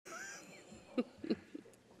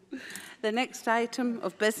The next item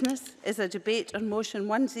of business is a debate on motion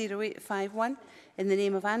 10851 in the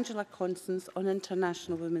name of Angela Constance on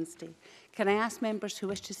International Women's Day. Can I ask members who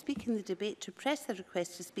wish to speak in the debate to press the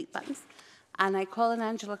request to speak buttons? And I call on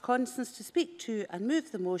Angela Constance to speak to and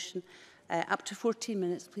move the motion. Up to 14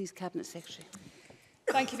 minutes, please, Cabinet Secretary.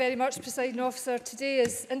 Thank you very much, Presiding Officer. Today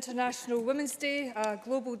is International Women's Day, a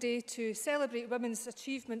global day to celebrate women's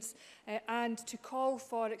achievements and to call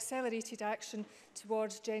for accelerated action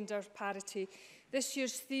towards gender parity. This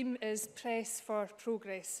year's theme is Press for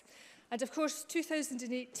Progress. And of course,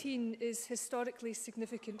 2018 is historically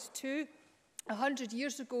significant too. 100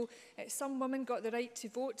 years ago, some women got the right to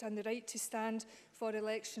vote and the right to stand for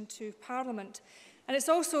election to Parliament. And it's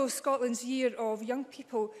also Scotland's Year of Young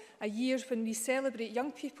People, a year when we celebrate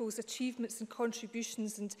young people's achievements and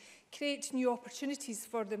contributions and create new opportunities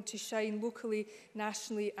for them to shine locally,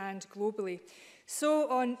 nationally and globally. So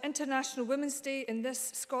on International Women's Day, in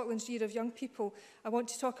this Scotland's Year of Young People, I want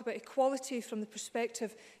to talk about equality from the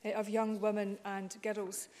perspective of young women and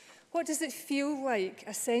girls. What does it feel like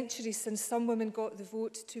a century since some women got the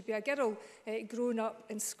vote to be a girl grown up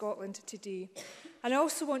in Scotland today? And I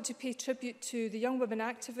also want to pay tribute to the young women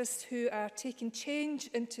activists who are taking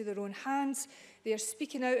change into their own hands. They are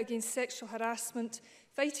speaking out against sexual harassment,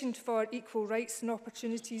 fighting for equal rights and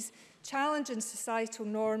opportunities, challenging societal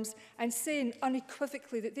norms and saying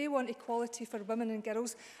unequivocally that they want equality for women and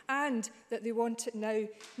girls and that they want it now.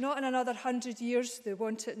 Not in another 100 years, they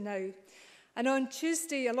want it now. And on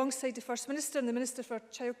Tuesday, alongside the First Minister and the Minister for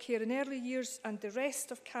Childcare and Early Years and the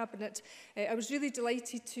rest of Cabinet, I was really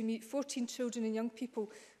delighted to meet 14 children and young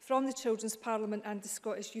people from the Children's Parliament and the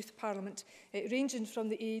Scottish Youth Parliament, ranging from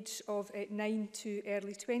the age of 9 to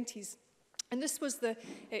early 20s. And this was the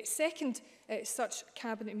second such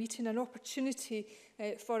Cabinet meeting, an opportunity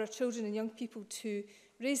for our children and young people to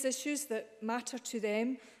raise issues that matter to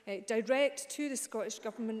them, direct to the Scottish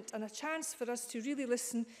Government, and a chance for us to really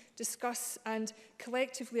listen, discuss and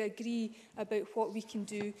collectively agree about what we can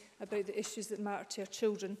do about the issues that matter to our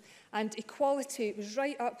children. And equality was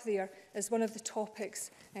right up there as one of the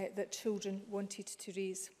topics that children wanted to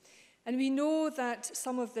raise. And we know that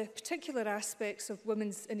some of the particular aspects of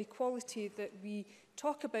women's inequality that we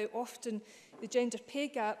talk about often, the gender pay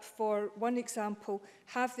gap, for one example,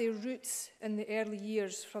 have their roots in the early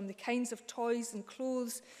years, from the kinds of toys and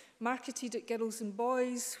clothes marketed at girls and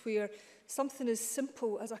boys, where something as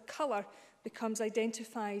simple as a colour becomes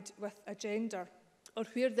identified with a gender, or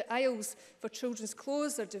where the aisles for children's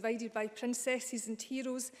clothes are divided by princesses and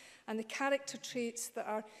heroes, and the character traits that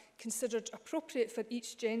are considered appropriate for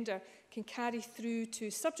each gender can carry through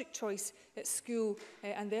to subject choice at school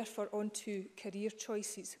and therefore onto career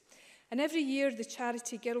choices. And every year the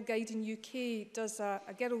charity Girl Guiding UK does a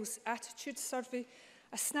girls' attitude survey,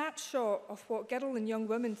 a snapshot of what girl and young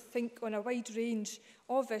women think on a wide range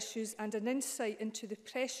of issues and an insight into the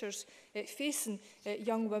pressures facing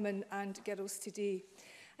young women and girls today.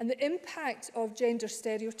 And the impact of gender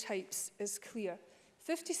stereotypes is clear.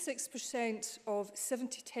 56% of 7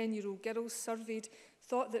 to 10-year-old girls surveyed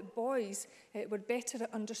thought that boys were better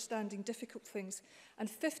at understanding difficult things, and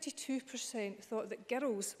 52% thought that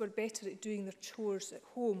girls were better at doing their chores at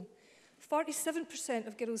home. 47%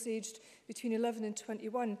 of girls aged between 11 and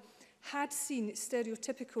 21 had seen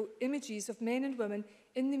stereotypical images of men and women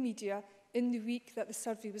in the media in the week that the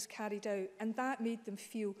survey was carried out, and that made them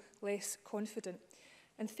feel less confident.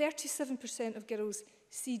 And 37% of girls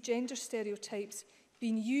see gender stereotypes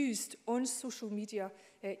being used on social media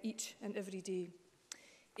each and every day.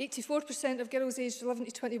 84% of girls aged 11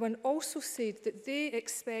 to 21 also said that they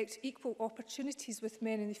expect equal opportunities with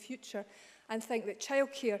men in the future and think that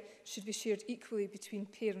childcare should be shared equally between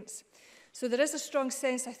parents. So there is a strong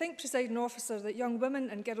sense, I think, Presiding Officer, that young women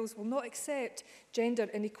and girls will not accept gender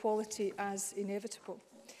inequality as inevitable.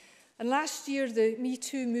 And last year, the Me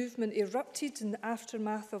Too movement erupted in the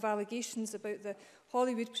aftermath of allegations about the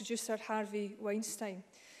Hollywood producer Harvey Weinstein.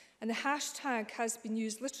 And the hashtag has been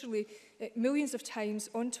used literally millions of times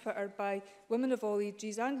on Twitter by women of all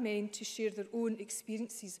ages and men to share their own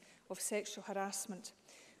experiences of sexual harassment.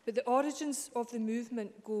 But the origins of the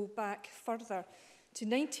movement go back further to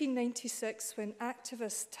 1996, when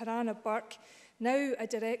activist Tarana Burke, now a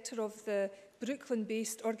director of the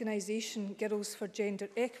Brooklyn-based organisation Girls for Gender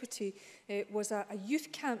Equity, was a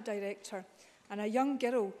youth camp director, and a young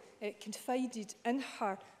girl confided in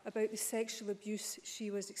her about the sexual abuse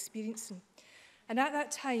she was experiencing. And at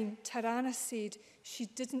that time, Tarana said she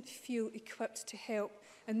didn't feel equipped to help.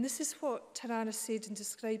 And this is what Tarana said in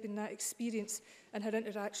describing that experience and her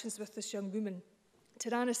interactions with this young woman.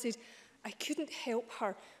 Tarana said, "I couldn't help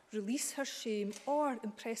her release her shame, or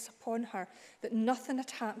impress upon her that nothing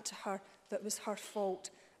had happened to her that was her fault.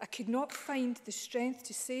 I could not find the strength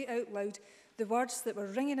to say out loud the words that were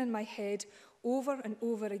ringing in my head over and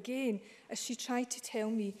over again as she tried to tell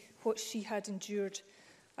me what she had endured.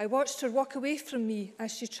 I watched her walk away from me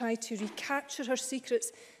as she tried to recapture her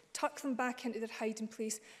secrets, tuck them back into their hiding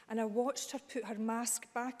place, and I watched her put her mask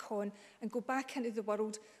back on and go back into the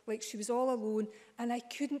world like she was all alone, and I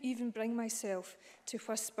couldn't even bring myself to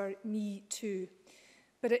whisper, "Me too."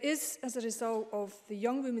 But it is as a result of the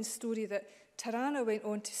young woman's story that Tarana went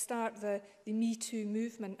on to start the Me Too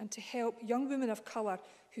movement and to help young women of colour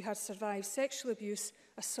who had survived sexual abuse,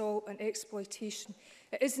 assault and exploitation.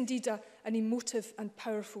 It is indeed an emotive and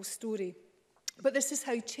powerful story. But this is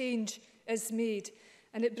how change is made.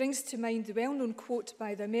 And it brings to mind the well-known quote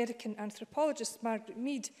by the American anthropologist Margaret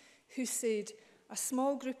Mead, who said, "A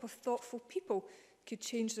small group of thoughtful people could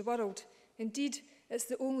change the world. Indeed, it's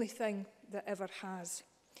the only thing that ever has."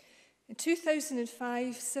 In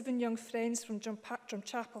 2005, 7 young friends from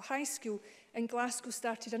Drumchapel High School in Glasgow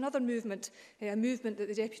started another movement, a movement that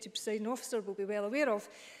the Deputy Presiding Officer will be well aware of.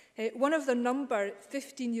 One of their number,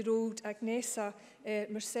 15-year-old Agnesa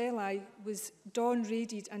Mercelli, was dawn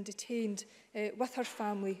raided and detained with her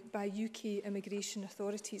family by UK immigration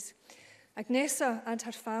authorities. Agnesa and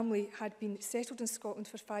her family had been settled in Scotland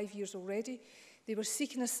for 5 years already. They were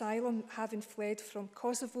seeking asylum, having fled from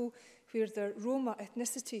Kosovo, where their Roma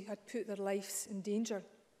ethnicity had put their lives in danger.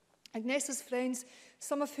 Agnesa's friends,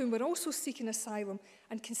 some of whom were also seeking asylum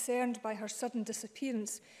and concerned by her sudden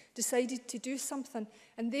disappearance, decided to do something,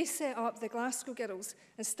 and they set up the Glasgow Girls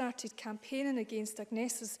and started campaigning against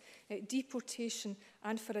Agnesa's deportation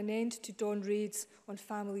and for an end to dawn raids on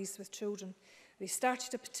families with children. They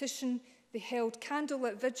started a petition, they held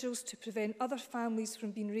candlelit vigils to prevent other families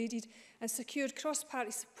from being raided, and secured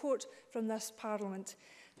cross-party support from this Parliament.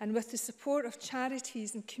 And with the support of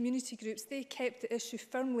charities and community groups, they kept the issue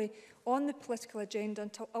firmly on the political agenda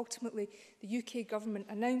until ultimately the UK government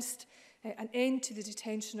announced an end to the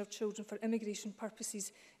detention of children for immigration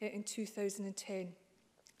purposes in 2010.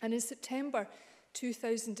 And in September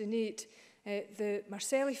 2008, the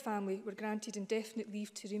Marcelli family were granted indefinite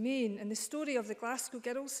leave to remain. And the story of the Glasgow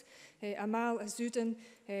girls, Amal Azuddin,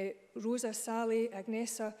 Rosa Saleh,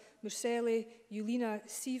 Agnesa Marcelli, Yulina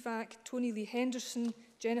Sivak, Tony Lee Henderson,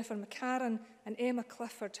 Jennifer McCarran and Emma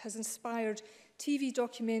Clifford has inspired TV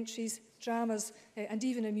documentaries, dramas and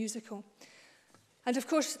even a musical. And of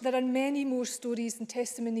course, there are many more stories and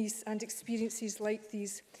testimonies and experiences like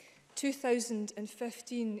these.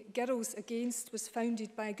 2015, Girls Against was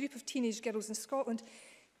founded by a group of teenage girls in Scotland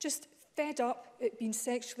just fed up at being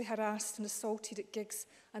sexually harassed and assaulted at gigs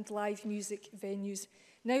and live music venues.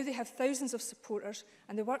 Now they have thousands of supporters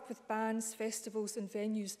and they work with bands, festivals and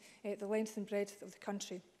venues the length and breadth of the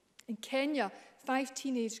country. In Kenya, 5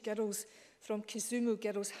 teenage girls from Kisumu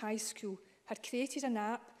Girls High School had created an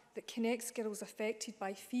app that connects girls affected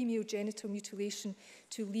by female genital mutilation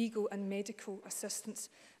to legal and medical assistance.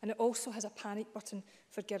 And it also has a panic button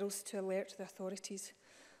for girls to alert the authorities.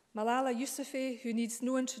 Malala Yousafzai, who needs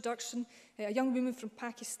no introduction, a young woman from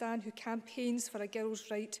Pakistan who campaigns for a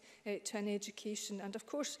girl's right to an education, and of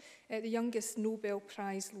course the youngest Nobel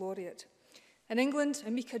Prize laureate. In England,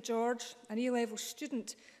 Amika George, an A-level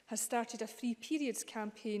student, has started a free periods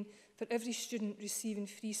campaign for every student receiving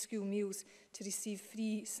free school meals to receive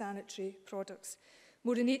free sanitary products.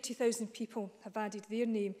 More than 80,000 people have added their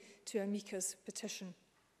name to Amika's petition.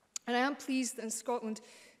 And I am pleased that in Scotland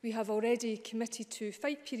we have already committed to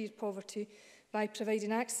fight period poverty by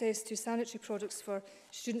providing access to sanitary products for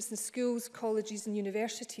students in schools, colleges and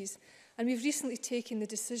universities. And we've recently taken the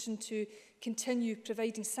decision to continue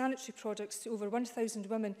providing sanitary products to over 1,000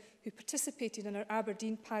 women who participated in our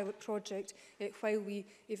Aberdeen pilot project while we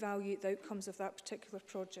evaluate the outcomes of that particular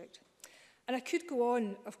project. And I could go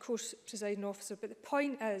on, of course, Presiding Officer, but the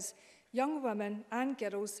point is young women and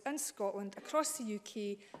girls in Scotland, across the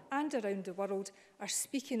UK and around the world are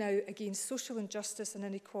speaking out against social injustice and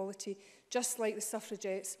inequality, just like the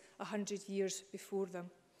suffragettes 100 years before them.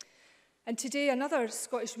 And today another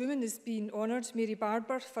Scottish woman is being honoured, Mary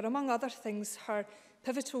Barber, for among other things her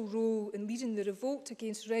pivotal role in leading the revolt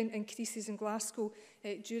against rent increases in Glasgow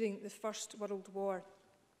during the First World War.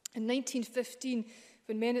 In 1915,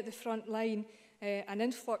 when men at the front line, an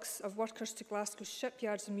influx of workers to Glasgow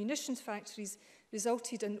shipyards and munitions factories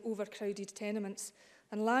resulted in overcrowded tenements,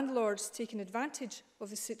 and landlords taking advantage of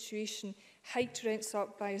the situation hiked rents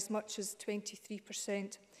up by as much as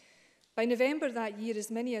 23%. By November that year,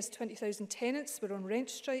 as many as 20,000 tenants were on rent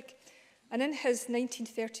strike, And in his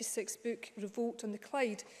 1936 book, Revolt on the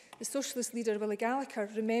Clyde, the socialist leader Willie Gallagher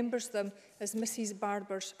remembers them as Mrs.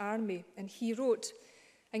 Barber's army. And he wrote,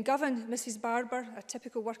 "In Govan, Mrs. Barber, a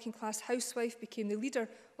typical working-class housewife, became the leader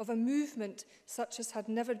of a movement such as had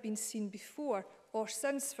never been seen before, or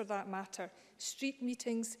since for that matter. Street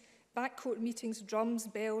meetings, backcourt meetings, drums,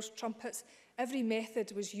 bells, trumpets, every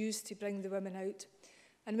method was used to bring the women out.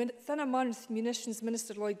 And within a month, Munitions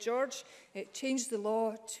Minister Lloyd George changed the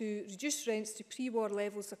law to reduce rents to pre-war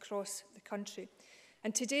levels across the country.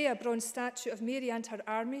 And today, a bronze statue of Mary and her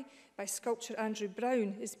army by sculptor Andrew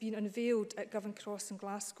Brown is being unveiled at Govan Cross in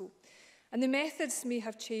Glasgow. And the methods may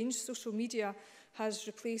have changed. Social media has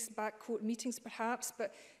replaced backcourt meetings, perhaps,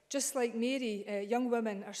 but just like Mary, young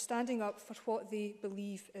women are standing up for what they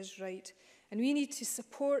believe is right. And we need to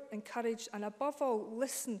support, encourage, and above all,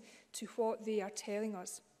 listen to what they are telling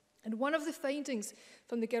us. And one of the findings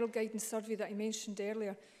from the Girl Guidance Survey that I mentioned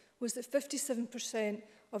earlier was that 57%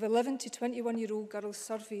 of 11 to 21-year-old girls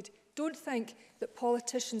surveyed don't think that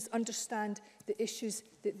politicians understand the issues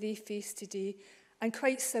that they face today. And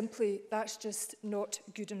quite simply, that's just not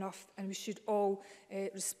good enough, and we should all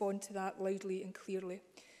respond to that loudly and clearly.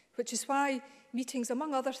 Which is why meetings,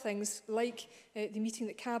 among other things, like the meeting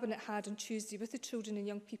that Cabinet had on Tuesday with the children and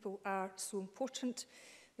young people are so important.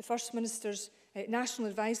 The First Minister's National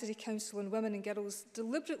Advisory Council on Women and Girls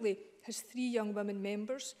deliberately has 3 young women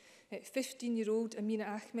members, 15-year-old Amina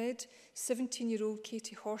Ahmed, 17-year-old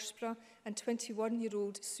Katie Horsborough and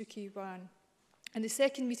 21-year-old Suki Wan. And the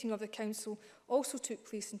second meeting of the Council also took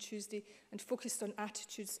place on Tuesday and focused on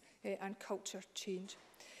attitudes and culture change.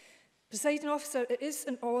 Presiding Officer, it is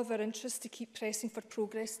in all of our interest to keep pressing for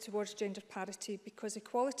progress towards gender parity, because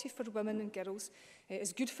equality for women and girls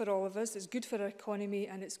is good for all of us, it's good for our economy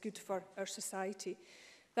and it's good for our society.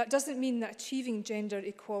 That doesn't mean that achieving gender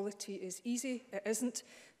equality is easy, it isn't,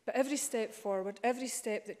 but every step forward, every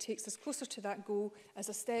step that takes us closer to that goal is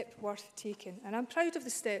a step worth taking. And I'm proud of the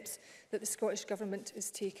steps that the Scottish Government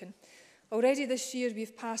has taken. Already this year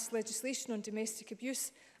we've passed legislation on domestic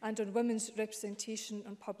abuse and on women's representation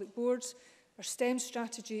on public boards. Our STEM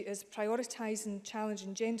strategy is prioritising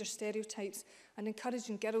challenging gender stereotypes and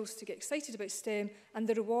encouraging girls to get excited about STEM and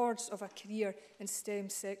the rewards of a career in STEM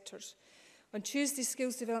sectors. On Tuesday,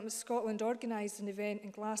 Skills Development Scotland organised an event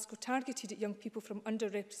in Glasgow targeted at young people from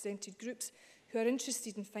underrepresented groups who are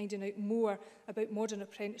interested in finding out more about modern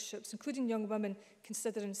apprenticeships, including young women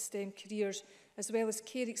considering STEM careers, as well as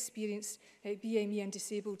care experienced BME and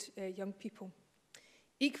disabled young people.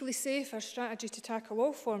 Equally Safe, our strategy to tackle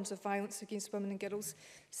all forms of violence against women and girls,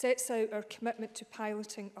 sets out our commitment to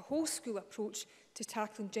piloting a whole-school approach to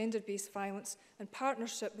tackling gender-based violence in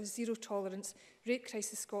partnership with Zero Tolerance, Rape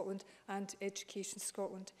Crisis Scotland and Education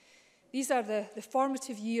Scotland. These are the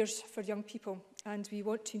formative years for young people, and we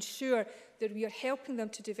want to ensure that we are helping them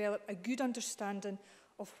to develop a good understanding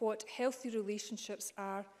of what healthy relationships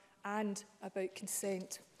are and about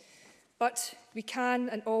consent. But we can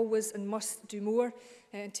and always and must do more.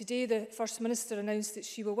 And today the First Minister announced that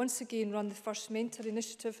she will once again run the First Mentor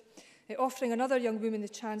initiative, offering another young woman the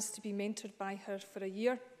chance to be mentored by her for a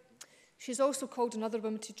year. She's also called on other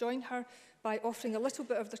women to join her by offering a little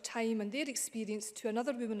bit of their time and their experience to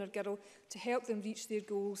another woman or girl to help them reach their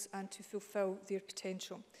goals and to fulfil their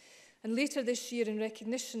potential. And later this year, in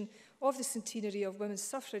recognition of the centenary of women's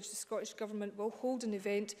suffrage, the Scottish Government will hold an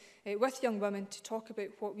event with young women to talk about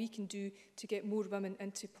what we can do to get more women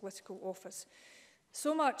into political office.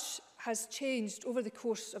 So much has changed over the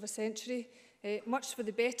course of a century, much for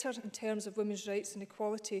the better in terms of women's rights and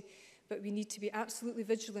equality, but we need to be absolutely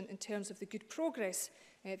vigilant in terms of the good progress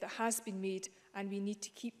that has been made, and we need to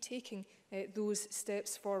keep taking those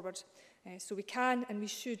steps forward. So we can and we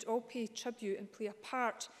should all pay tribute and play a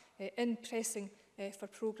part in pressing for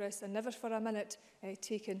progress and never for a minute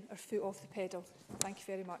taking our foot off the pedal. Thank you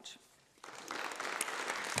very much.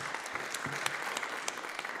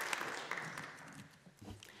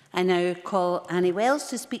 I now call Annie Wells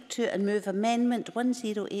to speak to and move Amendment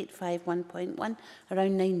 10851.1.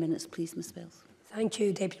 Around 9 minutes, please, Ms Wells. Thank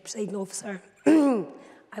you, Deputy Presiding Officer.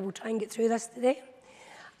 I will try and get through this today.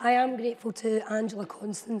 I am grateful to Angela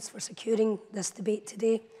Constance for securing this debate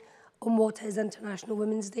today on what is International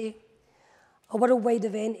Women's Day, a worldwide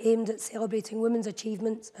event aimed at celebrating women's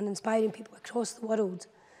achievements and inspiring people across the world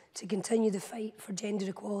to continue the fight for gender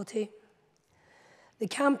equality. The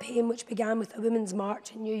campaign, which began with a women's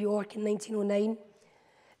march in New York in 1909,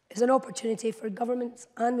 is an opportunity for governments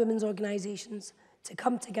and women's organisations to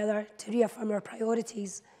come together to reaffirm our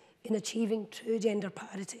priorities in achieving true gender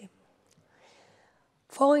parity.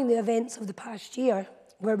 Following the events of the past year,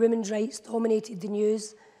 where women's rights dominated the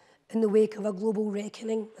news, in the wake of a global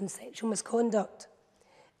reckoning on sexual misconduct.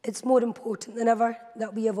 It's more important than ever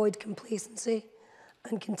that we avoid complacency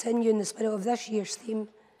and continue in the spirit of this year's theme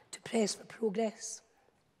to press for progress.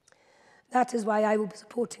 That is why I will be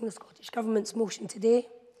supporting the Scottish Government's motion today,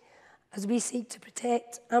 as we seek to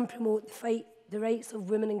protect and promote the rights of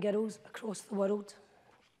women and girls across the world.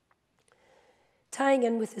 Tying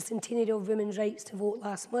in with the centenary of women's rights to vote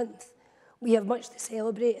last month, we have much to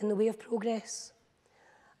celebrate in the way of progress.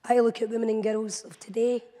 I look at women and girls of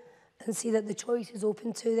today and see that the choices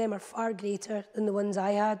open to them are far greater than the ones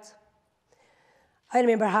I had. I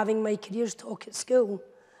remember having my careers talk at school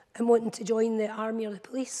and wanting to join the army or the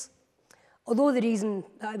police. Although the reason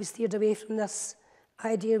that I was steered away from this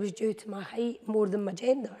idea was due to my height more than my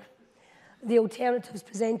gender, the alternatives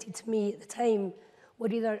presented to me at the time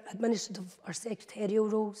were either administrative or secretarial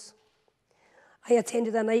roles. I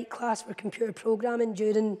attended a night class for computer programming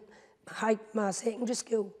during my secondary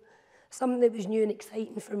school, something that was new and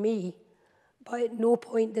exciting for me, but at no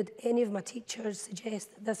point did any of my teachers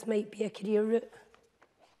suggest that this might be a career route.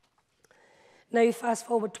 Now, fast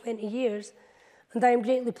forward 20 years, and I am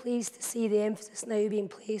greatly pleased to see the emphasis now being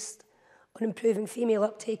placed on improving female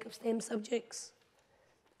uptake of STEM subjects.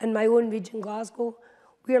 In my own region, Glasgow,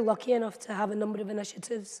 we are lucky enough to have a number of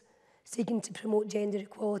initiatives seeking to promote gender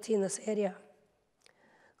equality in this area.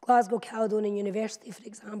 Glasgow Caledonian University, for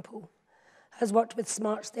example, has worked with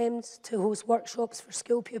Smart STEMs to host workshops for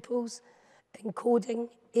school pupils in coding,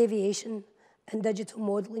 aviation, and digital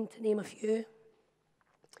modelling, to name a few.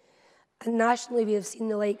 And nationally, we have seen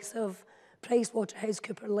the likes of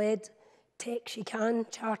PricewaterhouseCoopers-led Tech She Can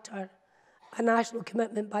Charter, a national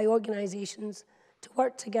commitment by organisations to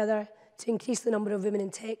work together to increase the number of women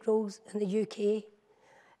in tech roles in the UK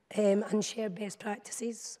and share best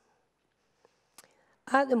practices.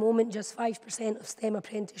 At the moment, just 5% of STEM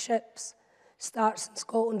apprenticeships starts in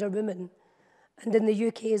Scotland are women, and in the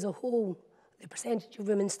UK as a whole, the percentage of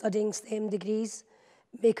women studying STEM degrees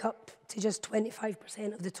make up to just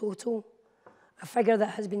 25% of the total, a figure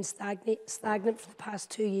that has been stagnant for the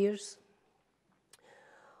past 2 years.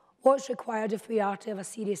 What's required if we are to have a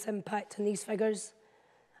serious impact on these figures?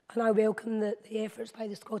 And I welcome the efforts by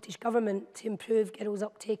the Scottish Government to improve girls'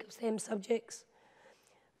 uptake of STEM subjects.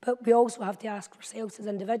 But we also have to ask ourselves as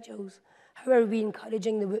individuals, how are we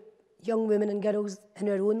encouraging the young women and girls in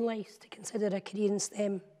our own lives to consider a career in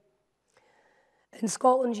STEM? In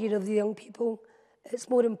Scotland's Year of the Young People, it's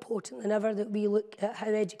more important than ever that we look at how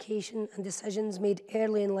education and decisions made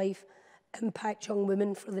early in life impact young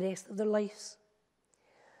women for the rest of their lives.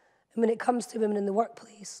 And when it comes to women in the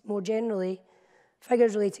workplace, more generally,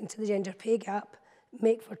 figures relating to the gender pay gap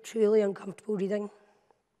make for truly uncomfortable reading.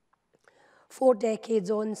 4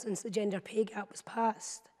 decades on since the gender pay gap was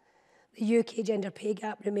passed, the UK gender pay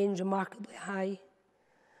gap remains remarkably high.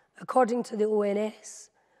 According to the ONS,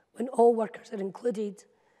 when all workers are included,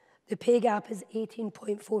 the pay gap is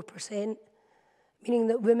 18.4%, meaning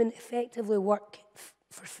that women effectively work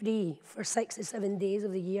for free for 6 to 7 days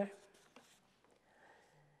of the year.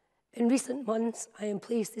 In recent months, I am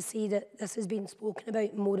pleased to see that this has been spoken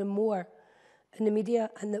about more and more in the media,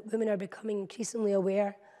 and that women are becoming increasingly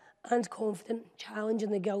aware and confident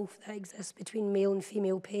challenging the gulf that exists between male and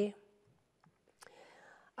female pay.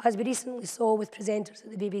 As we recently saw with presenters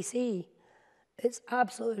at the BBC, it's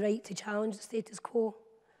absolutely right to challenge the status quo.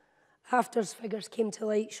 After figures came to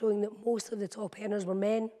light showing that most of the top earners were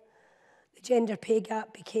men, the gender pay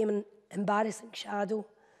gap became an embarrassing shadow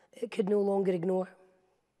it could no longer ignore.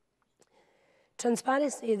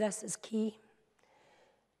 Transparency of this is key.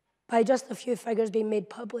 By just a few figures being made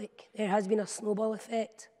public, there has been a snowball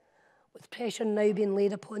effect, with pressure now being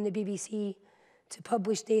laid upon the BBC to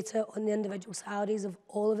publish data on the individual salaries of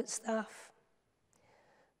all of its staff.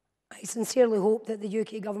 I sincerely hope that the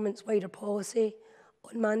UK Government's wider policy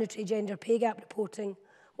on mandatory gender pay gap reporting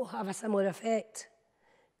will have a similar effect,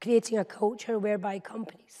 creating a culture whereby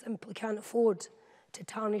companies simply can't afford to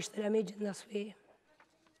tarnish their image in this way.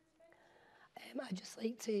 I'd just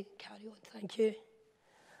like to carry on, thank you.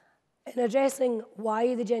 In addressing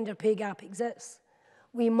why the gender pay gap exists,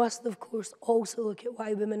 we must, of course, also look at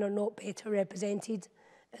why women are not better represented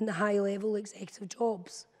in the high-level executive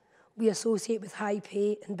jobs we associate with high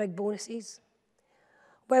pay and big bonuses.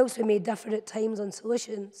 Whilst we may differ at times on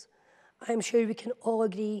solutions, I am sure we can all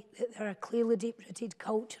agree that there are clearly deep-rooted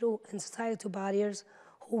cultural and societal barriers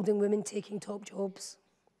holding women taking top jobs.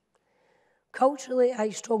 Culturally,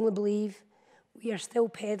 I strongly believe we are still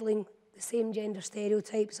peddling the same gender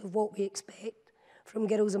stereotypes of what we expect from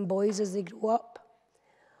girls and boys as they grow up.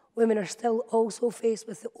 Women are still also faced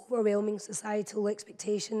with the overwhelming societal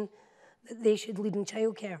expectation that they should lead in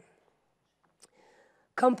childcare.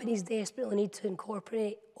 Companies desperately need to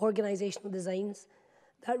incorporate organisational designs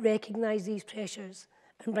that recognise these pressures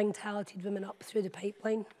and bring talented women up through the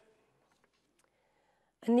pipeline.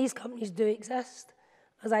 And these companies do exist,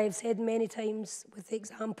 as I have said many times with the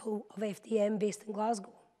example of FDM based in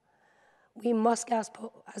Glasgow. We must, as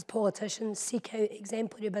politicians, seek out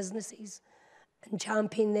exemplary businesses and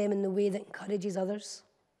champion them in the way that encourages others.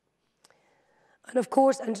 And of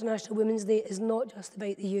course, International Women's Day is not just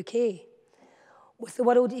about the UK. With the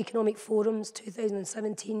World Economic Forum's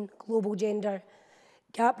 2017 Global Gender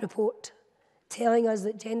Gap Report telling us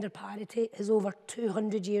that gender parity is over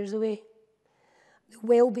 200 years away, the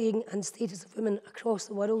well-being and status of women across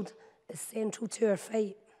the world is central to our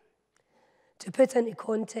fight. To put into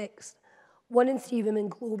context, 1 in 3 women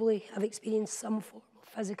globally have experienced some form of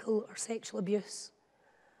physical or sexual abuse.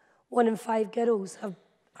 1 in 5 girls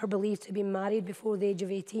are believed to have been married before the age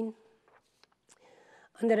of 18.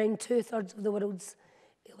 And around 2/3 of the world's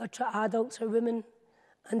illiterate adults are women,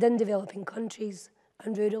 and in developing countries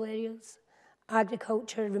and rural areas,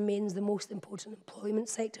 agriculture remains the most important employment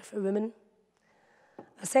sector for women,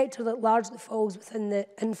 a sector that largely falls within the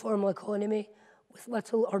informal economy with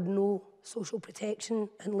little or no social protection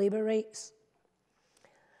and labour rights.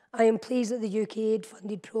 I am pleased that the UK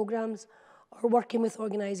aid-funded programmes are working with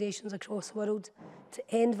organisations across the world to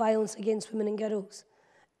end violence against women and girls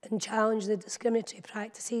and challenge the discriminatory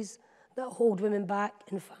practices that hold women back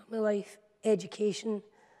in family life, education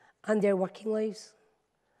and their working lives.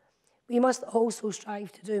 We must also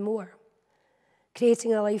strive to do more,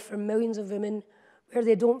 creating a life for millions of women where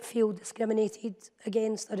they don't feel discriminated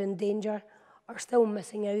against or in danger or still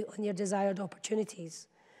missing out on their desired opportunities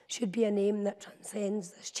should be a name that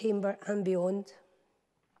transcends this chamber and beyond.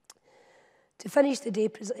 To finish today,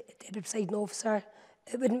 Deputy Presiding Officer,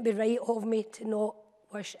 it wouldn't be right of me to not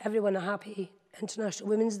wish everyone a happy International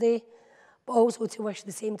Women's Day, but also to wish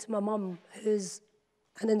the same to my mum, who's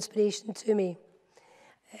an inspiration to me.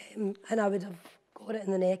 And I would have got it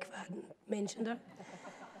in the neck if I hadn't mentioned her.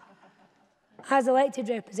 As elected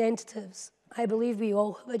representatives, I believe we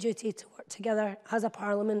all have a duty to work together as a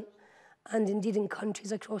parliament and indeed in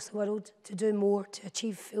countries across the world to do more to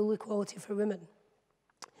achieve full equality for women.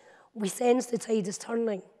 We sense the tide is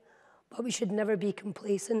turning, but we should never be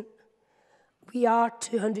complacent. We are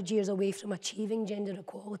 200 years away from achieving gender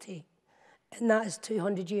equality, and that is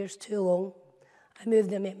 200 years too long. I move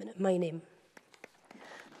the amendment in my name.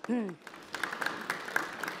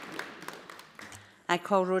 I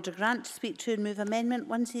call Rhoda Grant to speak to and move Amendment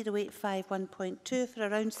 10851.2 for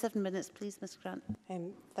around 7 minutes, please, Ms Grant.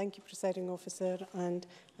 Thank you, Presiding Officer, and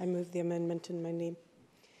I move the amendment in my name.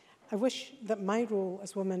 I wish that my role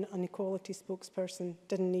as Women and Equality spokesperson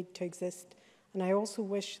didn't need to exist, and I also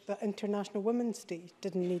wish that International Women's Day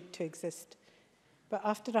didn't need to exist. But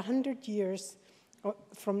after 100 years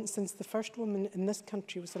since the first woman in this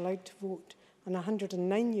country was allowed to vote, and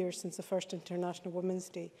 109 years since the first International Women's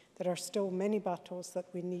Day, there are still many battles that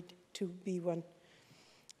we need to be won.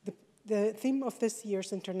 The theme of this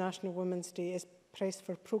year's International Women's Day is Press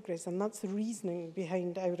for Progress, and that's the reasoning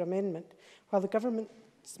behind our amendment. While the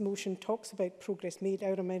government's motion talks about progress made,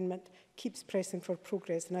 our amendment keeps pressing for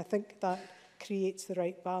progress, and I think that creates the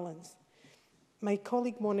right balance. My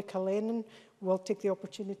colleague Monica Lennon will take the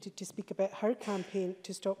opportunity to speak about her campaign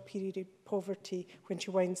to stop period poverty when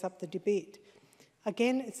she winds up the debate.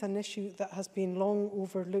 Again, it's an issue that has been long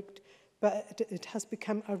overlooked, but it has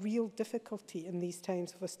become a real difficulty in these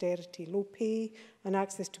times of austerity. Low pay and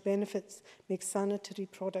access to benefits makes sanitary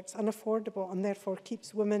products unaffordable and therefore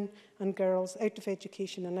keeps women and girls out of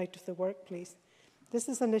education and out of the workplace. This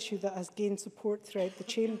is an issue that has gained support throughout the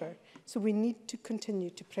chamber, so we need to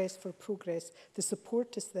continue to press for progress. The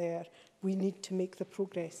support is there. We need to make the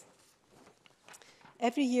progress.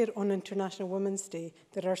 Every year on International Women's Day,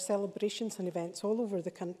 there are celebrations and events all over the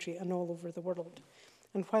country and all over the world.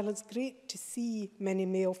 And while it's great to see many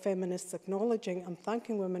male feminists acknowledging and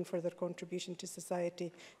thanking women for their contribution to society,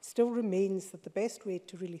 it still remains that the best way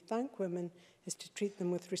to really thank women is to treat them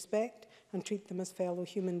with respect and treat them as fellow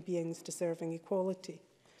human beings deserving equality.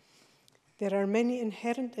 There are many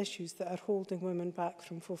inherent issues that are holding women back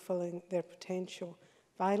from fulfilling their potential.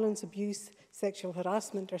 Violence, abuse, sexual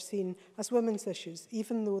harassment are seen as women's issues,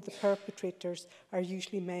 even though the perpetrators are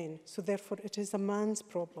usually men, so therefore it is a man's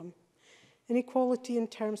problem. Inequality in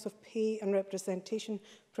terms of pay and representation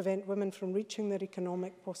prevent women from reaching their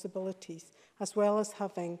economic possibilities, as well as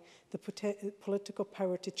having the political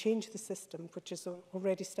power to change the system, which is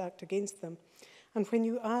already stacked against them. And when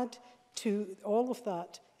you add to all of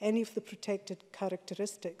that any of the protected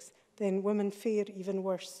characteristics, then women fare even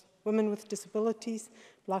worse. Women with disabilities,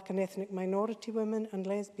 black and ethnic minority women and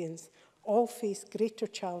lesbians All face greater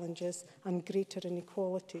challenges and greater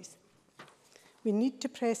inequalities. We need to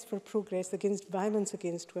press for progress against violence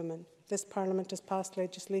against women. This Parliament has passed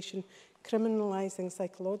legislation criminalising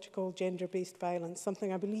psychological gender-based violence,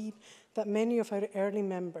 something I believe that many of our early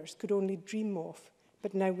members could only dream of,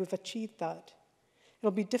 but now we've achieved that.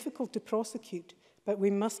 It'll be difficult to prosecute, but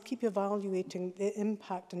we must keep evaluating the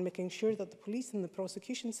impact and making sure that the police and the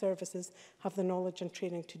prosecution services have the knowledge and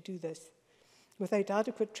training to do this. Without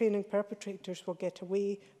adequate training, perpetrators will get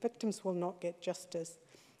away, victims will not get justice.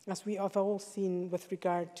 As we have all seen with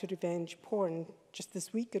regard to revenge porn, just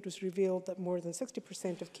this week it was revealed that more than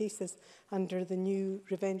 60% of cases under the new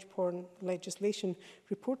revenge porn legislation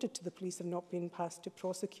reported to the police have not been passed to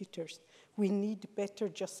prosecutors. We need better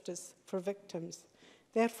justice for victims.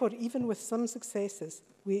 Therefore, even with some successes,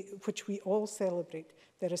 which we all celebrate,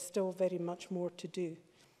 there is still very much more to do.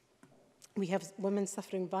 We have women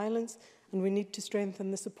suffering violence, and we need to strengthen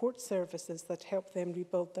the support services that help them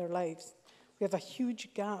rebuild their lives. We have a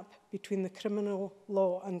huge gap between the criminal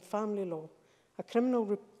law and family law. A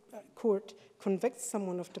criminal court convicts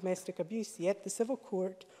someone of domestic abuse, yet the civil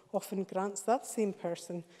court often grants that same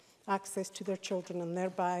person access to their children and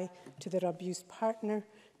thereby to their abused partner.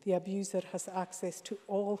 The abuser has access to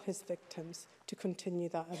all his victims to continue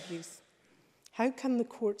that abuse. How can the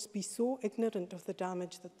courts be so ignorant of the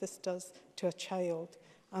damage that this does to a child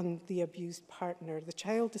and the abused partner? The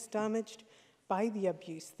child is damaged by the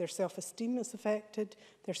abuse. Their self-esteem is affected,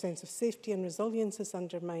 their sense of safety and resilience is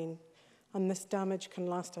undermined, and this damage can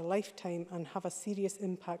last a lifetime and have a serious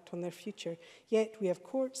impact on their future. Yet we have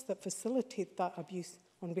courts that facilitate that abuse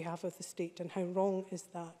on behalf of the state, and how wrong is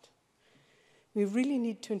that? We really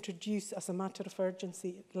need to introduce, as a matter of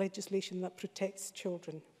urgency, legislation that protects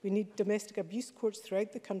children. We need domestic abuse courts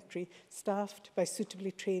throughout the country, staffed by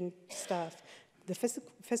suitably trained staff. The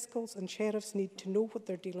fiscals and sheriffs need to know what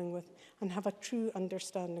they're dealing with and have a true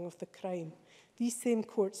understanding of the crime. These same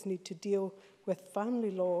courts need to deal with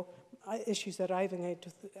family law issues arising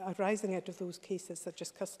out of those cases, such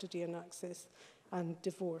as custody and access and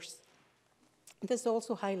divorce. This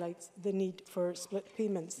also highlights the need for split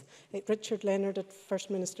payments. Richard Leonard at First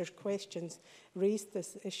Minister's Questions raised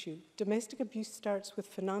this issue. Domestic abuse starts with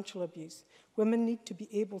financial abuse. Women need to be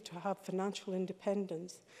able to have financial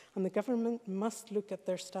independence, and the government must look at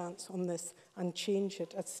their stance on this and change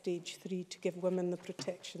it at stage 3 to give women the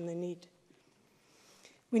protection they need.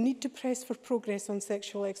 We need to press for progress on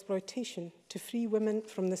sexual exploitation to free women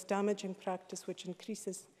from this damaging practice which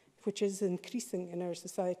is increasing in our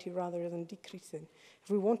society rather than decreasing. If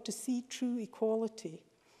we want to see true equality,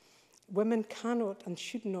 women cannot and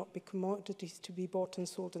should not be commodities to be bought and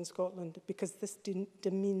sold in Scotland, because this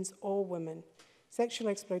demeans all women. Sexual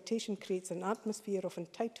exploitation creates an atmosphere of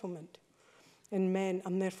entitlement in men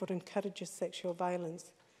and therefore encourages sexual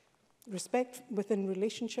violence. Respect within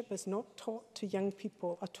relationship is not taught to young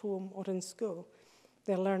people at home or in school.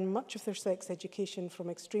 They learn much of their sex education from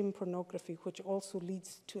extreme pornography, which also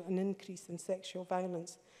leads to an increase in sexual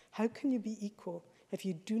violence. How can you be equal if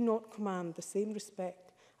you do not command the same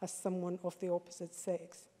respect as someone of the opposite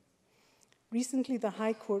sex? Recently, the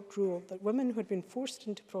High Court ruled that women who had been forced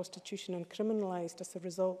into prostitution and criminalised as a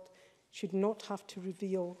result should not have to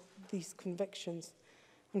reveal these convictions.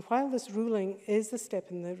 And while this ruling is a step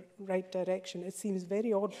in the right direction, it seems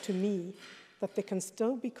very odd to me that they can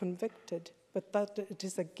still be convicted, but that it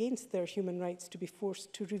is against their human rights to be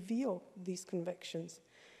forced to reveal these convictions.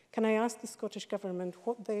 Can I ask the Scottish Government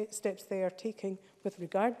what steps they are taking with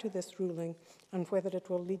regard to this ruling and whether it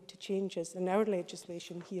will lead to changes in our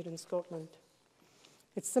legislation here in Scotland?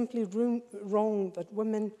 It's simply wrong that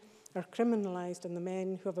women are criminalised and the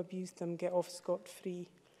men who have abused them get off scot-free.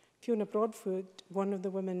 Fiona Broadfoot, one of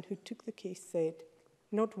the women who took the case, said,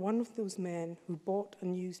 "Not one of those men who bought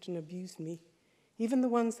and used and abused me, even the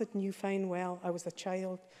ones that knew fine well I was a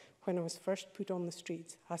child when I was first put on the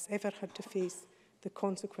streets, has ever had to face the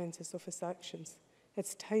consequences of his actions.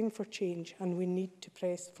 It's time for change, and we need to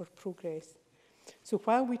press for progress." So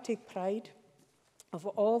while we take pride of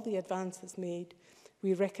all the advances made,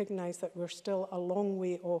 we recognise that we're still a long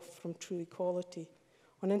way off from true equality.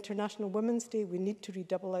 On International Women's Day, we need to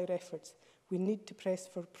redouble our efforts. We need to press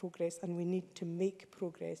for progress, and we need to make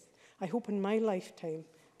progress. I hope in my lifetime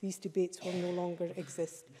these debates will no longer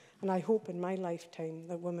exist, and I hope in my lifetime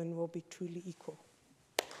that women will be truly equal.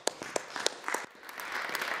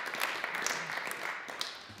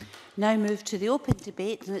 Now move to the open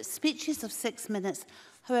debate, and it's speeches of 6 minutes.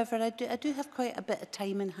 However, I do have quite a bit of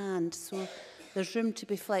time in hand, so there's room to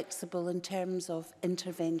be flexible in terms of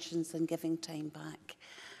interventions and giving time back.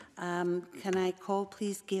 Can I call,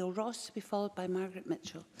 please, Gail Ross to be followed by Margaret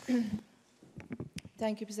Mitchell?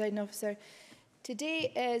 Thank you, Presiding Officer.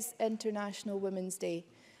 Today is International Women's Day,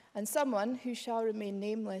 and someone who shall remain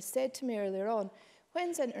nameless said to me earlier on,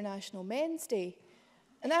 "When's International Men's Day?"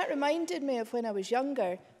 And that reminded me of when I was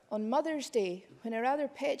younger, on Mother's Day, when I rather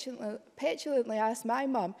petulantly asked my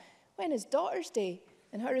mum, "When is Daughter's Day?"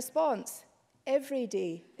 And her response, "Every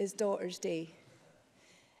day is Daughter's Day."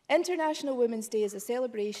 International Women's Day is a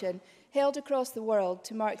celebration held across the world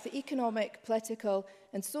to mark the economic, political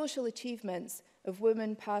and social achievements of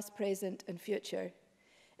women past, present and future.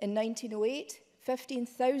 In 1908,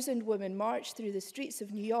 15,000 women marched through the streets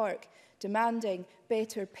of New York demanding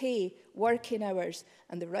better pay, working hours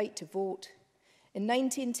and the right to vote. In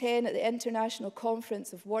 1910, at the International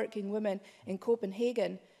Conference of Working Women in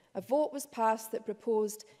Copenhagen, a vote was passed that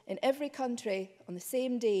proposed in every country on the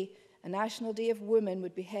same day a National Day of Women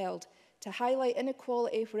would be held to highlight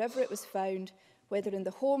inequality wherever it was found, whether in the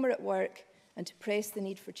home or at work, and to press the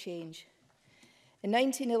need for change. In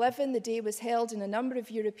 1911, the day was held in a number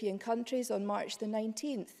of European countries on March the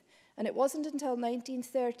 19th, and it wasn't until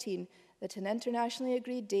 1913 that an internationally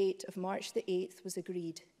agreed date of March the 8th was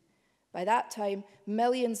agreed. By that time,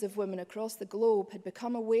 millions of women across the globe had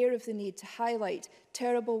become aware of the need to highlight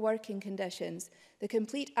terrible working conditions, the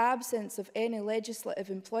complete absence of any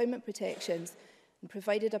legislative employment protections, and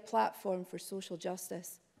provided a platform for social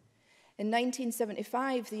justice. In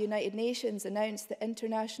 1975, the United Nations announced the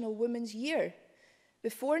International Women's Year.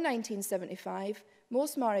 Before 1975,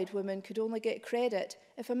 most married women could only get credit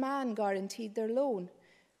if a man guaranteed their loan.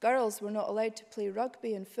 Girls were not allowed to play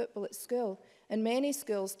rugby and football at school, and many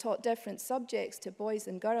schools taught different subjects to boys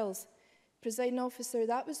and girls. Presiding Officer,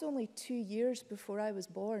 that was only 2 years before I was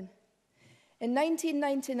born. In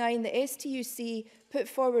 1999, the STUC put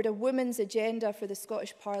forward a women's agenda for the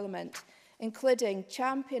Scottish Parliament, including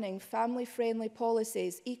championing family-friendly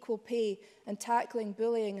policies, equal pay, and tackling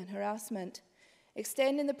bullying and harassment,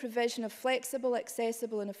 extending the provision of flexible,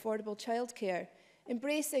 accessible and affordable childcare,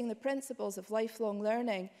 embracing the principles of lifelong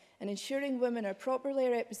learning, and ensuring women are properly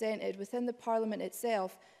represented within the Parliament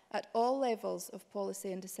itself at all levels of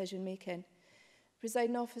policy and decision-making.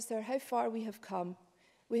 Presiding Officer, how far we have come.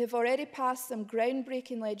 We have already passed some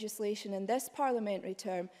groundbreaking legislation in this parliamentary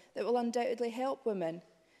term that will undoubtedly help women.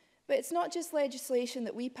 But it's not just legislation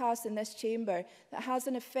that we pass in this chamber that has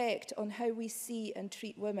an effect on how we see and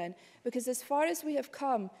treat women, because as far as we have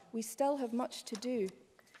come, we still have much to do.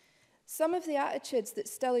 Some of the attitudes that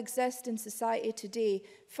still exist in society today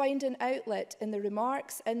find an outlet in the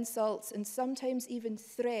remarks, insults, and sometimes even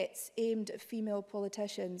threats aimed at female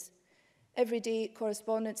politicians. Everyday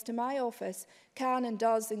correspondence to my office can and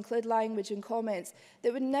does include language and comments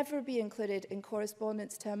that would never be included in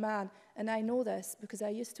correspondence to a man, and I know this because I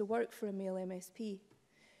used to work for a male MSP.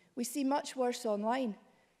 We see much worse online.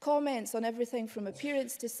 Comments on everything from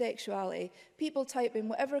appearance to sexuality, people typing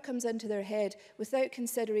whatever comes into their head without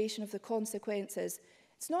consideration of the consequences.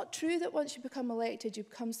 It's not true that once you become elected, you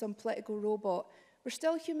become some political robot. We're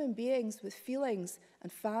still human beings with feelings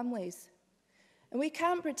and families. And we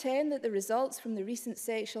can't pretend that the results from the recent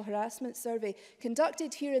sexual harassment survey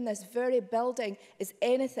conducted here in this very building is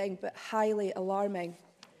anything but highly alarming.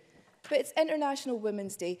 But it's International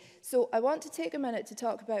Women's Day, so I want to take a minute to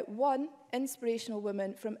talk about one inspirational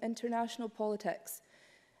woman from international politics.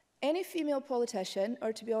 Any female politician,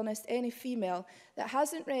 or to be honest, any female, that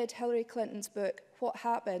hasn't read Hillary Clinton's book, What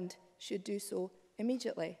Happened, should do so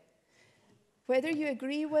immediately. Whether you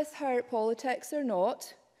agree with her politics or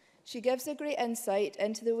not, she gives a great insight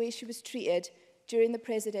into the way she was treated during the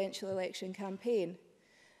presidential election campaign.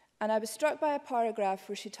 And I was struck by a paragraph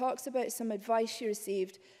where she talks about some advice she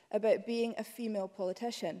received about being a female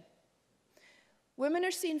politician. Women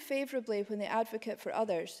are seen favourably when they advocate for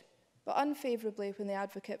others, but unfavourably when they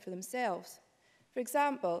advocate for themselves. For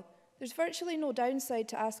example, there's virtually no downside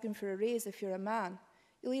to asking for a raise if you're a man.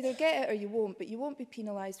 You'll either get it or you won't, but you won't be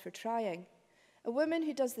penalised for trying. A woman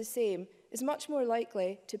who does the same is much more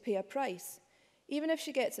likely to pay a price. Even if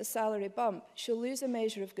she gets a salary bump, she'll lose a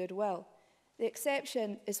measure of goodwill. The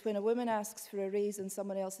exception is when a woman asks for a raise on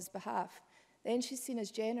someone else's behalf. Then she's seen as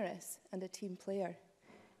generous and a team player.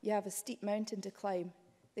 You have a steep mountain to climb.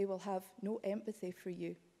 They will have no empathy for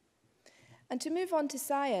you. And to move on to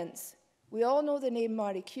science, we all know the name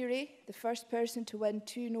Marie Curie, the first person to win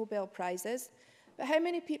 2 Nobel Prizes. But how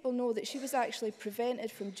many people know that she was actually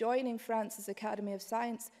prevented from joining France's Academy of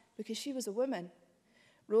Science because she was a woman?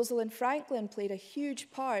 Rosalind Franklin played a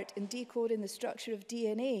huge part in decoding the structure of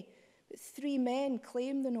DNA, but 3 men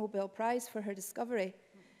claimed the Nobel Prize for her discovery.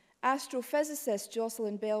 Astrophysicist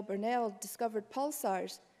Jocelyn Bell Burnell discovered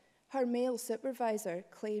pulsars. Her male supervisor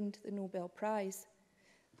claimed the Nobel Prize.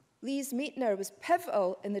 Lise Meitner was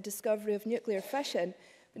pivotal in the discovery of nuclear fission,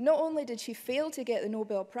 but not only did she fail to get the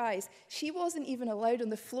Nobel Prize, she wasn't even allowed on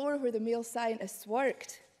the floor where the male scientists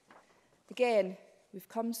worked. Again, we've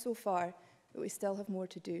come so far, but we still have more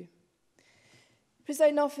to do.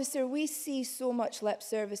 Presiding Officer, we see so much lip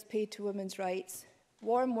service paid to women's rights.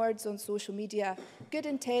 Warm words on social media, good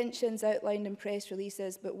intentions outlined in press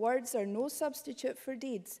releases, but words are no substitute for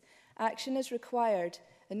deeds. Action is required,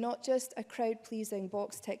 and not just a crowd-pleasing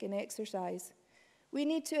box-ticking exercise. We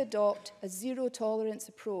need to adopt a zero-tolerance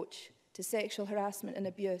approach to sexual harassment and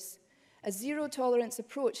abuse, a zero-tolerance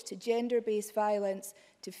approach to gender-based violence,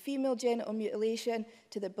 to female genital mutilation,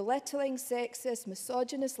 to the belittling, sexist,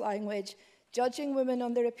 misogynist language, judging women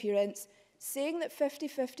on their appearance, saying that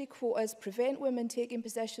 50-50 quotas prevent women taking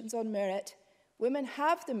positions on merit. Women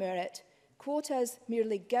have the merit. Quotas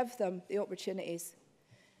merely give them the opportunities.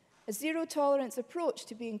 A zero-tolerance approach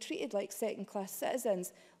to being treated like second-class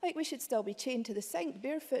citizens, like we should still be chained to the sink,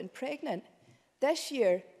 barefoot and pregnant. This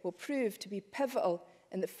year will prove to be pivotal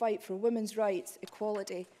in the fight for women's rights,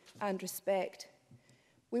 equality and respect.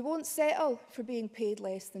 We won't settle for being paid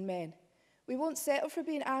less than men. We won't settle for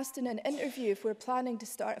being asked in an interview if we're planning to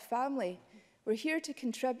start a family. We're here to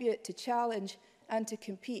contribute, to challenge and to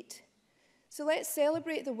compete. So let's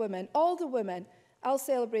celebrate the women, all the women. I'll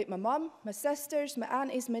celebrate my mum, my sisters, my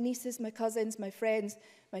aunties, my nieces, my cousins, my friends,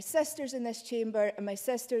 my sisters in this chamber and my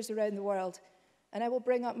sisters around the world. And I will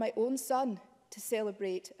bring up my own son to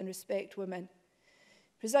celebrate and respect women.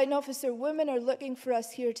 Presiding Officer, women are looking for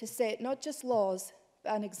us here to set not just laws,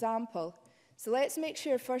 but an example. So let's make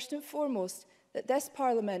sure, first and foremost, that this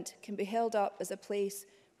Parliament can be held up as a place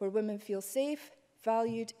where women feel safe,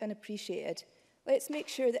 valued and appreciated. Let's make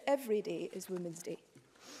sure that every day is Women's Day.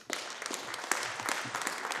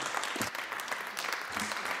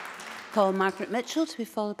 Call Margaret Mitchell to be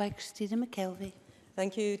followed by Christina McKelvey.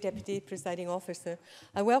 Thank you, Deputy Presiding Officer.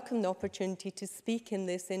 I welcome the opportunity to speak in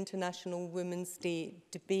this International Women's Day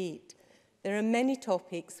debate. There are many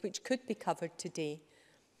topics which could be covered today.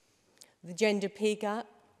 The gender pay gap,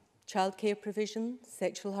 childcare provision,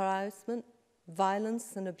 sexual harassment,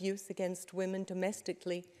 violence and abuse against women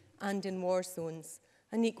domestically and in war zones,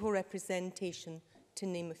 and equal representation, to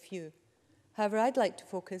name a few. However, I'd like to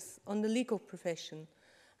focus on the legal profession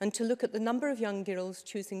and to look at the number of young girls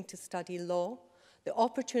choosing to study law, the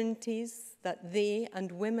opportunities that they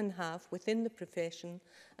and women have within the profession,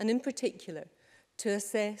 and in particular, to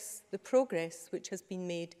assess the progress which has been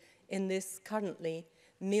made in this currently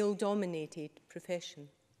male-dominated profession.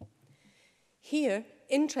 Here,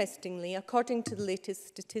 interestingly, according to the latest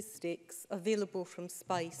statistics available from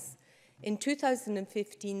SPICE, in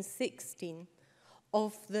 2015-16,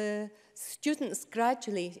 of the students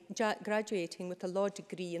graduating with a law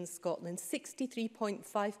degree in Scotland,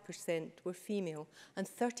 63.5% were female and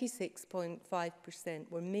 36.5%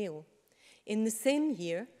 were male. In the same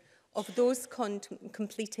year, of those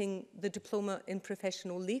completing the Diploma in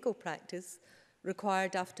Professional Legal Practice,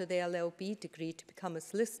 required after the LLB degree to become a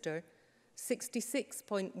solicitor,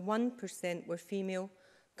 66.1% were female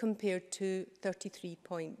compared to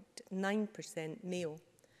 33.9% male.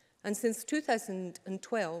 And since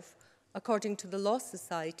 2012, according to the Law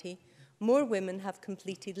Society, more women have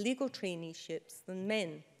completed legal traineeships than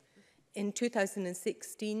men. In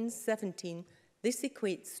 2016-17, this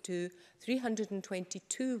equates to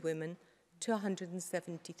 322 women to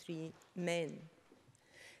 173 men.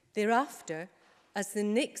 Thereafter, as the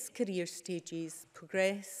next career stages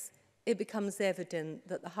progress, it becomes evident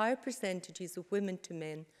that the higher percentages of women to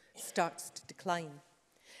men starts to decline.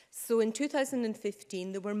 So in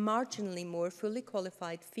 2015, there were marginally more fully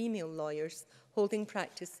qualified female lawyers holding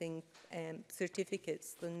practicing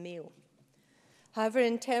certificates than male. However,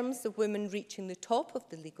 in terms of women reaching the top of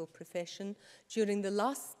the legal profession, during the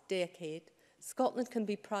last decade, Scotland can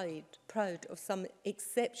be proud of some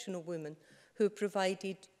exceptional women who have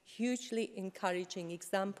provided hugely encouraging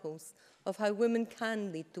examples of how women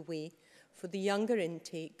can lead the way for the younger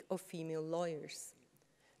intake of female lawyers.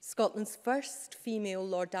 Scotland's first female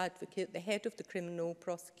Lord Advocate, the head of the Criminal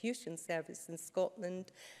Prosecution Service in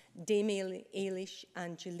Scotland, Dame Eilish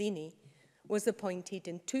Angelini, was appointed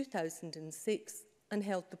in 2006 and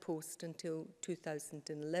held the post until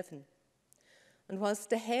 2011. And whilst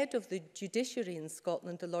the head of the judiciary in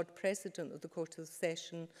Scotland, the Lord President of the Court of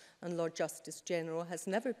Session and Lord Justice General, has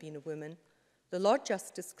never been a woman, the Lord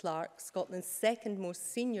Justice Clerk, Scotland's second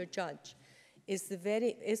most senior judge, is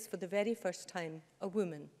for the very first time a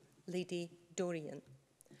woman, Lady Dorian.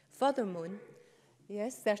 Furthermore,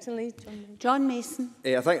 yes, certainly, John Mason.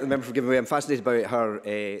 I thank the member for giving way. I'm fascinated by her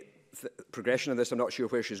progression of this. I'm not sure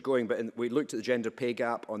where she's going, but we looked at the gender pay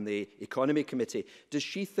gap on the Economy Committee. Does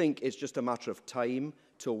she think it's just a matter of time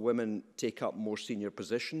till women take up more senior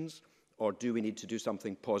positions, or do we need to do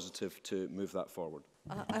something positive to move that forward?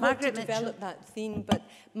 I hope to develop that theme, but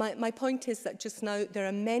my point is that just now there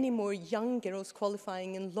are many more young girls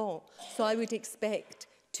qualifying in law, so I would expect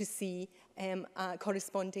to see a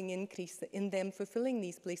corresponding increase in them fulfilling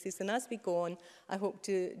these places. And as we go on, I hope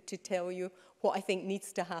to tell you what I think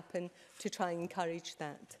needs to happen to try and encourage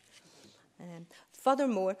that.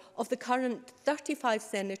 Furthermore, of the current 35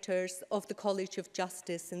 senators of the College of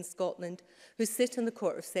Justice in Scotland who sit in the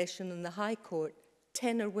Court of Session and the High Court,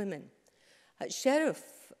 10 are women. At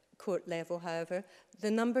Sheriff Court level, however,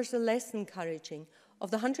 the numbers are less encouraging.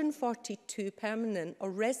 Of the 142 permanent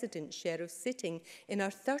or resident sheriffs sitting in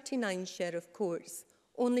our 39 sheriff courts,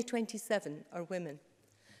 only 27 are women.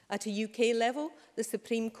 At a UK level, the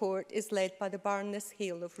Supreme Court is led by the Baroness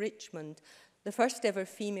Hale of Richmond, the first ever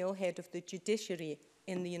female head of the judiciary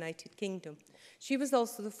in the United Kingdom. She was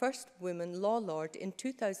also the first woman law lord in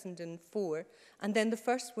 2004 and then the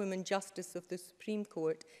first woman justice of the Supreme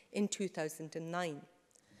Court in 2009.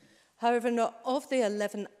 However, of the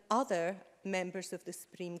 11 other members of the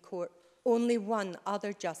Supreme Court, only one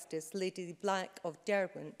other justice, Lady Black of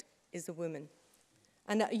Derwent, is a woman.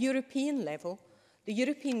 And at a European level, the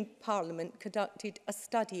European Parliament conducted a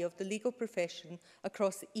study of the legal profession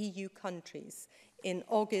across EU countries in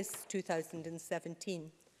August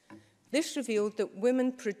 2017. This revealed that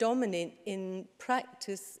women predominate in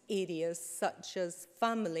practice areas such as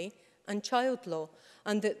family and child law,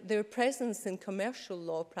 and that their presence in commercial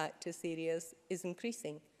law practice areas is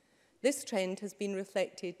increasing. This trend has been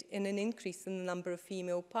reflected in an increase in the number of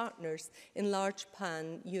female partners in large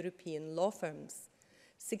pan-European law firms.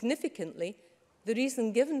 Significantly, the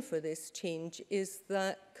reason given for this change is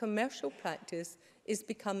that commercial practice is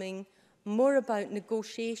becoming more about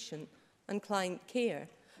negotiation and client care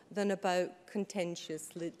than about contentious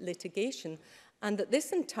litigation, and that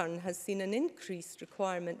this in turn has seen an increased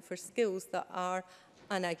requirement for skills that are,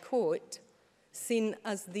 and I quote, seen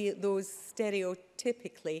as those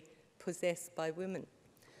stereotypically possessed by women.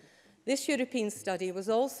 This European study was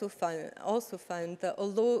also found that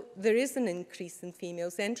although there is an increase in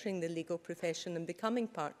females entering the legal profession and becoming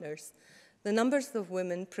partners, the numbers of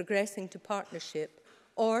women progressing to partnership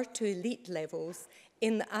or to elite levels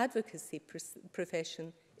in the advocacy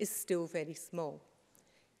profession is still very small.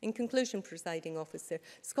 In conclusion, Presiding Officer,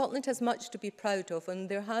 Scotland has much to be proud of, and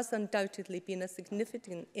there has undoubtedly been a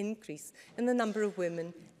significant increase in the number of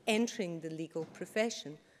women entering the legal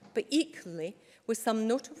profession. But equally, with some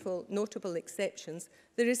notable exceptions,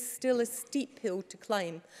 there is still a steep hill to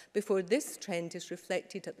climb before this trend is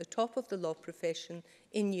reflected at the top of the law profession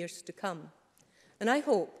in years to come. And I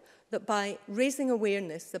hope that by raising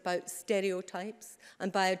awareness about stereotypes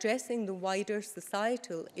and by addressing the wider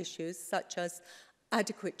societal issues such as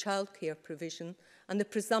adequate childcare provision and the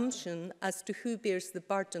presumption as to who bears the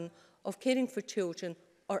burden of caring for children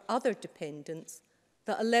or other dependents,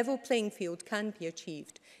 that a level playing field can be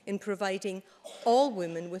achieved in providing all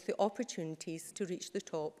women with the opportunities to reach the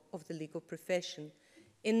top of the legal profession.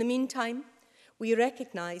 In the meantime, we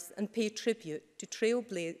recognise and pay tribute to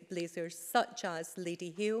trailblazers such as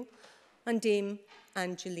Lady Hale and Dame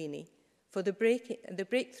Angelini for the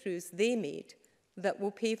breakthroughs they made that will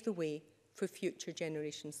pave the way for future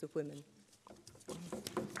generations of women.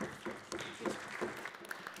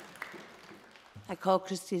 I call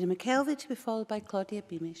Christina McKelvey to be followed by Claudia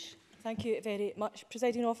Beamish. Thank you very much,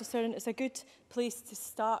 Presiding Officer. And it's a good place to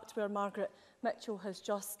start where Margaret Mitchell has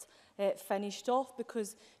just finished off,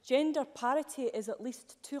 because gender parity is at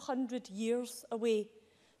least 200 years away,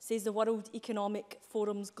 says the World Economic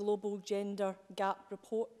Forum's Global Gender Gap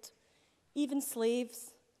Report. Even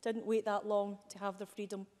slaves didn't wait that long to have their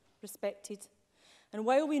freedom respected. And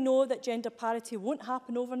while we know that gender parity won't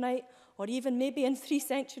happen overnight, or even maybe in 3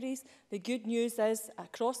 centuries, the good news is,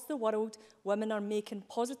 across the world, women are making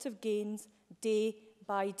positive gains day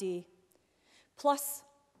by day. Plus,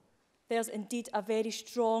 there's indeed a very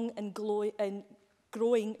strong and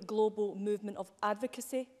growing global movement of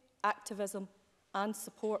advocacy, activism and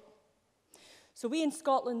support. So we in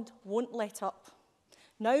Scotland won't let up.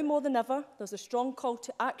 Now more than ever, there's a strong call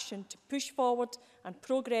to action to push forward and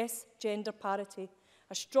progress gender parity.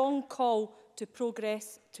 A strong call to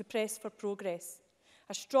press for progress.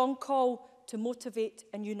 A strong call to motivate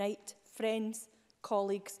and unite friends,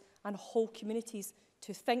 colleagues and whole communities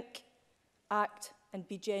to think, act and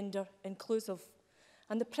be gender inclusive.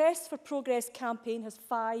 And the Press for Progress campaign has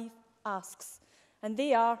 5 asks, and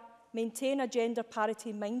they are: maintain a gender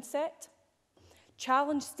parity mindset,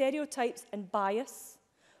 challenge stereotypes and bias,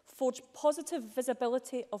 forge positive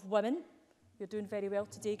visibility of women. You're doing very well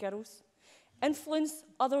today, girls. Influence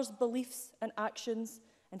others' beliefs and actions,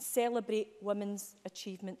 and celebrate women's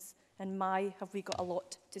achievements. And my, have we got a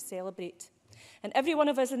lot to celebrate. And every one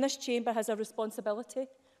of us in this chamber has a responsibility,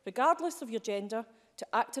 regardless of your gender, to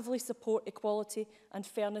actively support equality and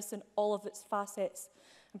fairness in all of its facets.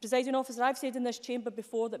 And, Presiding Officer, I've said in this chamber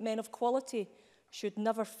before that men of quality should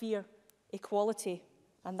never fear equality,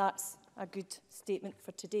 and that's a good statement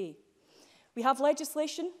for today. We have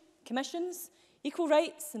legislation, commissions, equal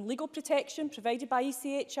rights and legal protection provided by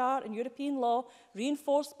ECHR and European law,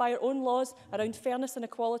 reinforced by our own laws around fairness and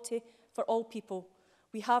equality for all people.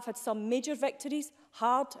 We have had some major victories,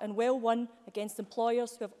 hard and well won, against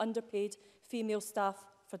employers who have underpaid female staff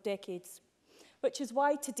for decades. Which is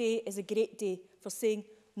why today is a great day for saying,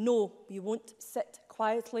 no, we won't sit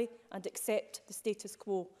quietly and accept the status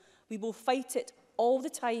quo. We will fight it all the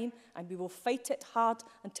time, and we will fight it hard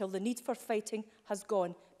until the need for fighting has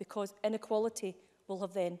gone, because inequality will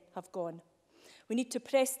then have gone. We need to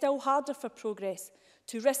press still harder for progress,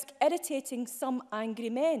 to risk irritating some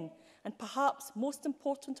angry men, and perhaps most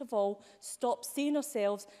important of all, stop seeing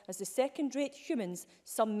ourselves as the second-rate humans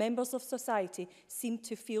some members of society seem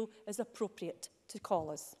to feel is appropriate to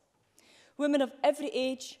call us. Women of every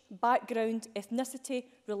age, background, ethnicity,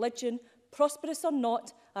 religion, prosperous or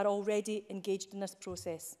not, are already engaged in this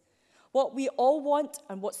process. What we all want,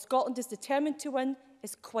 and what Scotland is determined to win,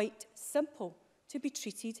 is quite simple: to be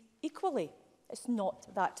treated equally. It's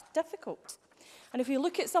not that difficult. And if we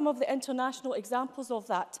look at some of the international examples of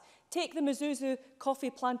that, take the Mzuzu Coffee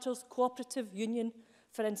Planters Cooperative Union,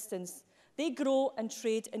 for instance. They grow and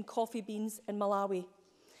trade in coffee beans in Malawi.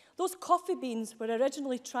 Those coffee beans were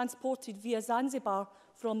originally transported via Zanzibar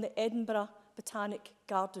from the Edinburgh Botanic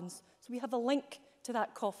Gardens. So we have a link to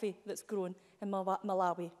that coffee that's grown in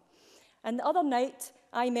Malawi. And the other night,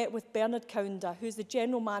 I met with Bernard Kaunda, who's the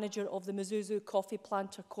General Manager of the Mzuzu Coffee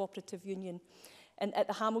Planter Cooperative Union, and at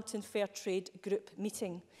the Hamilton Fair Trade Group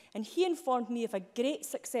meeting. And he informed me of a great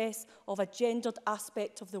success of a gendered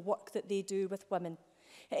aspect of the work that they do with women.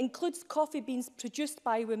 It includes coffee beans produced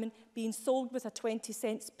by women being sold with a 20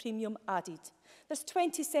 cents premium added. This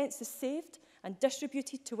 20 cents is saved and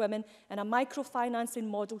distributed to women in a microfinancing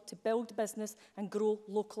model to build business and grow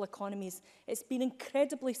local economies. It's been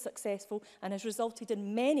incredibly successful and has resulted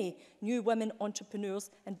in many new women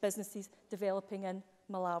entrepreneurs and businesses developing in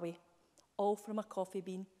Malawi, all from a coffee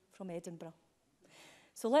bean from Edinburgh.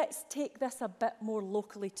 So let's take this a bit more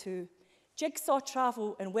locally too. Jigsaw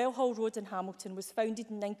Travel in Wellhall Road in Hamilton was founded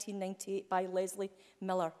in 1998 by Leslie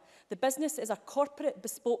Miller. The business is a corporate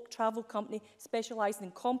bespoke travel company specialising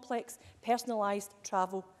in complex, personalised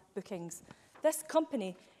travel bookings. This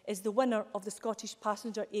company is the winner of the Scottish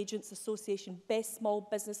Passenger Agents Association Best Small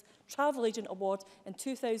Business Travel Agent Award in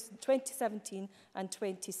 2017 and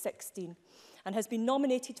 2016, and has been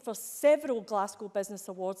nominated for several Glasgow Business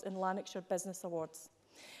Awards and Lanarkshire Business Awards.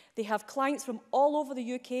 They have clients from all over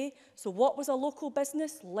the UK, so what was a local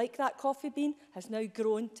business, like that coffee bean, has now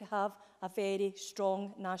grown to have a very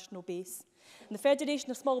strong national base. And the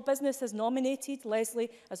Federation of Small Business has nominated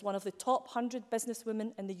Leslie as one of the top 100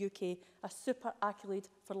 businesswomen in the UK, a super accolade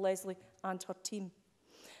for Leslie and her team.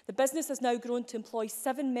 The business has now grown to employ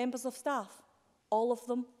 7 members of staff, all of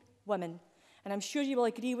them women. And I'm sure you will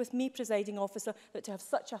agree with me, Presiding Officer, that to have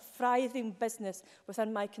such a thriving business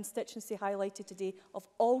within my constituency highlighted today of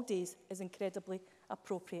all days is incredibly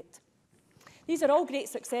appropriate. These are all great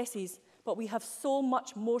successes, but we have so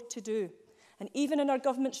much more to do. And even in our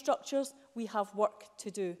government structures, we have work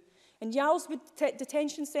to do. In Yarlswood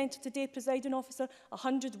Detention Centre today, Presiding Officer,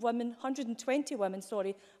 120 women,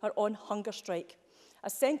 are on hunger strike. A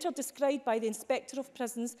centre described by the Inspector of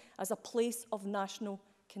Prisons as a place of national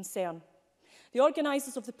concern. The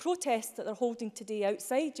organisers of the protest that they're holding today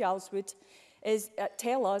outside Yarlswood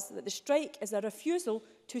tell us that the strike is a refusal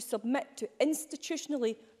to submit to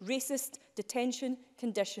institutionally racist detention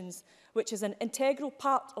conditions, which is an integral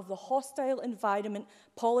part of the hostile environment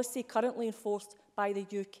policy currently enforced by the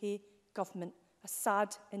UK government. A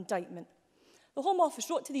sad indictment. The Home Office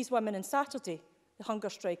wrote to these women on Saturday, the hunger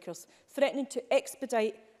strikers, threatening to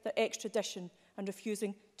expedite their extradition and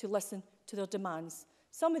refusing to listen to their demands.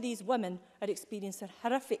 Some of these women are experiencing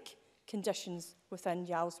horrific conditions within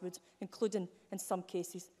Yarlswood, including, in some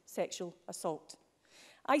cases, sexual assault.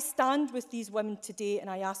 I stand with these women today, and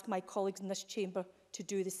I ask my colleagues in this chamber to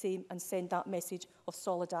do the same and send that message of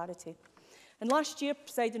solidarity. And last year,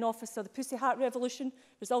 Presiding Officer, the Pussy Hat Revolution,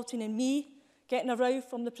 resulting in me getting a row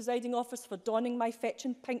from the Presiding Officer for donning my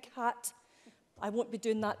fetching pink hat. I won't be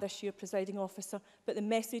doing that this year, Presiding Officer, but the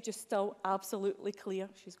message is still absolutely clear.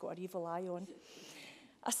 She's got her evil eye on.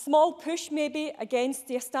 A small push maybe against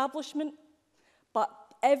the establishment, but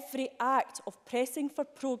every act of pressing for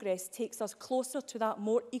progress takes us closer to that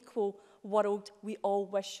more equal world we all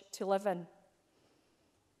wish to live in.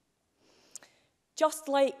 Just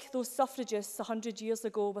like those suffragists 100 years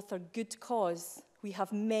ago with their good cause, we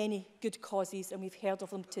have many good causes and we've heard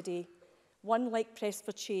of them today. One like Press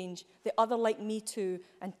for Change, the other like Me Too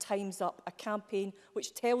and Time's Up, a campaign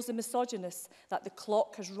which tells the misogynists that the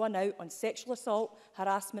clock has run out on sexual assault,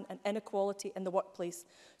 harassment and inequality in the workplace.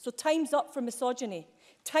 So time's up for misogyny,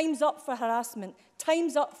 time's up for harassment,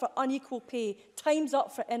 time's up for unequal pay, time's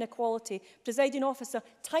up for inequality. Presiding Officer,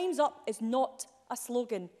 time's up is not a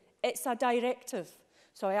slogan, it's a directive.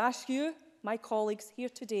 So I ask you, my colleagues here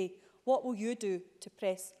today, what will you do to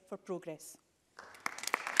press for progress?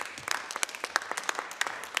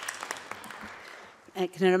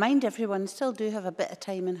 Can I remind everyone, still do have a bit of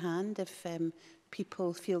time in hand if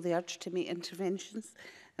people feel the urge to make interventions.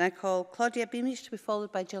 And I call Claudia Beamish to be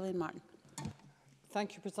followed by Gillian Martin.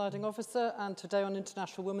 Thank you, Presiding Officer. And today on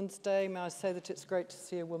International Women's Day, may I say that it's great to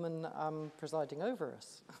see a woman presiding over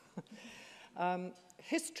us.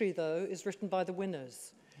 History, though, is written by the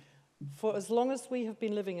winners. For as long as we have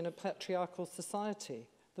been living in a patriarchal society,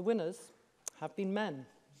 the winners have been men.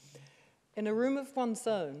 In A Room of One's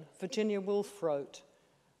Own, Virginia Woolf wrote,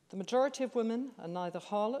 "The majority of women are neither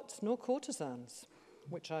harlots nor courtesans,"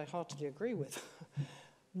 which I heartily agree with,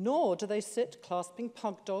 nor do they sit clasping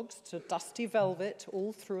pug dogs to dusty velvet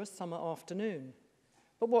all through a summer afternoon.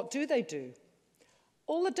 But what do they do?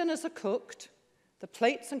 All the dinners are cooked, the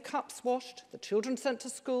plates and cups washed, the children sent to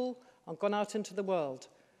school and gone out into the world.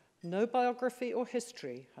 No biography or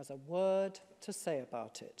history has a word to say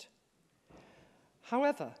about it.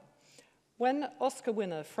 However, when Oscar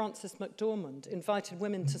winner Frances McDormand invited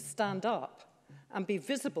women to stand up and be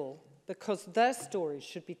visible because their stories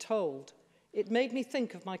should be told, it made me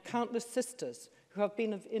think of my countless sisters who have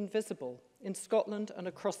been invisible in Scotland and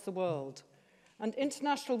across the world. And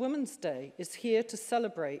International Women's Day is here to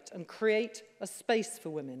celebrate and create a space for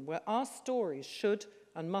women where our stories should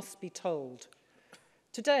and must be told.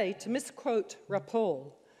 Today, to misquote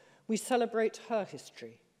Raphael, we celebrate her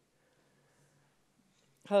history.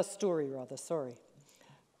 Her story, rather, sorry.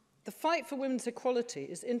 The fight for women's equality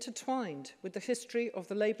is intertwined with the history of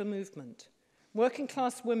the labour movement.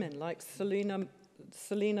 Working-class women like Selina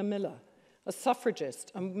Miller, a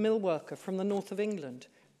suffragist and mill worker from the north of England,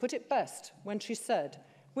 put it best when she said,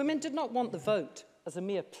 "Women did not want the vote as a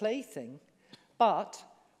mere plaything, but,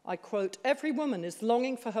 I quote, every woman is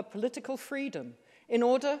longing for her political freedom in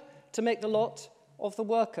order to make the lot of the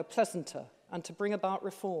worker pleasanter and to bring about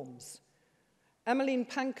reforms." Emmeline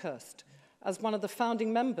Pankhurst, as one of the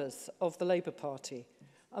founding members of the Labour Party,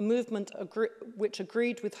 a movement which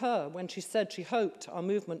agreed with her when she said she hoped our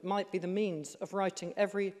movement might be the means of righting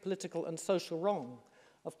every political and social wrong.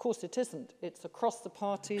 Of course it isn't. It's across the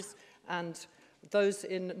parties and those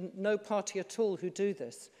in no party at all who do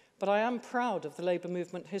this. But I am proud of the Labour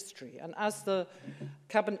movement history. And as the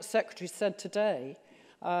Cabinet Secretary said today,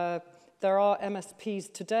 there are MSPs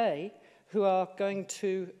today who are going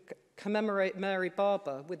to commemorate Mary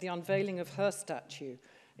Barber with the unveiling of her statue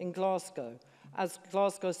in Glasgow as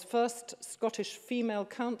Glasgow's first Scottish female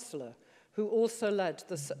councillor who also led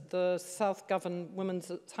the South Govan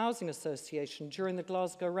Women's Housing Association during the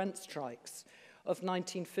Glasgow rent strikes of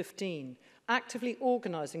 1915, actively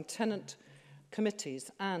organising tenant committees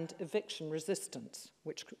and eviction resistance,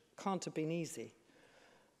 which can't have been easy.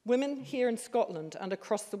 Women here in Scotland and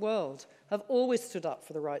across the world have always stood up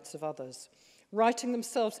for the rights of others, writing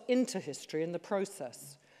themselves into history in the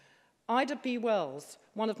process. Ida B. Wells,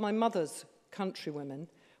 one of my mother's countrywomen,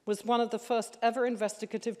 was one of the first ever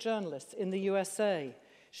investigative journalists in the USA.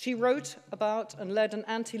 She wrote about and led an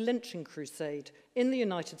anti-lynching crusade in the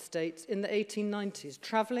United States in the 1890s,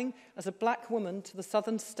 travelling as a black woman to the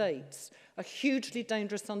southern states, a hugely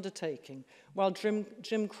dangerous undertaking, while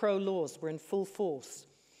Jim Crow laws were in full force.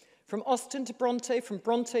 From Austen to Bronte, from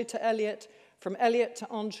Bronte to Eliot, from Eliot to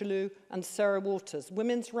Angelou and Sarah Waters,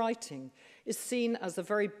 women's writing is seen as the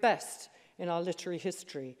very best in our literary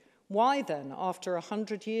history. Why then, after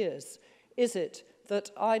 100 years, is it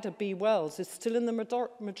that Ida B. Wells is still in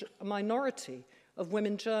the minority of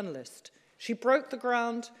women journalists? She broke the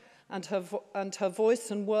ground, and her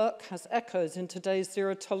voice and work has echoes in today's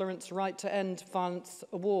Zero Tolerance Right to End Violence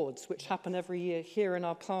Awards, which happen every year here in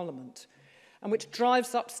our Parliament, and which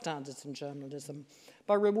drives up standards in journalism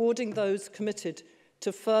by rewarding those committed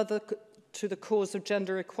to the cause of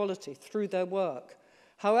gender equality through their work.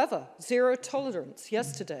 However, Zero Tolerance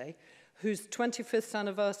yesterday, whose 25th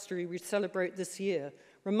anniversary we celebrate this year,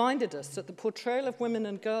 reminded us that the portrayal of women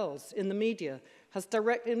and girls in the media has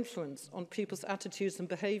direct influence on people's attitudes and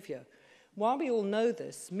behaviour. While we all know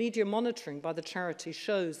this, media monitoring by the charity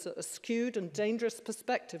shows that a skewed and dangerous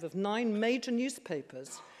perspective of 9 major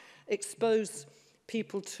newspapers expose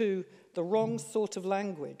people to the wrong sort of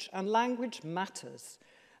language, and language matters.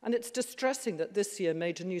 And it's distressing that this year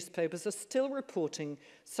major newspapers are still reporting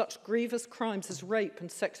such grievous crimes as rape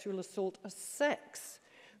and sexual assault as sex,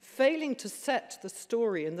 failing to set the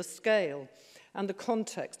story in the scale and the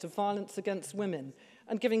context of violence against women,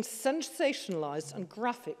 and giving sensationalised and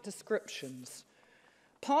graphic descriptions.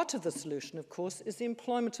 Part of the solution, of course, is the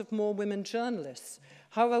employment of more women journalists.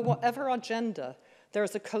 However, whatever our gender, there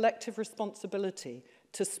is a collective responsibility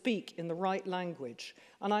to speak in the right language.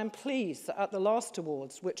 And I'm pleased that at the last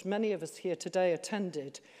awards, which many of us here today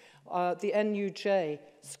attended, the NUJ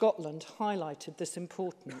Scotland highlighted this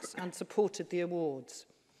importance and supported the awards.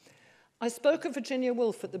 I spoke of Virginia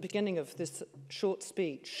Woolf at the beginning of this short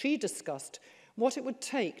speech. She discussed what it would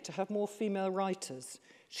take to have more female writers.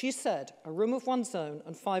 She said, a room of one's own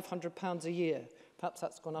and £500 a year. Perhaps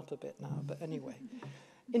that's gone up a bit now, but anyway.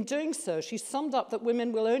 In doing so, she summed up that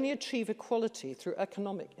women will only achieve equality through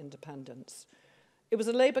economic independence. It was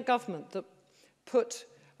a Labour government that put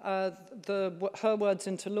her words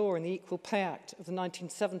into law in the Equal Pay Act of the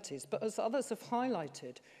 1970s, but as others have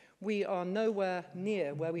highlighted, we are nowhere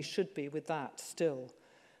near where we should be with that still.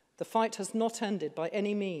 The fight has not ended by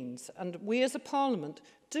any means, and we as a parliament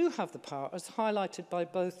do have the power, as highlighted by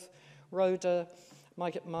both Rhoda,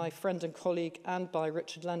 my friend and colleague, and by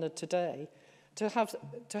Richard Leonard today, to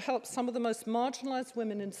help some of the most marginalised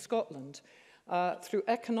women in Scotland through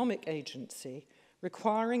economic agency,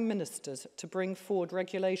 requiring ministers to bring forward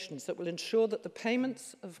regulations that will ensure that the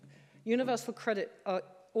payments of universal credit are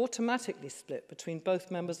automatically split between both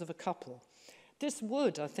members of a couple. This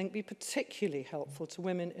would, I think, be particularly helpful to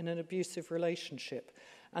women in an abusive relationship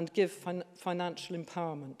and give financial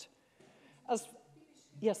empowerment.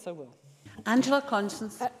 Yes, I will. Angela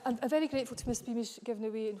Constance. I'm very grateful to Ms Beamish giving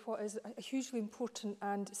away in what is a hugely important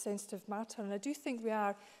and sensitive matter, and I do think we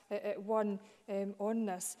are at one on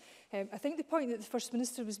this. I think the point that the First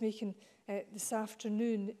Minister was making this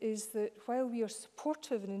afternoon is that while we are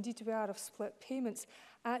supportive, and indeed we are, of split payments,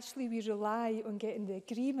 actually we rely on getting the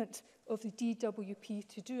agreement of the DWP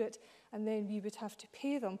to do it, and then we would have to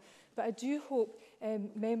pay them. But I do hope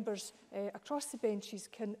members across the benches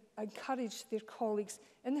can encourage their colleagues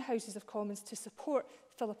in the Houses of Commons to support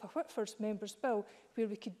Philippa Whitford's Members' Bill, where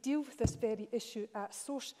we could deal with this very issue at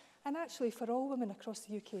source, and actually for all women across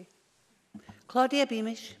the UK. Claudia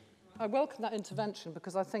Beamish. I welcome that intervention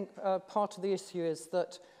because I think part of the issue is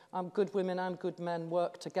that good women and good men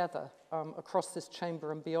work together across this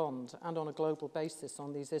chamber and beyond, and on a global basis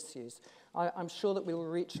on these issues. I'm sure that we will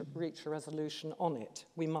reach a resolution on it.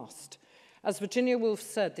 We must. As Virginia Woolf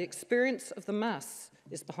said, the experience of the mass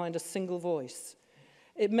is behind a single voice.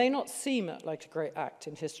 It may not seem like a great act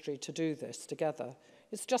in history to do this together.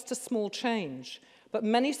 It's just a small change, but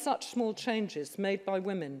many such small changes made by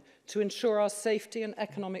women to ensure our safety and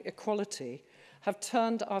economic equality have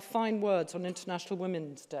turned our fine words on International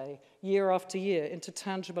Women's Day year after year into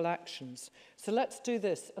tangible actions. So let's do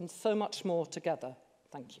this and so much more together.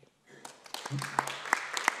 Thank you.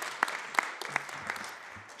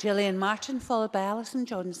 Gillian Martin, followed by Alison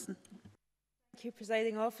Johnson. Thank you,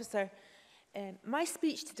 Presiding Officer. My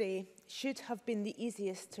speech today should have been the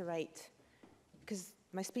easiest to write, because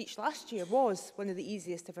my speech last year was one of the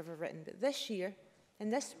easiest I've ever written, but this year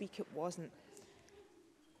and this week it wasn't.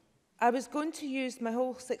 I was going to use my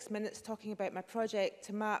whole 6 minutes talking about my project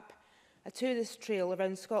to map a tourist trail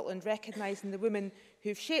around Scotland, recognising the women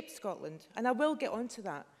who've shaped Scotland, and I will get onto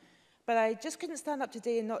that. But I just couldn't stand up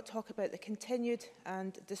today and not talk about the continued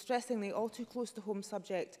and distressingly all too close to home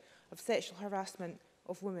subject of sexual harassment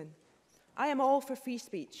of women. I am all for free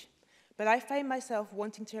speech, but I find myself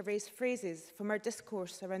wanting to erase phrases from our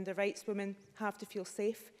discourse around the rights women have to feel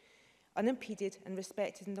safe, unimpeded and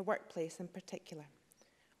respected in the workplace in particular.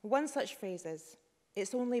 One such phrase is,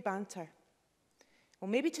 "It's only banter." Well,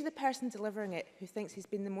 maybe to the person delivering it who thinks he's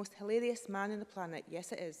been the most hilarious man on the planet,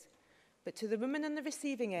 yes it is. But to the woman on the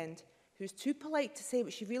receiving end who's too polite to say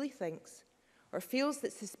what she really thinks, or feels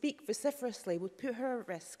that to speak vociferously would put her at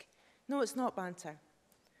risk, no, it's not banter.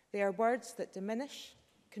 They are words that diminish,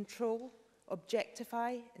 control,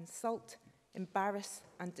 objectify, insult, embarrass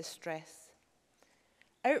and distress.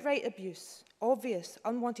 Outright abuse, obvious,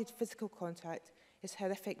 unwanted physical contact is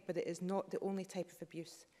horrific, but it is not the only type of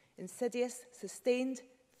abuse. Insidious, sustained,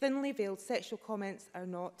 thinly veiled sexual comments are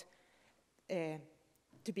not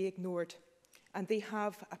to be ignored, and they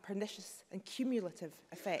have a pernicious and cumulative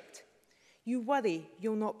effect. You worry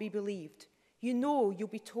you'll not be believed. You know you'll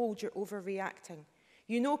be told you're overreacting.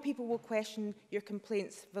 You know people will question your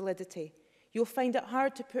complaint's validity. You'll find it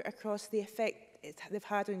hard to put across the effect they've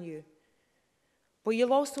had on you. But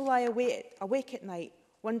you'll also lie awake at night,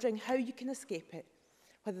 wondering how you can escape it,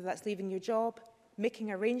 whether that's leaving your job,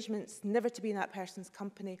 making arrangements never to be in that person's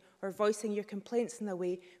company, or voicing your complaints in a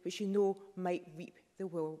way which you know might reap the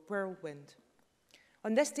whirlwind.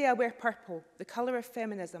 On this day, I wear purple, the colour of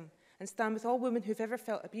feminism, and stand with all women who've ever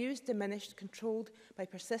felt abused, diminished, controlled by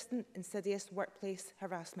persistent, insidious workplace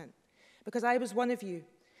harassment. Because I was one of you,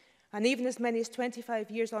 and even as many as 25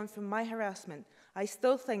 years on from my harassment, I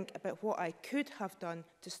still think about what I could have done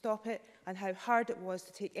to stop it and how hard it was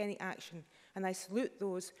to take any action. And I salute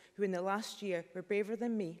those who in the last year were braver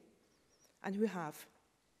than me and who have.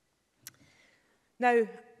 Now,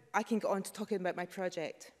 I can get on to talking about my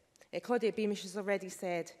project. Claudia Beamish has already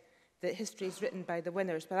said that history is written by the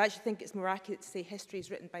winners, but I actually think it's more accurate to say history is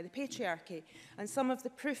written by the patriarchy. And some of the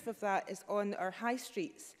proof of that is on our high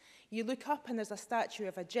streets. You look up and there's a statue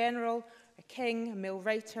of a general, a king, a male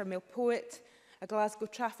writer, a male poet. A Glasgow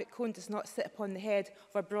traffic cone does not sit upon the head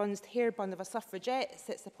of a bronzed hairbun of a suffragette, it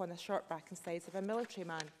sits upon a short back and sides of a military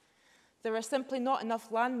man. There are simply not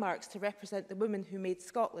enough landmarks to represent the women who made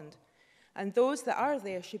Scotland, and those that are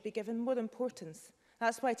there should be given more importance.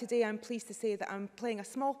 That's why today I'm pleased to say that I'm playing a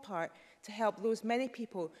small part to help those many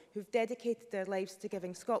people who've dedicated their lives to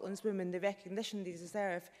giving Scotland's women the recognition they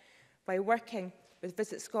deserve by working with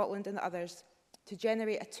Visit Scotland and others to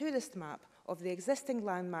generate a tourist map of the existing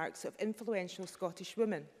landmarks of influential Scottish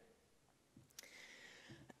women.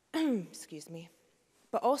 Excuse me.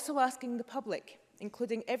 But also asking the public,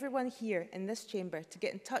 including everyone here in this chamber, to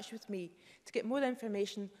get in touch with me to get more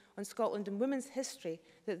information on Scotland and women's history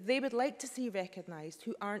that they would like to see recognised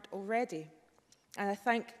who aren't already. And I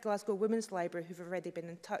thank Glasgow Women's Library who've already been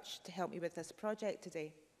in touch to help me with this project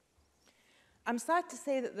today. I'm sad to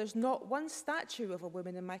say that there's not one statue of a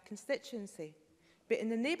woman in my constituency, but in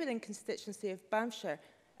the neighbouring constituency of Banffshire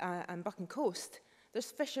and Buchan Coast,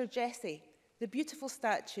 there's Fisher Jessie, the beautiful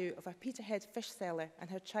statue of a Peterhead fish seller and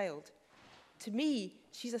her child. To me,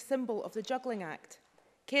 she's a symbol of the juggling act,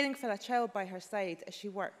 caring for a child by her side as she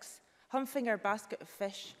works, humping her basket of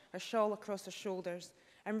fish, her shawl across her shoulders,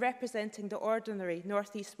 and representing the ordinary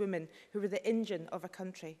North East women who were the engine of a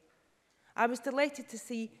country. I was delighted to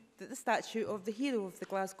see that the statue of the hero of the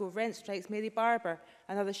Glasgow rent strikes, Mary Barber,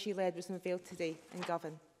 and others she led, was unveiled today in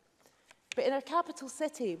Govan. But in our capital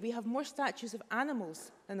city, we have more statues of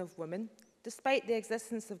animals than of women, despite the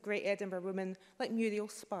existence of great Edinburgh women like Muriel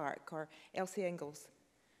Spark or Elsie Ingalls.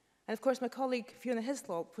 And of course, my colleague Fiona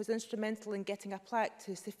Hislop was instrumental in getting a plaque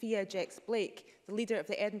to Sophia Jex-Blake, the leader of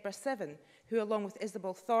the Edinburgh Seven, who, along with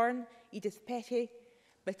Isabel Thorne, Edith Petty,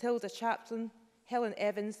 Matilda Chaplin, Helen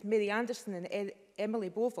Evans, Mary Anderson and Emily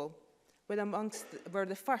Bovell were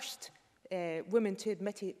the first women to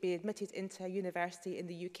be admitted into a university in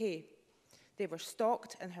the UK. They were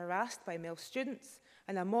stalked and harassed by male students,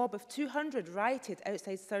 and a mob of 200 rioted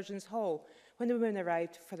outside Surgeons' Hall when the women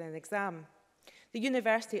arrived for an exam. The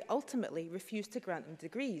university ultimately refused to grant them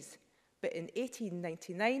degrees, but in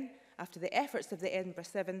 1899, after the efforts of the Edinburgh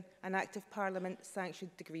Seven, an Act of Parliament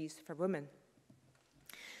sanctioned degrees for women.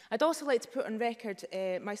 I'd also like to put on record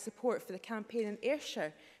my support for the campaign in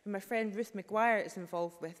Ayrshire, who my friend Ruth Maguire is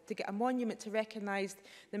involved with, to get a monument to recognise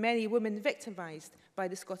the many women victimised by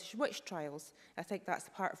the Scottish witch trials. I think that's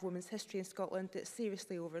a part of women's history in Scotland that's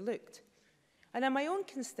seriously overlooked. And in my own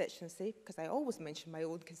constituency, because I always mention my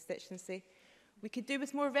own constituency, we could do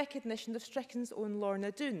with more recognition of Strichan's own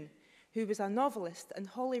Lorna Doone, who was a novelist and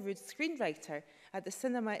Hollywood screenwriter at the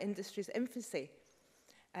cinema industry's infancy.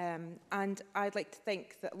 And I'd like to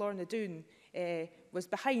think that Lorna Doone was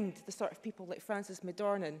behind the sort of people like Frances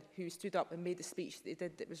McDormand, who stood up and made the speech that they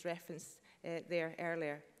did that was referenced there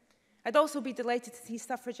earlier. I'd also be delighted to see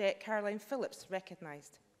suffragette Caroline Phillips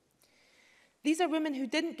recognised. These are women who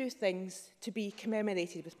didn't do things to be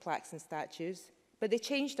commemorated with plaques and statues, but they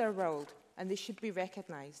changed our world, and they should be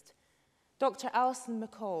recognised. Dr. Alison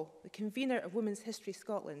McCall, the convener of Women's History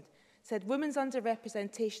Scotland, said women's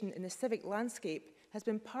underrepresentation in the civic landscape has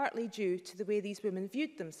been partly due to the way these women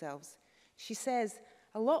viewed themselves. She says,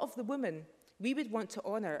 a lot of the women we would want to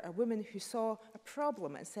honour are women who saw a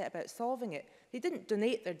problem and set about solving it. They didn't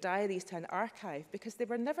donate their diaries to an archive because they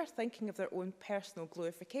were never thinking of their own personal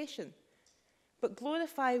glorification. But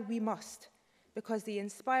glorify we must, because they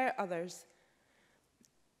inspire others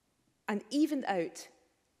and evening out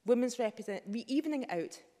women's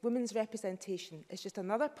representation is just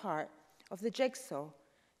another part of the jigsaw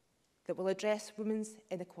that will address women's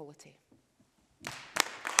inequality.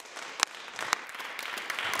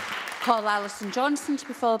 Call Alison Johnson to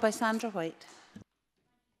be followed by Sandra White.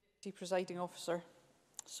 Presiding Officer.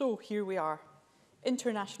 So here we are,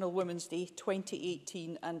 International Women's Day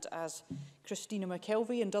 2018, and as Christina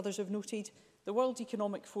McKelvey and others have noted, the World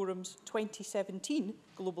Economic Forum's 2017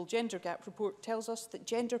 Global Gender Gap Report tells us that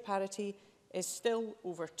gender parity is still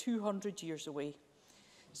over 200 years away.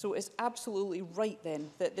 So it's absolutely right then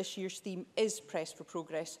that this year's theme is Press for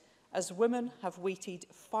Progress, as women have waited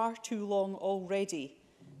far too long already,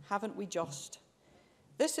 haven't we just?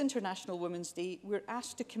 This International Women's Day, we're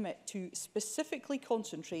asked to commit to specifically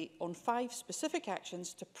concentrate on 5 specific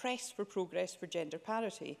actions to press for progress for gender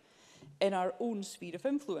parity in our own sphere of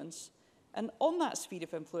influence. And on that sphere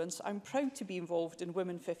of influence, I'm proud to be involved in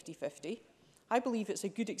Women 50-50. I believe it's a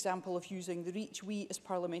good example of using the reach we as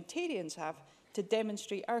parliamentarians have to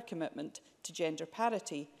demonstrate our commitment to gender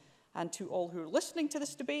parity. And to all who are listening to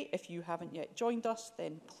this debate, if you haven't yet joined us,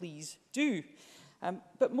 then please do.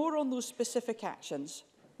 But more on those specific actions.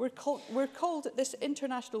 We're called at this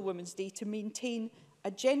International Women's Day to maintain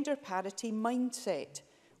a gender parity mindset.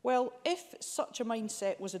 Well, if such a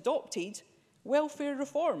mindset was adopted, welfare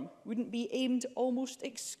reform wouldn't be aimed almost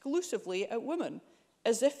exclusively at women,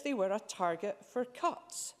 as if they were a target for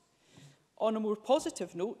cuts. On a more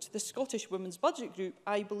positive note, the Scottish Women's Budget Group,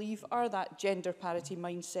 I believe, are that gender parity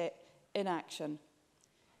mindset in action.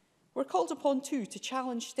 We're called upon too to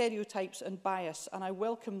challenge stereotypes and bias, and I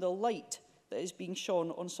welcome the light that is being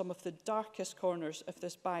shone on some of the darkest corners of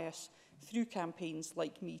this bias through campaigns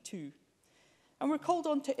like Me Too. And we're called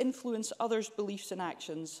on to influence others' beliefs and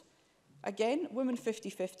actions. Again, Women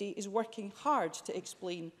 50-50 is working hard to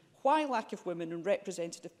explain why lack of women in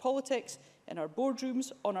representative politics, in our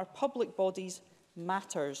boardrooms, on our public bodies,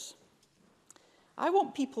 matters. I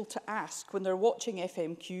want people to ask when they're watching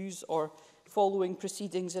FMQs or following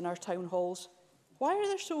proceedings in our town halls, why are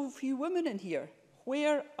there so few women in here?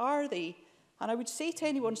 Where are they? And I would say to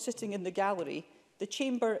anyone sitting in the gallery, the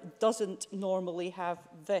chamber doesn't normally have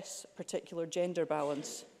this particular gender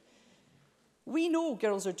balance. We know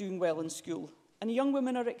girls are doing well in school and young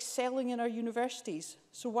women are excelling in our universities.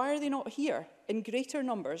 So why are they not here in greater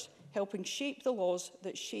numbers, helping shape the laws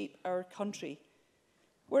that shape our country?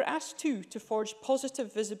 We're asked too to forge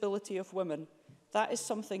positive visibility of women. That is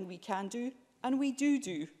something we can do, and we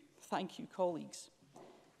do. Thank you, colleagues.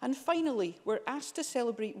 And finally, we're asked to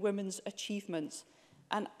celebrate women's achievements,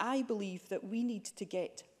 and I believe that we need to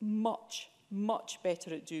get much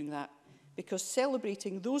better at doing that, because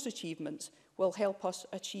celebrating those achievements will help us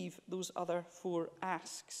achieve those other 4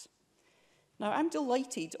 asks. Now, I'm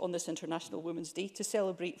delighted on this International Women's Day to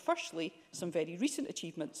celebrate, firstly, some very recent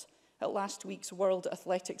achievements. At last week's World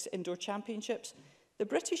Athletics Indoor Championships, the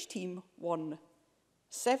British team won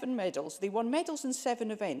 7 medals. They won medals in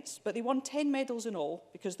 7 events, but they won 10 medals in all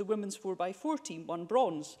because the women's 4x4 team won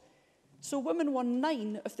bronze. So women won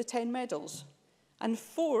 9 of the 10 medals, and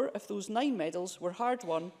 4 of those 9 medals were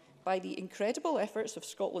hard-won by the incredible efforts of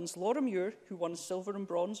Scotland's Laura Muir, who won silver and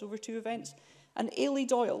bronze over 2 events, and Ailey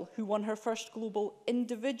Doyle, who won her first global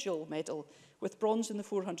individual medal with bronze in the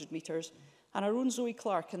 400 metres, and our own Zoe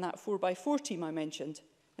Clark in that 4x4 team I mentioned.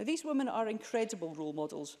 Now, these women are incredible role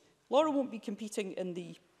models. Laura won't be competing in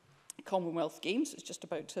the Commonwealth Games. It's just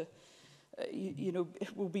about to,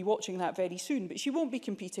 we'll be watching that very soon. But she won't be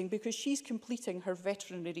competing because she's completing her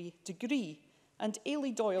veterinary degree. And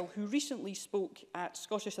Ailey Doyle, who recently spoke at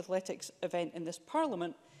Scottish Athletics event in this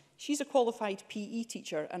Parliament, she's a qualified PE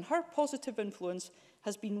teacher, and her positive influence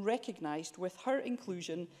has been recognised with her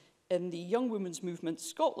inclusion in the Young Women's Movement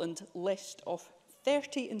Scotland list of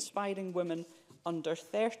 30 inspiring women under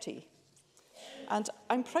 30. And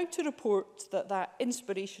I'm proud to report that that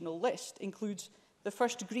inspirational list includes the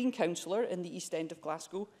first Green councillor in the East End of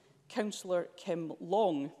Glasgow, Councillor Kim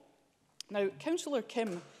Long. Now, Councillor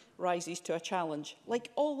Kim rises to a challenge,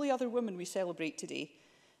 like all the other women we celebrate today.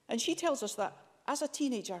 And she tells us that, as a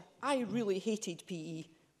teenager, I really hated PE,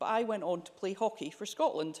 but I went on to play hockey for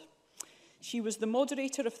Scotland. She was the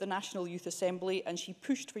moderator of the National Youth Assembly, and she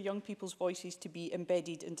pushed for young people's voices to be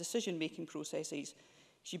embedded in decision-making processes.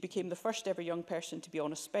 She became the first ever young person to be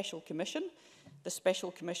on a special commission, the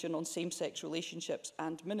Special Commission on Same-Sex Relationships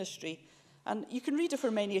and Ministry. And you can read of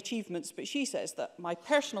her many achievements, but she says that my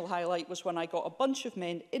personal highlight was when I got a bunch of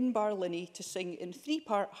men in Barlinnie to sing in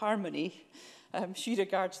 3-part harmony. She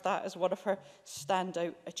regards that as one of her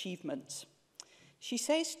standout achievements. She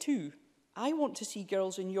says too, I want to see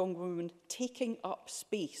girls and young women taking up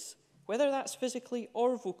space, whether that's physically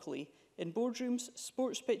or vocally, in boardrooms,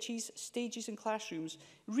 sports pitches, stages and classrooms,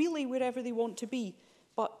 really wherever they want to be,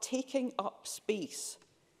 but taking up space.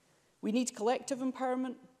 We need collective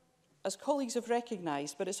empowerment, as colleagues have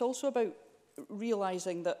recognised, but it's also about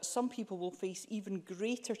realising that some people will face even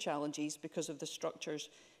greater challenges because of the structures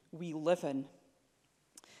we live in.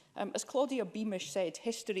 As Claudia Beamish said,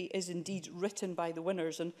 history is indeed written by the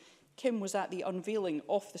winners, and Kim was at the unveiling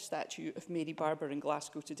of the statue of Mary Barber in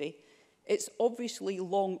Glasgow today. It's obviously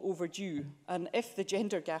long overdue, and if the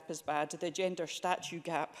gender gap is bad, the gender statue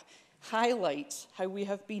gap highlights how we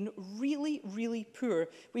have been really, really poor.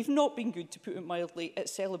 We've not been good, to put it mildly, at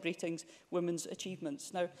celebrating women's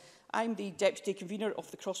achievements. Now, I'm the Deputy Convener of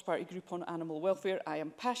the Cross-Party Group on Animal Welfare. I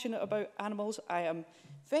am passionate about animals. I am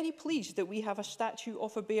very pleased that we have a statue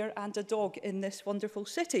of a bear and a dog in this wonderful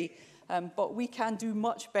city, but we can do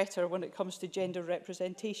much better when it comes to gender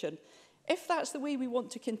representation, if that's the way we want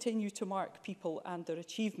to continue to mark people and their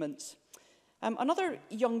achievements. Another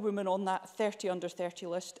young woman on that 30 under 30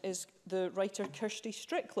 list is the writer Kirsty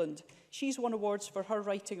Strickland. She's won awards for her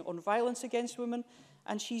writing on violence against women,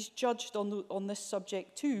 and she's judged on this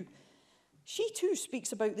subject too. She too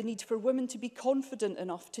speaks about the need for women to be confident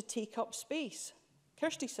enough to take up space.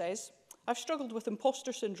 Kirsty says, "I've struggled with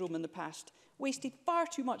imposter syndrome in the past, wasted far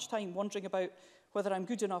too much time wondering about whether I'm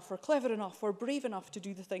good enough or clever enough or brave enough to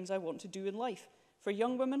do the things I want to do in life. For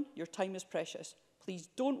young women, your time is precious. Please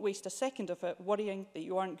don't waste a second of it worrying that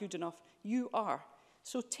you aren't good enough. You are.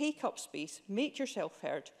 So take up space, make yourself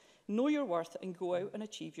heard, know your worth and go out and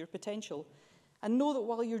achieve your potential. And know that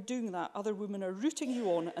while you're doing that, other women are rooting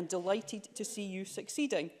you on and delighted to see you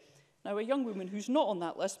succeeding." Now, a young woman who's not on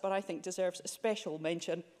that list, but I think deserves a special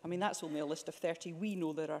mention. I mean, that's only a list of 30. We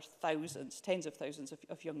know there are thousands, tens of thousands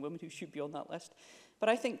of young women who should be on that list. But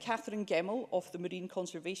I think Catherine Gemmell of the Marine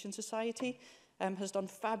Conservation Society has done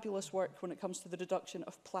fabulous work when it comes to the reduction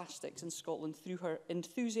of plastics in Scotland through her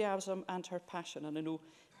enthusiasm and her passion, and I know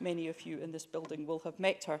many of you in this building will have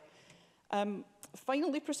met her.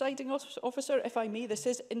 Finally, Presiding Officer, if I may, this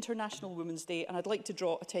is International Women's Day, and I'd like to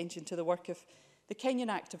draw attention to the work of the Kenyan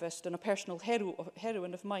activist and a personal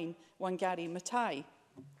heroine of mine, Wangari Maathai.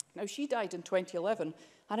 Now, she died in 2011,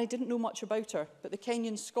 and I didn't know much about her, but the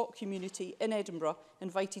Kenyan Scot community in Edinburgh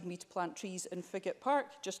invited me to plant trees in Figgett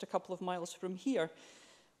Park, just a couple of miles from here.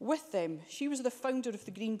 With them, she was the founder of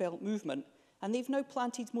the Greenbelt movement, and they've now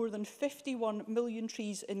planted more than 51 million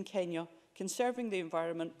trees in Kenya, conserving the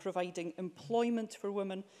environment, providing employment for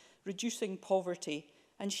women, reducing poverty.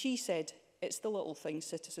 And she said, "It's the little things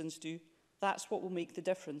citizens do. That's what will make the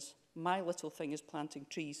difference. My little thing is planting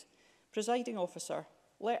trees." Presiding Officer,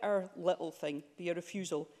 let our little thing be a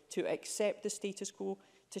refusal to accept the status quo,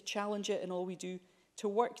 to challenge it in all we do, to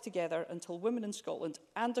work together until women in Scotland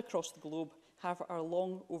and across the globe have our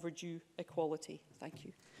long overdue equality. Thank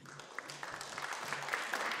you.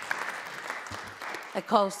 I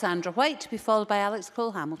call Sandra White to be followed by Alex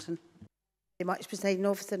Cole-Hamilton. Very much, Presiding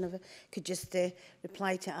Officer, and if I could just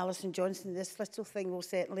reply to Alison Johnson, this little thing will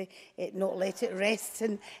certainly not let it rest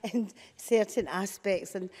in certain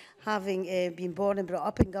aspects. And having been born and brought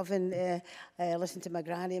up in Govan, listened to my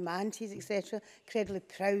granny and my aunties, etc., incredibly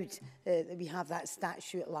proud that we have that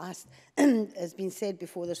statue at last. As been said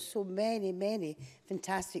before, there's so many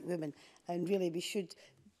fantastic women, and really we should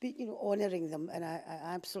be, honouring them. And I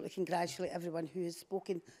absolutely congratulate everyone who has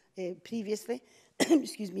spoken previously.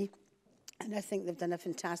 Excuse me. And I think they've done a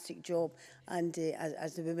fantastic job, and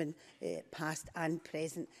as the women past and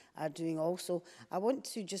present are doing also. I want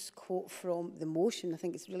to just quote from the motion. I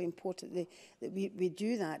think it's really important that we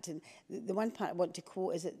do that. And the one part I want to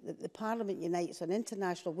quote is that the Parliament unites on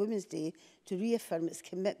International Women's Day to reaffirm its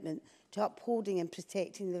commitment to upholding and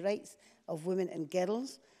protecting the rights of women and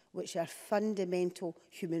girls, which are fundamental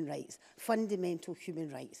human rights. Fundamental human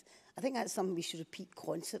rights. I think that's something we should repeat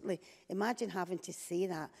constantly. Imagine having to say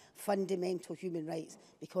that, fundamental human rights,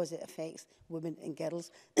 because it affects women and girls.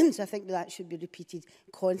 So I think that should be repeated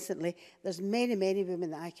constantly. There's many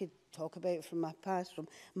women that I could talk about from my past, from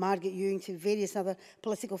Margaret Ewing to various other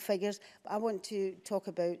political figures. But I want to talk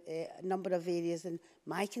about a number of areas in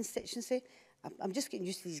my constituency. I'm just getting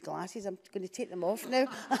used to these glasses. I'm going to take them off now,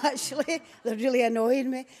 actually. They're really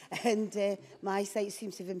annoying me. And my sight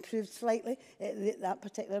seems to have improved slightly at that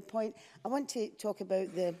particular point. I want to talk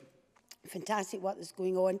about the fantastic work that's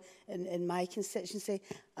going on in my constituency.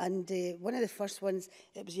 And one of the first ones,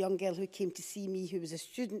 it was a young girl who came to see me who was a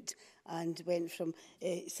student and went from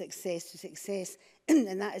success to success.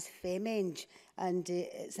 And that is FemEng. And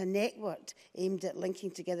it's a network aimed at linking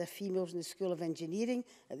together females in the School of Engineering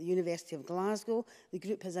at the University of Glasgow. The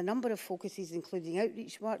group has a number of focuses, including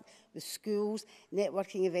outreach work with schools,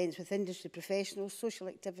 networking events with industry professionals, social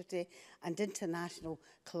activity and international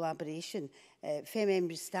collaboration. FemEng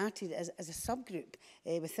was started as a subgroup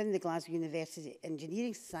within the Glasgow University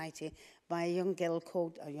Engineering Society by a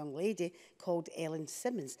young lady called Ellen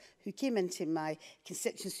Simmons, who came into my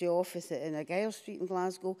constituency office in Argyle Street in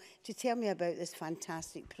Glasgow to tell me about this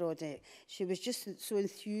fantastic project. She was just so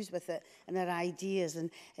enthused with it and her ideas, and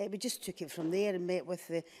we just took it from there and met with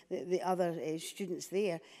the other students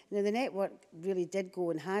there. Now, the network really did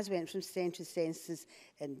go and has went from strength to strength since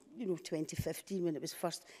in 2015 when it was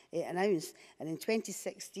first announced, and in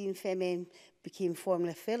 2016 Femen became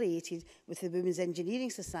formally affiliated with the Women's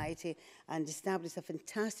Engineering Society and established a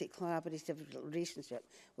fantastic collaborative relationship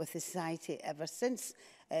with the society ever since.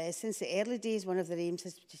 Since the early days, one of their aims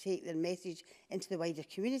is to take their message into the wider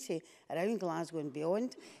community around Glasgow and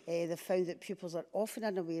beyond. They've found that pupils are often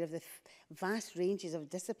unaware of the vast ranges of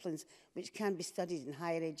disciplines which can be studied in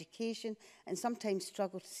higher education and sometimes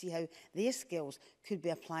struggle to see how their skills could be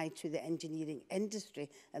applied to the engineering industry,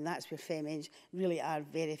 and that's where FemEng really are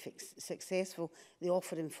very successful. They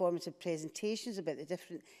offer informative presentations about the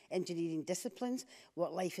different engineering disciplines,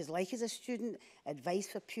 what life is like as a student, advice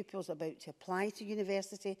for pupils about to apply to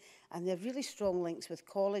university, and they have really strong links with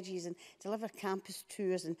colleges and deliver campus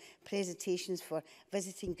tours and presentations for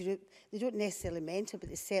visiting group. They don't necessarily mentor, but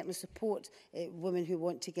they certainly support women who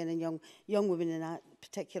want to get in, young women in that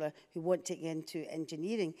particular who want to get into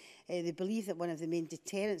engineering. They believe that one of the main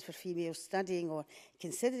deterrents for females studying or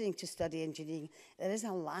considering to study engineering, there is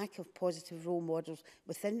a lack of positive role models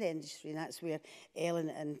within the industry, and that's where Ellen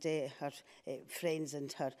and her friends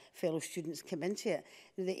and her fellow students come into it.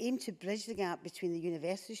 Now, they aim to bridge the gap between the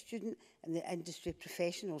university student and the industry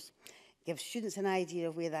professionals, give students an idea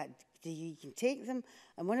of where that degree can take them,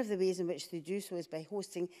 and one of the ways in which they do so is by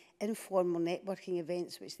hosting informal networking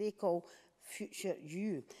events which they call Future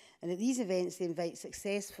You. And at these events, they invite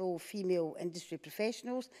successful female industry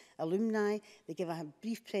professionals, alumni. They give a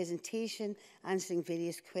brief presentation, answering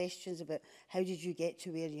various questions about how did you get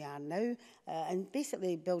to where you are now, and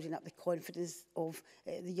basically building up the confidence of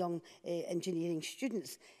the young engineering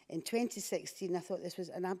students. In 2016, I thought this was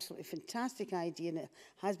an absolutely fantastic idea, and it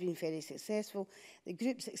has been very successful. The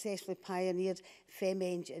group successfully pioneered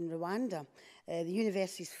FemEng in Rwanda, the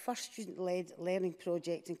university's first student-led learning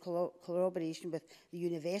project in collaboration with the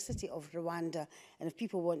University of Rwanda. And if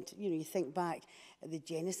people want, you think back at the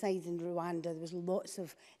genocide in Rwanda, there was lots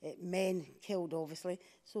of men killed, obviously.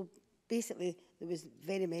 So basically, there was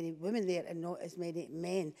very many women there and not as many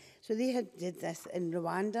men. So they did this in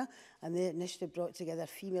Rwanda, and the initiative brought together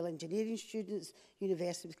female engineering students,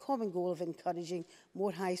 university with the common goal of encouraging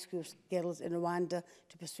more high school girls in Rwanda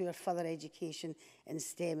to pursue a further education in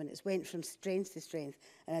STEM. And it's went from strength to strength,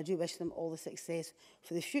 and I do wish them all the success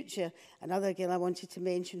for the future. Another girl I wanted to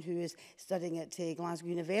mention who is studying at Glasgow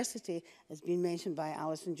University, has been mentioned by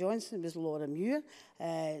Alison Johnson, was Laura Muir.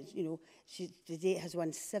 She to date has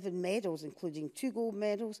won 7 medals, including 2 gold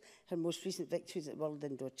medals. Her most recent victories at World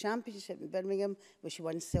Indoor Championship in Birmingham, where she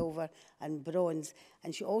won silver and bronze.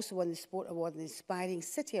 And she also won the Sport Award and the Inspiring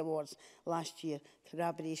City Awards last year,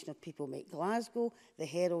 collaboration of People Make Glasgow, the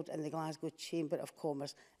Herald and the Glasgow Chamber of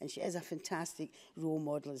Commerce. And she is a fantastic role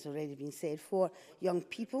model, as already been said, for young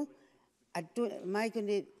people. Am I going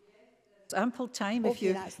to... Ample time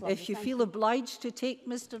Okay, if you feel obliged to take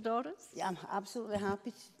Mr. Doris. Yeah, I'm absolutely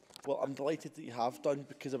happy to. Well, I'm delighted that you have done,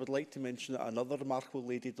 because I would like to mention that another remarkable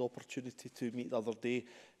lady had the opportunity to meet the other day,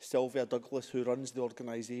 Sylvia Douglas, who runs the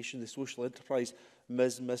organisation, the social enterprise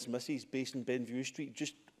Mrs, based in Benview Street,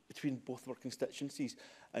 just between both of our constituencies.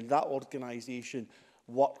 And that organisation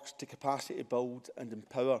works to capacity build and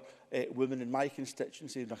empower women in my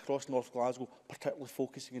constituency and across North Glasgow, particularly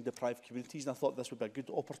focusing in deprived communities. And I thought this would be a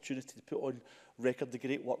good opportunity to put on record the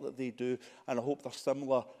great work that they do. And I hope there are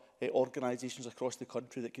similar organisations across the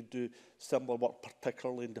country that could do similar work,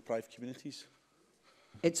 particularly in deprived communities.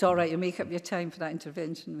 It's all right, you make up your time for that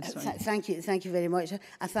intervention, Ms. Thank you very much.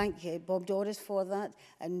 I thank Bob Doris for that,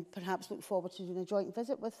 and perhaps look forward to doing a joint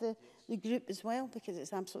visit with the group as well, because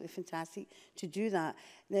it's absolutely fantastic to do that.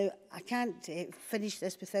 Now, I can't finish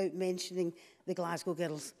this without mentioning the Glasgow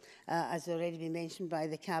girls, as already been mentioned by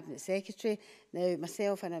the Cabinet Secretary. Now,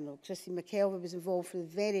 myself and I know Christine McKelvey was involved from the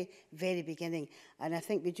very, very beginning, and I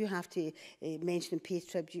think we do have to mention and pay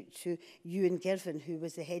tribute to Ewan Girvin, who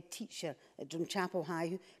was the head teacher at Drumchapel High,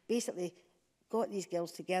 who basically got these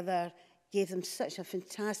girls together, gave them such a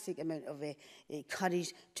fantastic amount of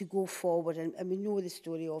courage to go forward. And we know the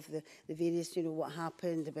story of the various, what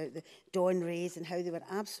happened about the dawn raids and how they were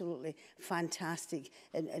absolutely fantastic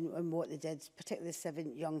in what they did, particularly the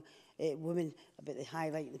 7 young women, about the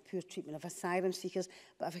highlighting the poor treatment of asylum seekers.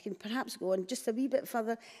 But if I can perhaps go on just a wee bit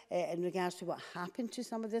further in regards to what happened to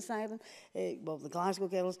some of the asylum, well, the Glasgow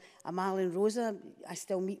girls, Amal and Rosa, I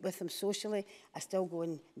still meet with them socially. I still go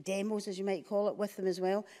in demos, as you might call it, with them as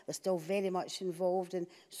well. They're still very much involved in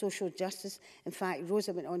social justice. In fact,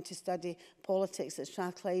 Rosa went on to study politics at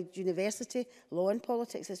Strathclyde University, law and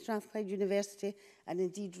politics at Strathclyde University, and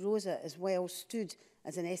indeed Rosa as well stood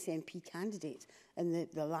as an SNP candidate in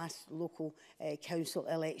the last local council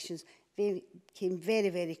elections. Came very,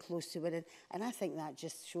 very close to winning, and I think that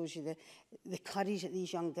just shows you the courage that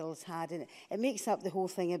these young girls had, and it makes up the whole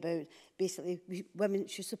thing about basically women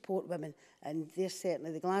should support women, and they're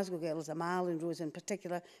certainly the Glasgow girls, Amal and Rose in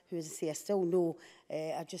particular, who, as I say, I still know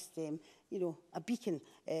are just you know, a beacon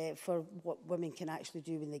for what women can actually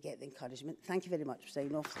do when they get the encouragement. Thank you very much,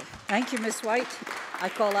 Presiding Officer. Thank you, Ms White. I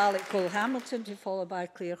call Alec Cole-Hamilton to follow by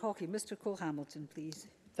Claire Hockey. Mr Cole-Hamilton, please.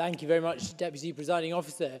 Thank you very much, Deputy Presiding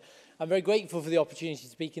Officer. I'm very grateful for the opportunity to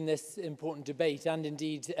speak in this important debate and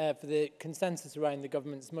indeed for the consensus around the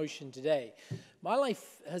government's motion today. My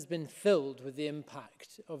life has been filled with the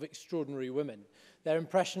impact of extraordinary women. Their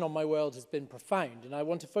impression on my world has been profound, and I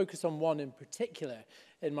want to focus on one in particular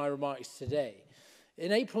in my remarks today.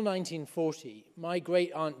 In April 1940, my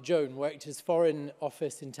great-aunt Joan worked as Foreign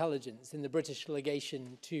Office intelligence in the British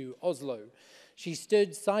legation to Oslo. She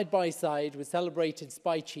stood side by side with celebrated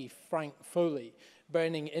spy chief Frank Foley,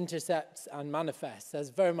 burning intercepts and manifests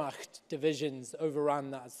as Wehrmacht divisions overran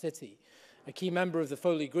that city. A key member of the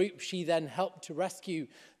Foley group, she then helped to rescue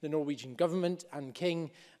the Norwegian government and king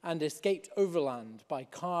and escaped overland by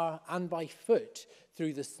car and by foot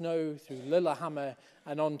through the snow, through Lillehammer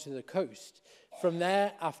and onto the coast. From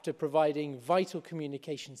there, after providing vital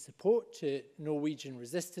communication support to Norwegian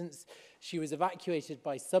resistance, she was evacuated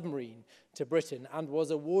by submarine to Britain and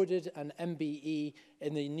was awarded an MBE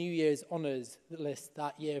in the New Year's Honours list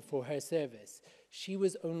that year for her service. She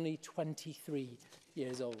was only 23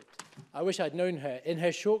 years old. I wish I'd known her. In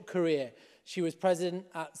her short career, she was present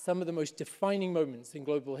at some of the most defining moments in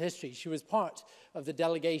global history. She was part of the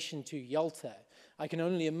delegation to Yalta. I can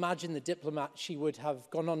only imagine the diplomat she would have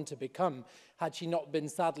gone on to become had she not been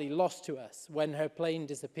sadly lost to us when her plane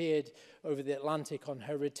disappeared over the Atlantic on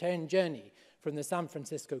her return journey from the San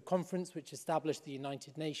Francisco conference, which established the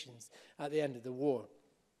United Nations at the end of the war.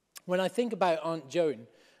 When I think about Aunt Joan,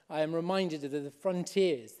 I am reminded of the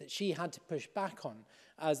frontiers that she had to push back on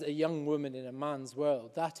as a young woman in a man's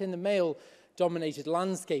world, that in the male-dominated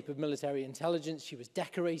landscape of military intelligence, she was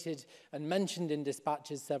decorated and mentioned in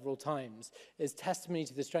dispatches several times, is testimony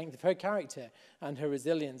to the strength of her character and her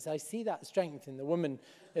resilience. I see that strength in the women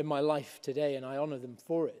in my life today, and I honour them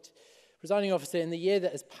for it. Presiding Officer, in the year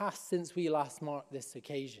that has passed since we last marked this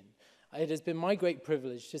occasion, it has been my great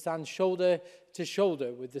privilege to stand shoulder to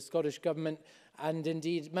shoulder with the Scottish Government and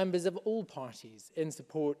indeed members of all parties in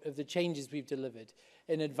support of the changes we've delivered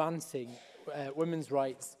in advancing women's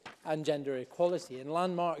rights and gender equality, in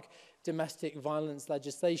landmark domestic violence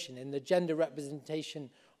legislation, in the Gender Representation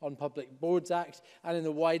on Public Boards Act, and in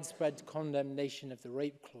the widespread condemnation of the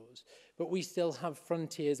rape clause. But we still have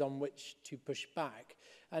frontiers on which to push back.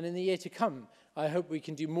 And in the year to come, I hope we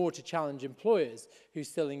can do more to challenge employers who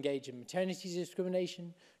still engage in maternity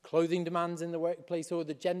discrimination, clothing demands in the workplace, or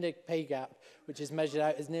the gender pay gap, which is measured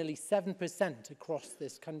out as nearly 7% across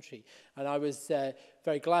this country. And I was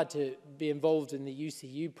very glad to be involved in the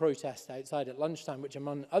UCU protest outside at lunchtime, which,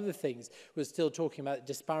 among other things, was still talking about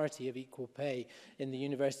the disparity of equal pay in the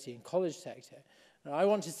university and college sector. Now, I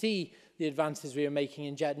want to see the advances we are making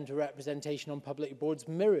in gender representation on public boards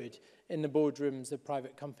mirrored in the boardrooms of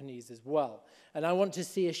private companies as well. And I want to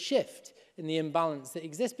see a shift in the imbalance that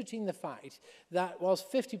exists between the fact that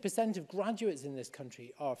whilst 50% of graduates in this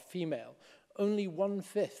country are female, only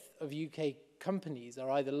 1/5 of UK companies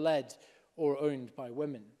are either led or owned by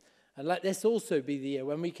women. And let this also be the year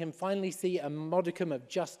when we can finally see a modicum of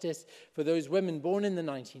justice for those women born in the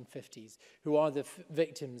 1950s who are the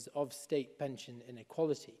victims of state pension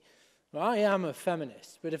inequality. Now, I am a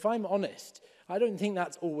feminist, but if I'm honest, I don't think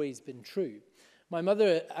that's always been true. My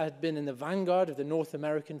mother had been in the vanguard of the North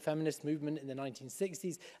American feminist movement in the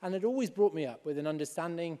 1960s and had always brought me up with an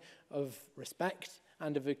understanding of respect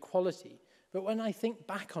and of equality. But when I think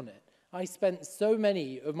back on it, I spent so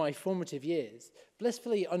many of my formative years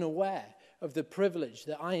blissfully unaware of the privilege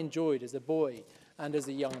that I enjoyed as a boy and as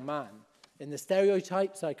a young man, in the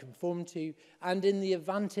stereotypes I conformed to, and in the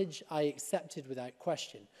advantage I accepted without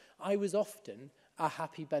question. I was often a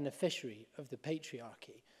happy beneficiary of the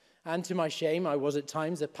patriarchy. And to my shame, I was at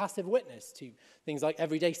times a passive witness to things like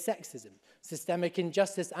everyday sexism, systemic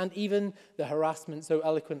injustice, and even the harassment so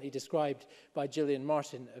eloquently described by Gillian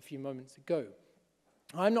Martin a few moments ago.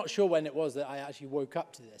 I'm not sure when it was that I actually woke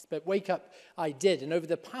up to this, but wake up I did. And over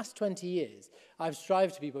the past 20 years, I've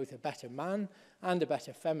strived to be both a better man and a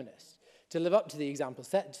better feminist, to live up to the example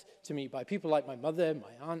set to me by people like my mother,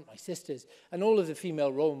 my aunt, my sisters, and all of the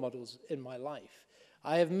female role models in my life.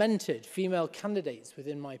 I have mentored female candidates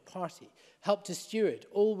within my party, helped to steward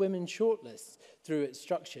all women shortlists through its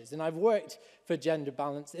structures, and I've worked for gender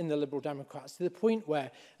balance in the Liberal Democrats to the point where,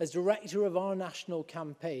 as director of our national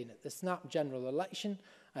campaign at the Snap general election,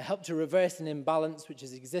 I helped to reverse an imbalance which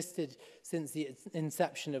has existed since the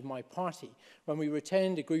inception of my party, when we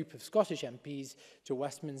returned a group of Scottish MPs to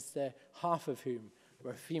Westminster, half of whom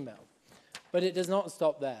were female. But it does not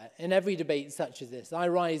stop there. In every debate such as this, I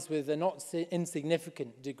rise with a not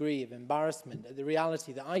insignificant degree of embarrassment at the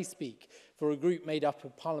reality that I speak for a group made up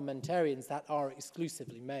of parliamentarians that are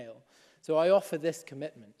exclusively male. So I offer this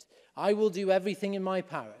commitment. I will do everything in my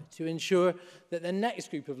power to ensure that the next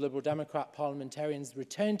group of Liberal Democrat parliamentarians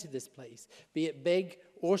return to this place, be it big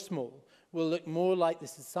or small, will look more like the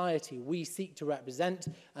society we seek to represent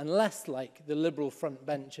and less like the Liberal front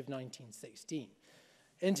bench of 1916.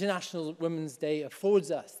 International Women's Day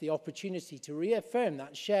affords us the opportunity to reaffirm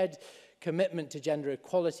that shared commitment to gender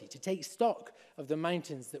equality, to take stock of the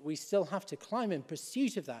mountains that we still have to climb in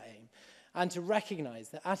pursuit of that aim, and to recognise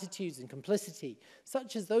that attitudes and complicity,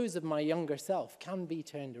 such as those of my younger self, can be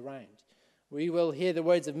turned around. We will hear the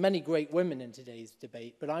words of many great women in today's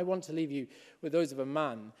debate, but I want to leave you with those of a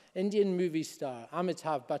man, Indian movie star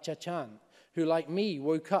Amitabh Bachchan, who, like me,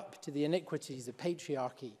 woke up to the iniquities of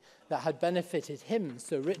patriarchy that had benefited him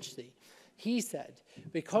so richly. He said,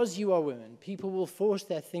 because you are women, people will force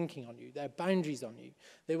their thinking on you, their boundaries on you.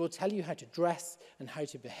 They will tell you how to dress and how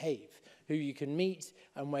to behave, who you can meet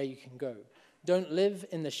and where you can go. Don't live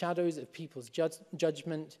in the shadows of people's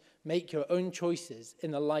judgment. Make your own choices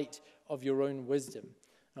in the light of your own wisdom.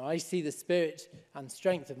 Now, I see the spirit and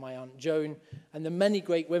strength of my Aunt Joan and the many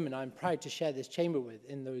great women I'm proud to share this chamber with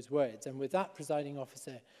in those words. And with that, Presiding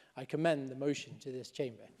Officer, I commend the motion to this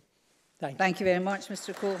chamber. Thank you. Thank you very much,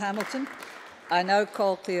 Mr Cole-Hamilton. I now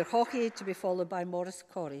call Claire Hockey to be followed by Maurice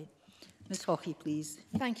Corrie. Ms Hockey, please.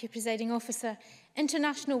 Thank you, Presiding Officer.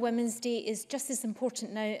 International Women's Day is just as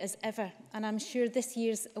important now as ever, and I'm sure this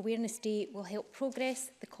year's Awareness Day will help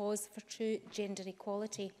progress the cause for true gender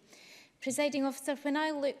equality. Presiding Officer, when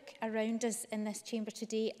I look around us in this chamber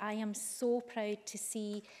today, I am so proud to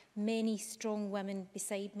see many strong women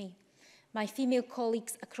beside me. My female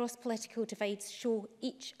colleagues across political divides show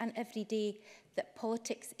each and every day that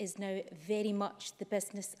politics is now very much the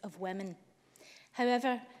business of women.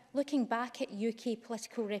 However, looking back at UK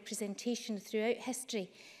political representation throughout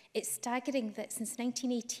history, it's staggering that since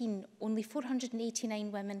 1918, only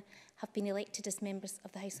 489 women have been elected as members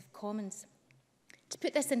of the House of Commons. To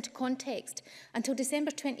put this into context, until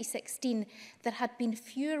December 2016, there had been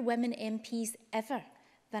fewer women MPs ever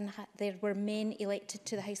than there were men elected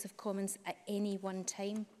to the House of Commons at any one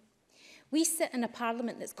time. We sit in a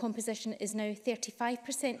parliament that's composition is now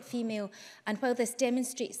 35% female, and while this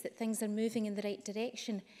demonstrates that things are moving in the right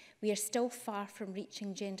direction, we are still far from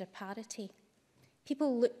reaching gender parity.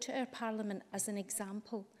 People look to our parliament as an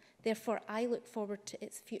example. Therefore, I look forward to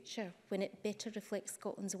its future when it better reflects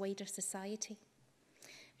Scotland's wider society.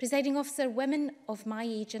 Presiding Officer, women of my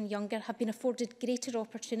age and younger have been afforded greater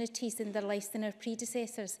opportunities in their lives than our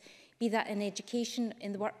predecessors, be that in education,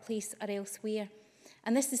 in the workplace or elsewhere.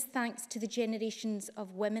 And this is thanks to the generations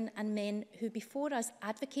of women and men who before us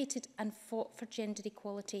advocated and fought for gender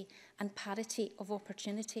equality and parity of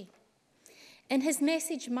opportunity. In his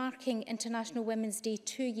message marking International Women's Day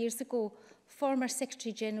 2 years ago, former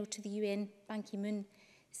Secretary-General to the UN, Ban Ki-moon,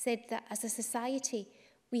 said that as a society,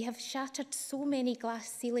 we have shattered so many glass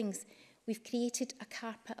ceilings, we've created a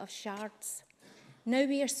carpet of shards. Now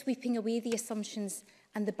we are sweeping away the assumptions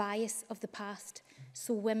and the bias of the past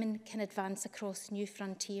so women can advance across new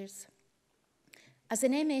frontiers. As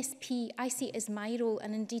an MSP, I see it as my role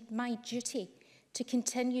and indeed my duty to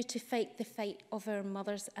continue to fight the fight of our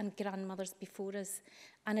mothers and grandmothers before us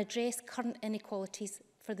and address current inequalities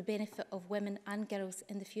for the benefit of women and girls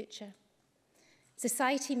in the future.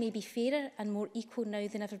 Society may be fairer and more equal now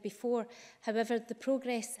than ever before. However, the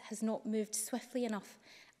progress has not moved swiftly enough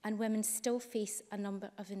and women still face a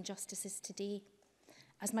number of injustices today.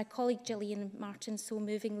 As my colleague Gillian Martin so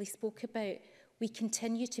movingly spoke about, we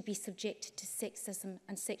continue to be subjected to sexism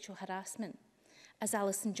and sexual harassment. As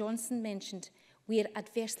Alison Johnson mentioned, we are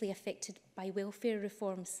adversely affected by welfare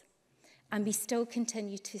reforms, and we still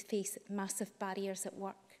continue to face massive barriers at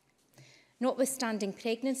work. notwithstanding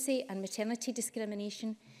pregnancy and maternity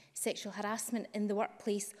discrimination, sexual harassment in the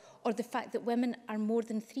workplace, or the fact that women are more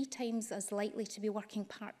than 3 times as likely to be working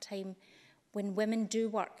part-time. When women do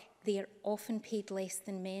work, they are often paid less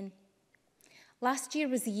than men. Last year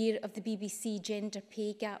was the year of the BBC gender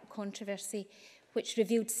pay gap controversy, which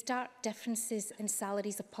revealed stark differences in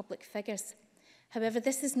salaries of public figures. However,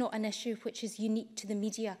 this is not an issue which is unique to the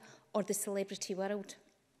media or the celebrity world.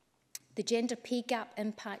 The gender pay gap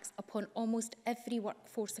impacts upon almost every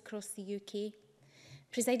workforce across the UK.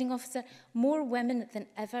 Presiding Officer, more women than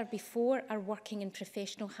ever before are working in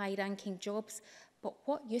professional high-ranking jobs, but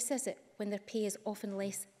what use is it when their pay is often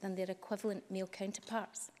less than their equivalent male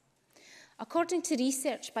counterparts? According to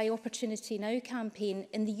research by Opportunity Now campaign,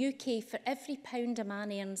 in the UK, for every £1 a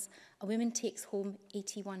man earns, a woman takes home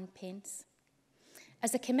 81 pence.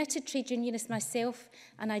 As a committed trade unionist myself,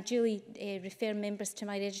 and I duly refer members to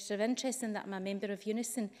my register of interest in that I'm a member of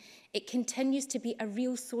Unison, it continues to be a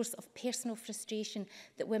real source of personal frustration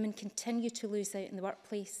that women continue to lose out in the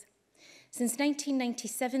workplace. Since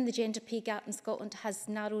 1997, the gender pay gap in Scotland has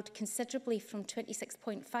narrowed considerably from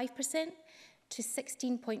 26.5% to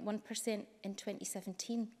 16.1% in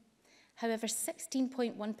 2017. However,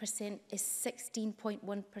 16.1% is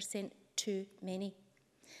 16.1% too many.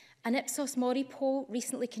 An Ipsos Mori poll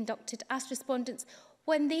recently conducted asked respondents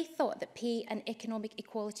when they thought that pay and economic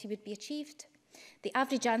equality would be achieved. The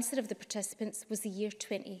average answer of the participants was the year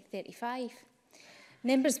 2035.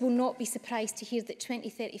 Members will not be surprised to hear that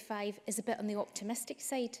 2035 is a bit on the optimistic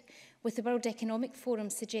side, with the World Economic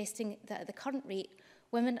Forum suggesting that at the current rate,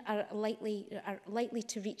 women are likely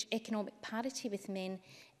to reach economic parity with men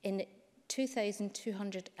in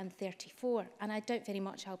 2234, and I doubt very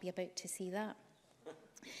much I'll be about to see that.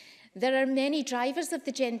 There are many drivers of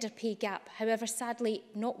the gender pay gap, however, sadly,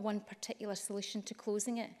 not one particular solution to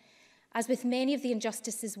closing it. As with many of the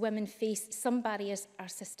injustices women face, some barriers are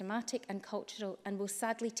systematic and cultural and will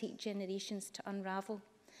sadly take generations to unravel.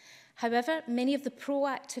 However, many of the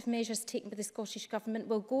proactive measures taken by the Scottish Government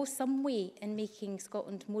will go some way in making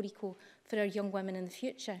Scotland more equal for our young women in the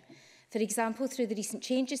future. For example, through the recent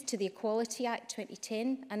changes to the Equality Act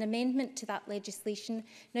 2010, an amendment to that legislation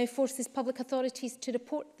now forces public authorities to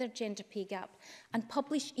report their gender pay gap and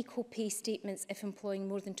publish equal pay statements if employing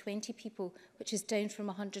more than 20 people, which is down from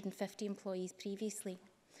 150 employees previously.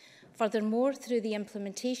 Furthermore, through the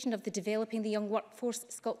implementation of the Developing the Young Workforce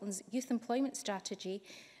Scotland's Youth Employment Strategy,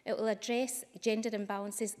 it will address gender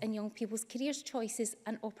imbalances in young people's careers, choices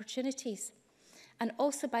and opportunities, and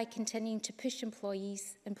also by continuing to push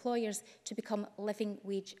employers to become living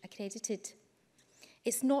wage accredited.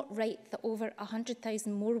 It's not right that over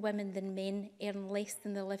 100,000 more women than men earn less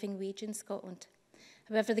than the living wage in Scotland.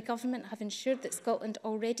 However, the Government have ensured that Scotland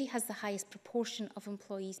already has the highest proportion of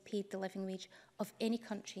employees paid the living wage of any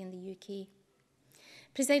country in the UK.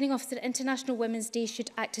 Presiding Officer, International Women's Day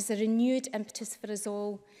should act as a renewed impetus for us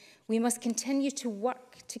all. We must continue to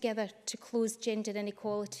work together to close gender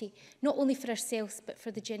inequality, not only for ourselves, but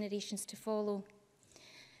for the generations to follow.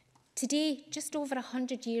 Today, just over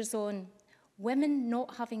 100 years on, women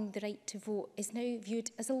not having the right to vote is now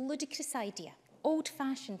viewed as a ludicrous idea,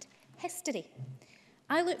 old-fashioned, history.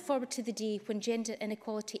 I look forward to the day when gender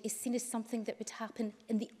inequality is seen as something that would happen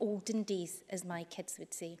in the olden days, as my kids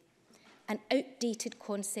would say. An outdated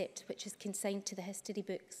concept which is consigned to the history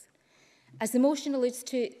books. As the motion alludes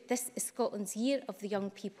to, this is Scotland's year of the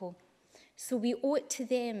young people. So we owe it to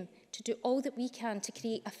them to do all that we can to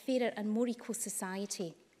create a fairer and more equal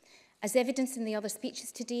society. As evidenced in the other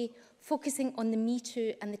speeches today, focusing on the Me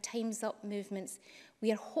Too and the Time's Up movements,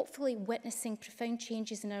 we are hopefully witnessing profound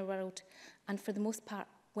changes in our world, and for the most part,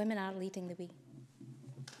 women are leading the way.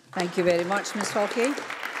 Thank you very much, Ms Hockey.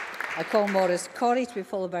 I call Maurice Corrie to be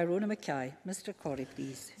followed by Rona Mackay. Mr Corrie,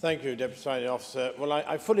 please. Thank you, Deputy Presiding Officer. Well,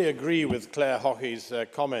 I fully agree with Claire Hockey's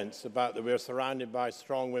comments about that we're surrounded by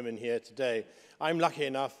strong women here today. I'm lucky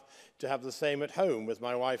enough to have the same at home with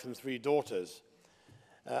my wife and 3 daughters.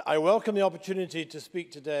 I welcome the opportunity to speak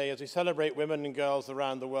today as we celebrate women and girls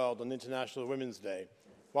around the world on International Women's Day.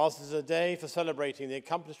 Whilst it is a day for celebrating the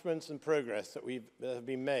accomplishments and progress that have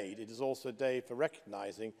been made, it is also a day for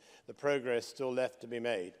recognising the progress still left to be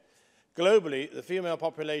made. Globally, the female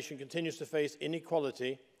population continues to face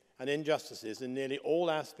inequality and injustices in nearly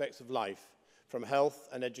all aspects of life, from health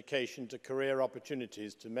and education to career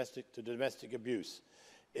opportunities to domestic abuse.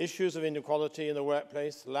 Issues of inequality in the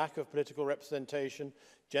workplace, lack of political representation,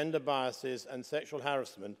 gender biases and sexual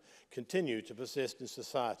harassment continue to persist in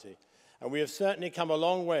society. And we have certainly come a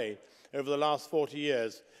long way over the last 40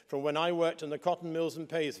 years from when I worked in the cotton mills in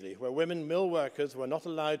Paisley, where women mill workers were not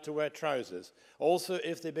allowed to wear trousers. Also,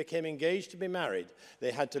 if they became engaged to be married,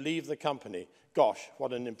 they had to leave the company. Gosh,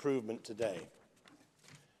 what an improvement today.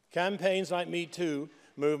 Campaigns like Me Too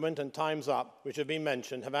movement and Time's Up, which have been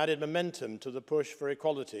mentioned, have added momentum to the push for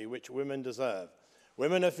equality which women deserve.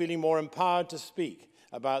 Women are feeling more empowered to speak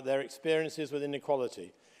about their experiences with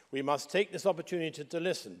inequality. We must take this opportunity to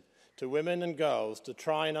listen to women and girls to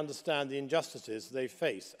try and understand the injustices they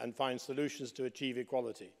face and find solutions to achieve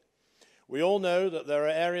equality. We all know that there are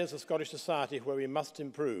areas of Scottish society where we must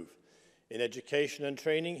improve. In education and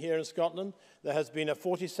training here in Scotland, there has been a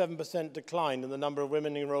 47% decline in the number of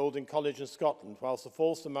women enrolled in college in Scotland, whilst the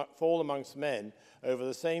fall amongst men over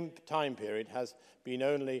the same time period has been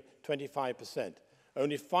only 25%.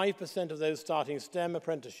 Only 5% of those starting STEM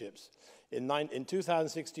apprenticeships in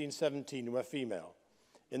 2016-17 were female.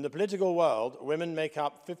 In the political world, women make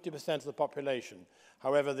up 50% of the population.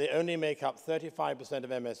 However, they only make up 35% of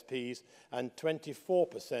MSPs and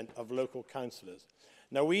 24% of local councillors.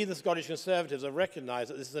 Now, we, the Scottish Conservatives, have recognised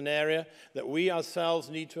that this is an area that we ourselves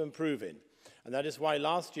need to improve in. And that is why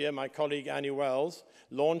last year my colleague Annie Wells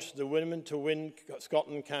launched the Women to Win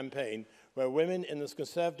Scotland campaign, where women in the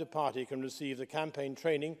Conservative Party can receive the campaign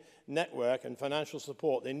training, network and financial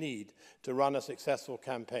support they need to run a successful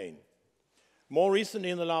campaign. More recently,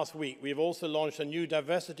 in the last week, we have also launched a new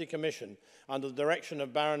diversity commission under the direction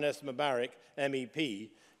of Baroness Mubarak,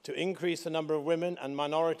 MEP, to increase the number of women and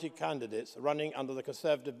minority candidates running under the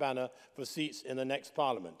Conservative banner for seats in the next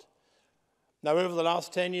Parliament. Now, over the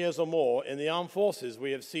last 10 years or more, in the armed forces,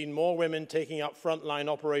 we have seen more women taking up frontline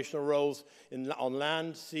operational roles on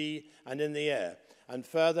land, sea, and in the air. And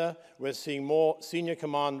further, we're seeing more senior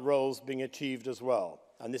command roles being achieved as well.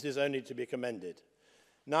 And this is only to be commended.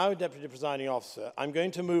 Now, Deputy Presiding Officer, I'm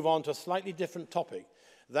going to move on to a slightly different topic,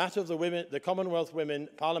 that of the Commonwealth Women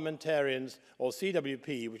Parliamentarians, or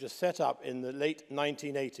CWP, which was set up in the late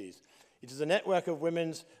 1980s. It is a network of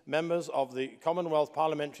women's members of the Commonwealth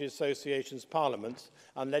Parliamentary Association's parliaments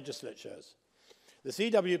and legislatures. The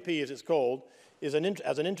CWP, as it's called, is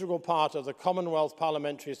as an integral part of the Commonwealth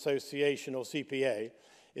Parliamentary Association, or CPA,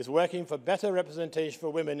 is working for better representation for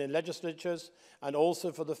women in legislatures and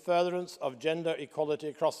also for the furtherance of gender equality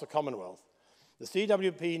across the Commonwealth. The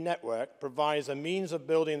CWP network provides a means of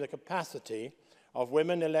building the capacity of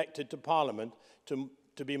women elected to Parliament to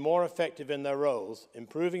be more effective in their roles,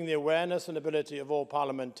 improving the awareness and ability of all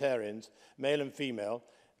parliamentarians, male and female,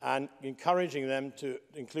 and encouraging them to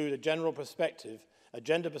include a gender perspective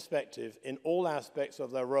in all aspects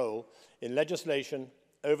of their role in legislation,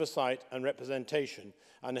 oversight and representation,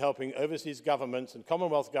 and helping overseas governments and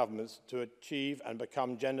Commonwealth governments to achieve and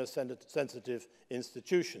become gender-sensitive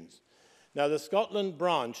institutions. Now, the Scotland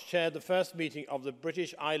branch chaired the first meeting of the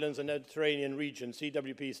British Islands and Mediterranean Region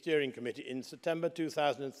CWP Steering Committee in September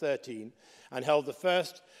 2013 and held the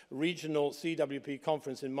first regional CWP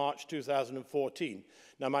conference in March 2014.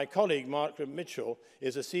 Now, my colleague, Margaret Mitchell,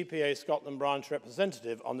 is a CPA Scotland branch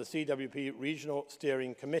representative on the CWP Regional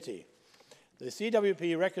Steering Committee. The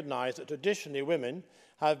CWP recognised that traditionally women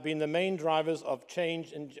have been the main drivers of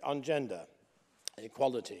change on gender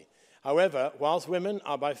equality. However, whilst women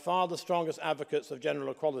are by far the strongest advocates of gender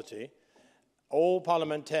equality, all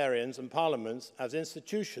parliamentarians and parliaments as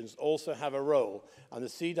institutions also have a role, and the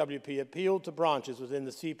CWP appealed to branches within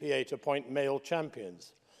the CPA to appoint male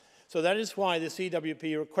champions. So that is why the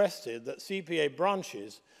CWP requested that CPA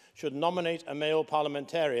branches should nominate a male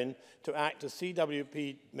parliamentarian to act as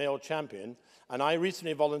CWP male champion, and I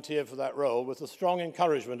recently volunteered for that role with the strong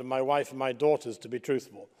encouragement of my wife and my daughters, to be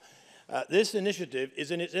truthful. This initiative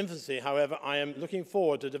is in its infancy. However, I am looking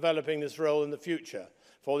forward to developing this role in the future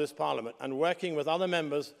for this Parliament and working with other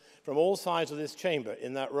members from all sides of this chamber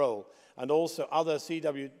in that role, and also other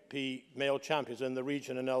CWP male champions in the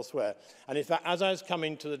region and elsewhere. And in fact, as I was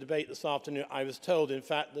coming to the debate this afternoon, I was told, in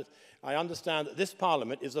fact, that I understand that this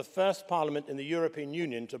Parliament is the first Parliament in the European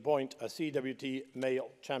Union to appoint a CWP male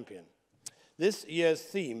champion. This year's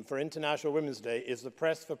theme for International Women's Day is the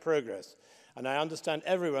Press for Progress, and I understand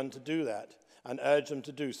everyone to do that and urge them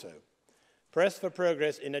to do so. Press for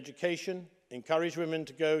progress in education, encourage women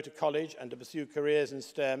to go to college and to pursue careers in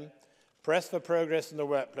STEM, press for progress in the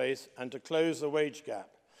workplace and to close the wage gap,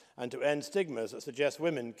 and to end stigmas that suggest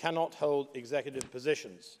women cannot hold executive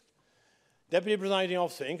positions. Deputy Presiding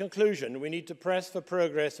Officer, in conclusion, we need to press for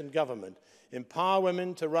progress in government, empower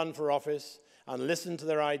women to run for office, and listen to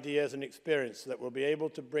their ideas and experience that will be able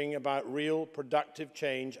to bring about real productive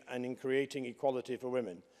change and in creating equality for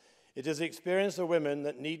women. It is the experience of women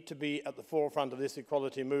that need to be at the forefront of this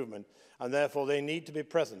equality movement, and therefore they need to be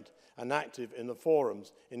present and active in the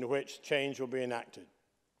forums in which change will be enacted.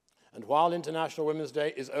 And while International Women's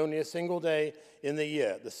Day is only a single day in the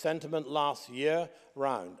year, the sentiment lasts year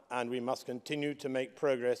round, and we must continue to make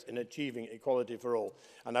progress in achieving equality for all.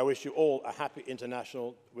 And I wish you all a happy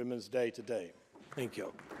International Women's Day today. Thank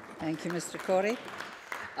you. Thank you, Mr Corrie.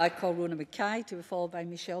 I call Rona Mackay to be followed by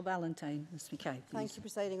Michelle Ballantyne. Ms Mackay, please. Thank you,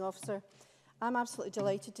 Presiding Officer. I'm absolutely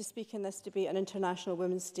delighted to speak in this debate on International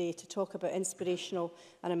Women's Day to talk about inspirational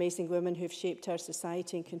and amazing women who have shaped our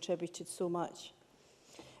society and contributed so much.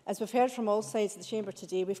 As we've heard from all sides of the Chamber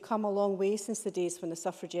today, we've come a long way since the days when the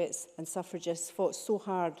suffragettes and suffragists fought so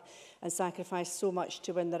hard and sacrificed so much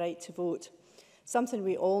to win the right to vote. Something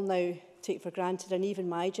we all now take for granted, and even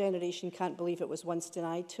my generation can't believe it was once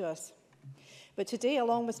denied to us. But today,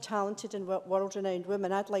 along with talented and world-renowned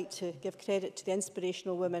women, I'd like to give credit to the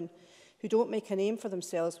inspirational women who don't make a name for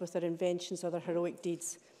themselves with their inventions or their heroic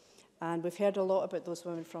deeds. And we've heard a lot about those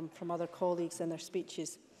women from other colleagues in their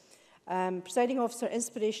speeches. Presiding Officer,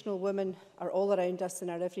 inspirational women are all around us in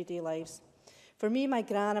our everyday lives. For me, my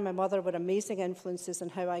gran and my mother were amazing influences on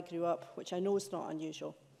how I grew up, which I know is not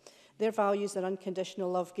unusual. Their values and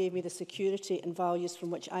unconditional love gave me the security and values from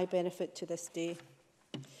which I benefit to this day.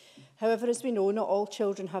 However, as we know, not all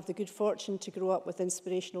children have the good fortune to grow up with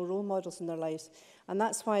inspirational role models in their lives, and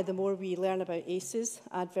that's why the more we learn about ACEs,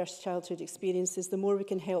 adverse childhood experiences, the more we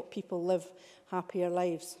can help people live happier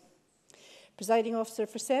lives. Presiding Officer,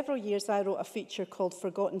 for several years I wrote a feature called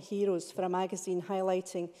Forgotten Heroes for a magazine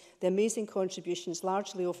highlighting the amazing contributions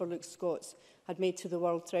largely overlooked Scots had made to the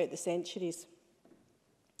world throughout the centuries.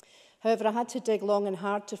 However, I had to dig long and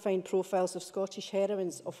hard to find profiles of Scottish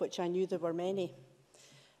heroines, of which I knew there were many.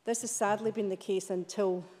 This has sadly been the case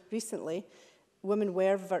until recently. Women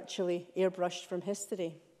were virtually airbrushed from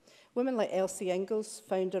history. Women like Elsie Ingalls,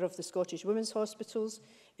 founder of the Scottish Women's Hospitals,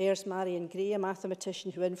 Ayres Marion Gray, a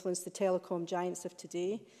mathematician who influenced the telecom giants of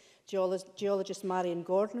today, geologist Marion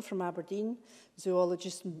Gordon from Aberdeen,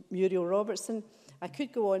 zoologist Muriel Robertson. I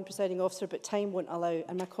could go on, Presiding Officer, but time won't allow,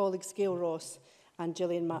 and my colleagues Gail Ross and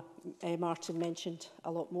Gillian Martin mentioned a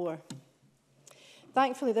lot more.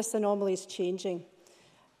 Thankfully, this anomaly is changing,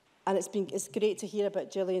 and it's great to hear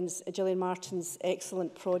about Gillian Martin's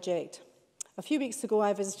excellent project. A few weeks ago,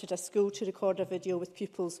 I visited a school to record a video with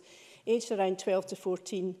pupils aged around 12 to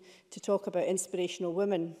 14 to talk about inspirational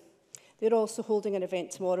women. They're also holding an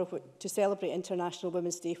event tomorrow to celebrate International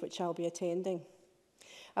Women's Day, which I'll be attending.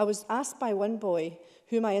 I was asked by one boy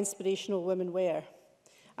who my inspirational women were.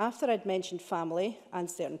 After I'd mentioned family and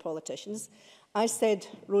certain politicians, I said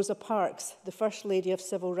Rosa Parks, the First Lady of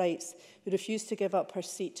Civil Rights, who refused to give up her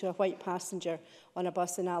seat to a white passenger on a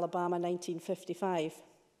bus in Alabama in 1955.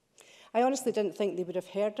 I honestly didn't think they would have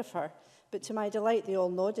heard of her, but to my delight, they all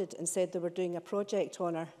nodded and said they were doing a project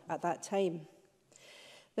on her at that time.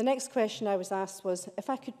 The next question I was asked was if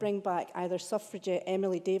I could bring back either suffragette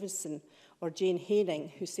Emily Davison or Jane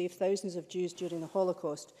Haining, who saved thousands of Jews during the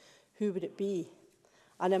Holocaust, who would it be?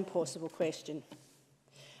 An impossible question.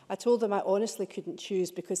 I told them I honestly couldn't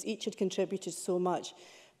choose because each had contributed so much,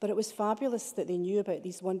 but it was fabulous that they knew about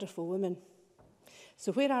these wonderful women.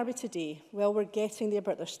 So where are we today? Well, we're getting there,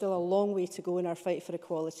 but there's still a long way to go in our fight for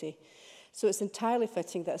equality. So it's entirely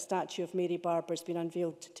fitting that a statue of Mary Barber has been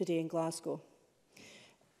unveiled today in Glasgow.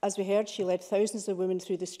 As we heard, she led thousands of women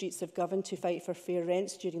through the streets of Govan to fight for fair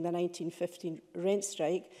rents during the 1915 rent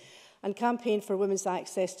strike and campaigned for women's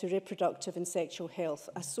access to reproductive and sexual health,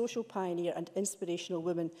 a social pioneer and inspirational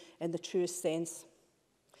woman in the truest sense.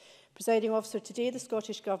 Presiding Officer, today the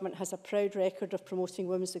Scottish Government has a proud record of promoting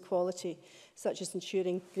women's equality, such as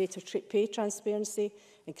ensuring greater pay transparency,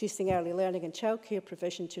 increasing early learning and childcare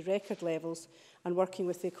provision to record levels, and working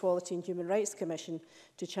with the Equality and Human Rights Commission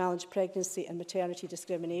to challenge pregnancy and maternity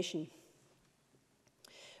discrimination.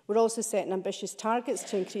 We're also setting ambitious targets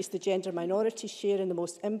to increase the gender minority share in the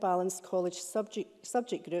most imbalanced college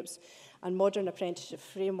subject groups and modern apprenticeship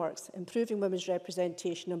frameworks, improving women's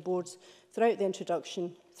representation on boards through the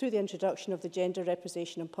introduction of the Gender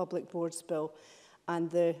Representation on Public Boards Bill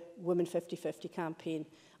and the Women 50-50 campaign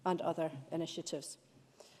and other initiatives.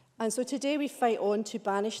 And so today we fight on to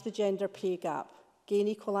banish the gender pay gap, gain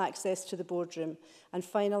equal access to the boardroom and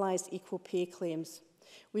finalise equal pay claims.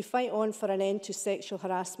 We fight on for an end to sexual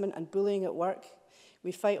harassment and bullying at work.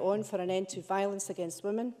 We fight on for an end to violence against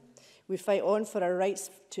women. We fight on for our rights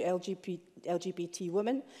to LGBT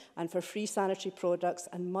women and for free sanitary products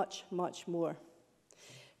and much, much more.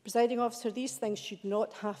 Presiding Officer, these things should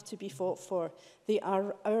not have to be fought for. They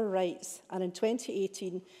are our rights, and in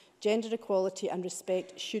 2018, gender equality and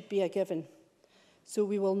respect should be a given. So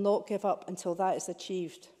we will not give up until that is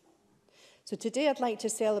achieved. So today I'd like to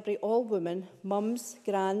celebrate all women, mums,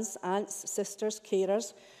 grands, aunts, sisters,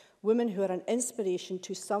 carers, women who are an inspiration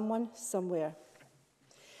to someone, somewhere.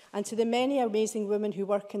 And to the many amazing women who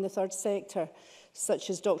work in the third sector, such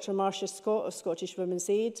as Dr Marcia Scott of Scottish Women's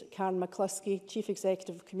Aid, Karen McCluskey, Chief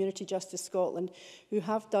Executive of Community Justice Scotland, who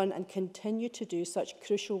have done and continue to do such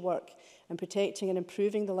crucial work in protecting and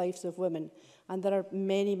improving the lives of women. And there are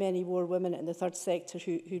many, many more women in the third sector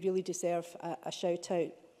who really deserve a shout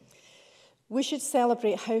out. We should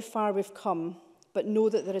celebrate how far we've come, but know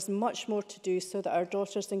that there is much more to do so that our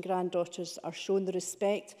daughters and granddaughters are shown the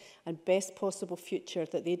respect and best possible future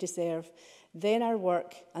that they deserve. Then our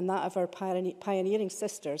work and that of our pioneering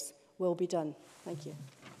sisters will be done. Thank you.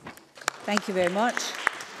 Thank you very much.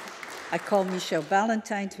 I call Michelle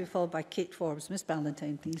Ballantyne to be followed by Kate Forbes. Miss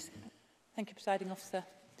Ballantyne, please. Thank you, Presiding Officer.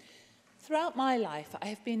 Throughout my life, I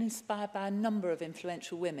have been inspired by a number of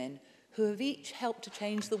influential women who have each helped to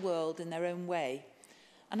change the world in their own way.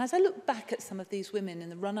 And as I look back at some of these women in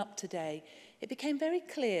the run-up today, it became very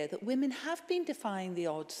clear that women have been defying the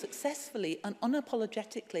odds successfully and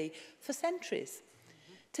unapologetically for centuries.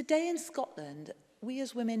 Today in Scotland, we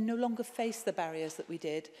as women no longer face the barriers that we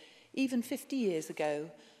did even 50 years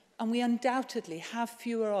ago, and we undoubtedly have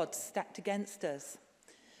fewer odds stacked against us.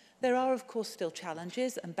 There are, of course, still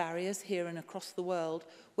challenges and barriers here and across the world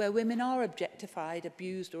where women are objectified,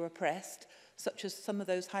 abused or oppressed, such as some of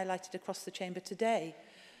those highlighted across the chamber today.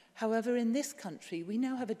 However, in this country, we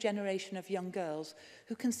now have a generation of young girls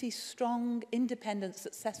who can see strong, independent,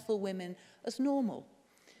 successful women as normal.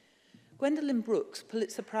 Gwendolyn Brooks,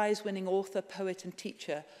 Pulitzer Prize-winning author, poet and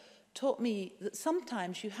teacher, taught me that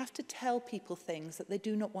sometimes you have to tell people things that they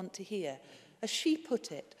do not want to hear. As she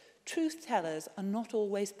put it, truth tellers are not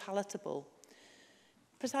always palatable.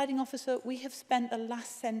 Presiding Officer, we have spent the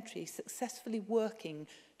last century successfully working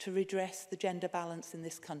to redress the gender balance in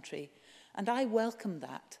this country, and I welcome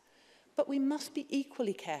that. But we must be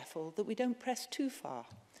equally careful that we don't press too far.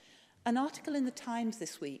 An article in the Times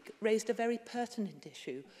this week raised a very pertinent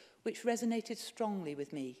issue which resonated strongly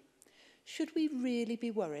with me. Should we really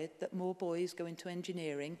be worried that more boys go into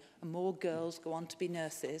engineering and more girls go on to be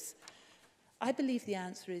nurses? I believe the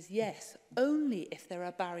answer is yes, only if there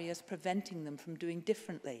are barriers preventing them from doing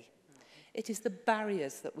differently. It is the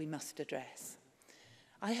barriers that we must address.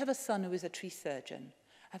 I have a son who is a tree surgeon.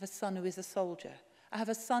 I have a son who is a soldier. I have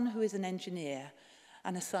a son who is an engineer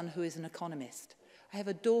and a son who is an economist. I have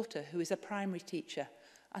a daughter who is a primary teacher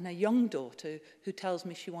and a young daughter who tells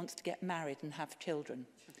me she wants to get married and have children.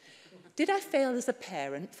 Did I fail as a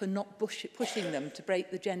parent for not pushing them to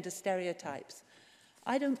break the gender stereotypes?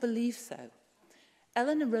 I don't believe so.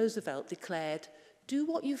 Eleanor Roosevelt declared, "Do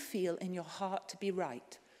what you feel in your heart to be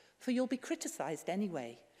right, for you'll be criticised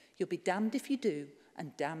anyway. You'll be damned if you do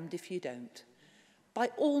and damned if you don't." By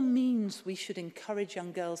all means, we should encourage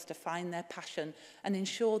young girls to find their passion and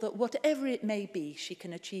ensure that whatever it may be, she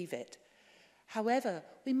can achieve it. However,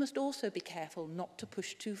 we must also be careful not to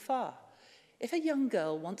push too far. If a young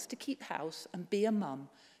girl wants to keep house and be a mum,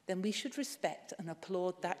 then we should respect and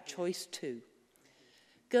applaud that choice too.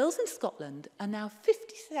 Girls in Scotland are now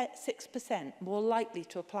 56% more likely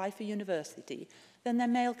to apply for university than their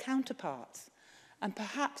male counterparts. And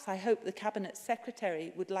perhaps I hope the Cabinet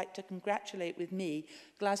Secretary would like to congratulate with me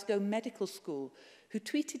Glasgow Medical School, who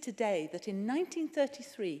tweeted today that in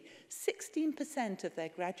 1933, 16% of their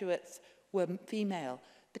graduates were female,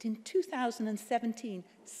 but in 2017,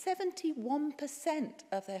 71%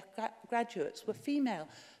 of their graduates were female.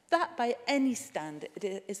 That, by any standard,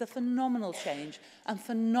 is a phenomenal change and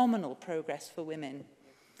phenomenal progress for women.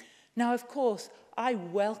 Now, of course, I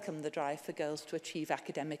welcome the drive for girls to achieve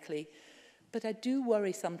academically, but I do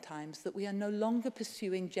worry sometimes that we are no longer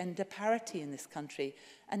pursuing gender parity in this country,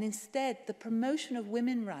 and instead the promotion of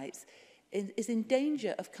women's rights is in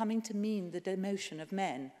danger of coming to mean the demotion of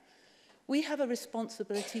men. We have a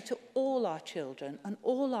responsibility to all our children and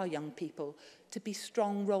all our young people to be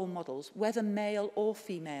strong role models, whether male or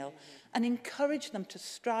female, and encourage them to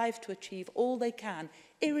strive to achieve all they can,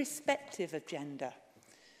 irrespective of gender.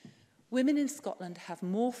 Women in Scotland have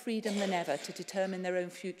more freedom than ever to determine their own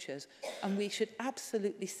futures, and we should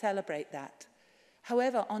absolutely celebrate that.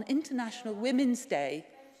 However, on International Women's Day...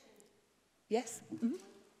 Yes? Mm-hmm.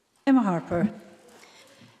 Emma Harper.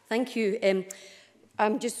 Thank you. I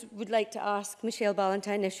just would like to ask Michelle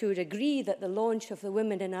Ballantyne if she would agree that the launch of the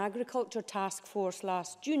Women in Agriculture Task Force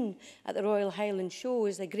last June at the Royal Highland Show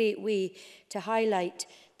is a great way to highlight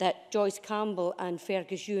that Joyce Campbell and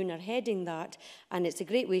Fergus Ewan are heading that, and it's a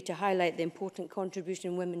great way to highlight the important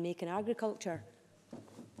contribution women make in agriculture.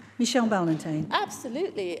 Michelle Ballantyne.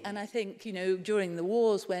 Absolutely. And I think, you know, during the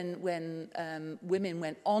wars when women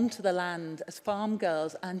went onto the land as farm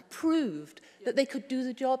girls and proved that they could do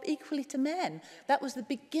the job equally to men, that was the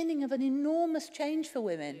beginning of an enormous change for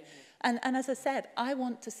women. And as I said, I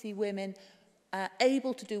want to see women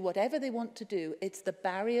able to do whatever they want to do. It's the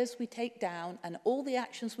barriers we take down, and all the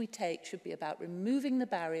actions we take should be about removing the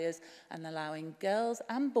barriers and allowing girls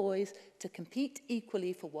and boys to compete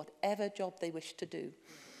equally for whatever job they wish to do.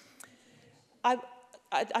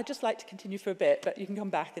 I'd just like to continue for a bit, but you can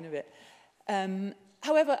come back in a bit.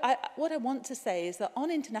 However, what I want to say is that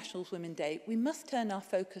on International Women's Day, we must turn our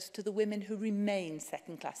focus to the women who remain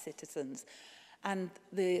second-class citizens. And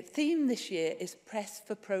the theme this year is Press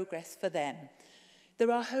for Progress for them.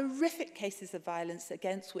 There are horrific cases of violence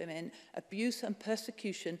against women, abuse and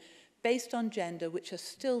persecution based on gender, which are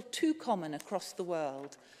still too common across the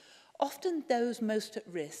world. Often those most at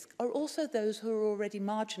risk are also those who are already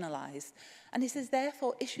marginalised, and it is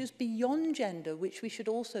therefore issues beyond gender which we should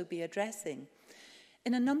also be addressing.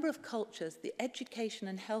 In a number of cultures, the education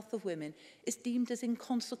and health of women is deemed as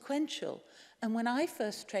inconsequential, and when I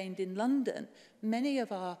first trained in London, many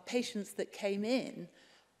of our patients that came in,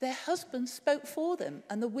 their husbands spoke for them,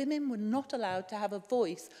 and the women were not allowed to have a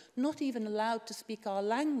voice, not even allowed to speak our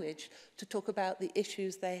language to talk about the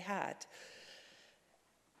issues they had.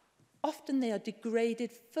 Often they are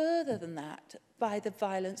degraded further than that by the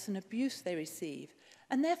violence and abuse they receive.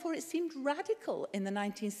 And therefore it seemed radical in the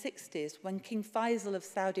 1960s when King Faisal of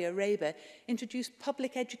Saudi Arabia introduced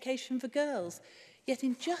public education for girls. Yet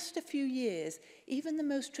in just a few years, even the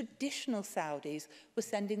most traditional Saudis were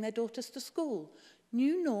sending their daughters to school.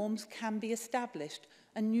 New norms can be established,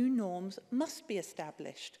 and new norms must be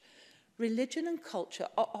established. Religion and culture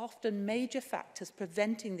are often major factors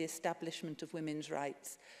preventing the establishment of women's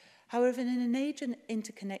rights. However, in an age of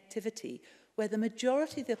interconnectivity, where the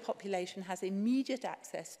majority of the population has immediate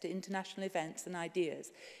access to international events and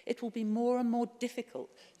ideas, it will be more and more difficult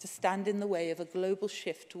to stand in the way of a global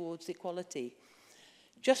shift towards equality.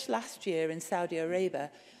 Just last year in Saudi Arabia,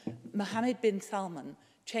 Mohammed bin Salman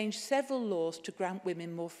changed several laws to grant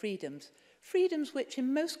women more freedoms, freedoms which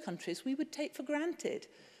in most countries we would take for granted.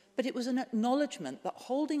 But it was an acknowledgement that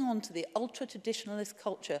holding on to the ultra-traditionalist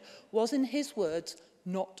culture was, in his words,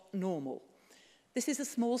 not normal. This is a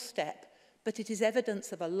small step, but it is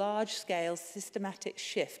evidence of a large-scale systematic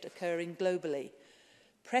shift occurring globally.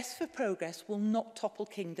 Press for Progress will not topple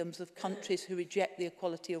kingdoms of countries who reject the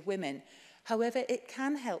equality of women. However, it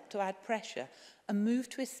can help to add pressure and move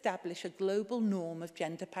to establish a global norm of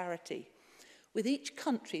gender parity. With each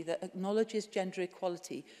country that acknowledges gender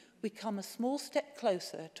equality, we come a small step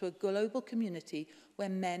closer to a global community where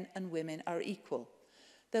men and women are equal.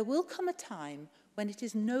 There will come a time when it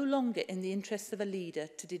is no longer in the interests of a leader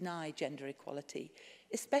to deny gender equality,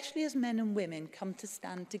 especially as men and women come to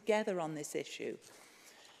stand together on this issue.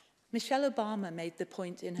 Michelle Obama made the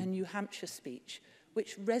point in her New Hampshire speech,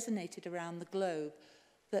 which resonated around the globe,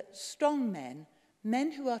 that strong men,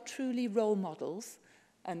 men who are truly role models,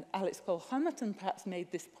 and Alex Cole-Hamilton perhaps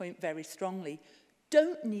made this point very strongly,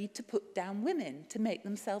 don't need to put down women to make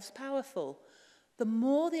themselves powerful. The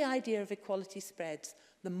more the idea of equality spreads,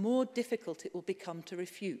 the more difficult it will become to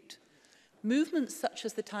refute. Movements such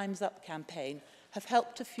as the Time's Up campaign have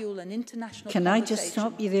helped to fuel an international Can conversation. I just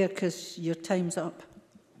stop you there because your time's up?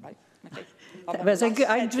 Right, okay. I was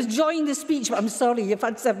enjoying the speech, but I'm sorry, you've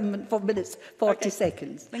had 7 minutes, 40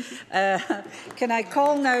 seconds. Thank you. Can I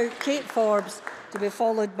call now Kate Forbes to be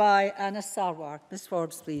followed by Anna Sarwar? Ms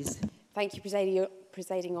Forbes, please. Thank you,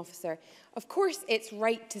 Presiding Officer. Of course, it's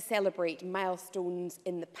right to celebrate milestones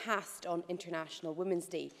in the past on International Women's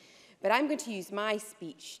Day, but I'm going to use my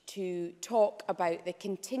speech to talk about the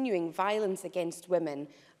continuing violence against women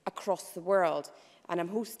across the world, and I'm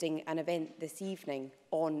hosting an event this evening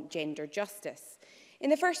on gender justice. In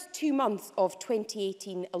the first 2 months of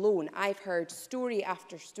 2018 alone, I've heard story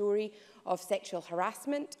after story of sexual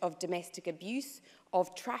harassment, of domestic abuse,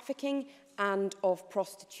 of trafficking, and of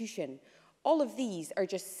prostitution. All of these are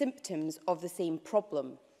just symptoms of the same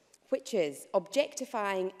problem, which is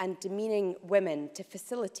objectifying and demeaning women to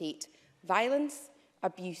facilitate violence,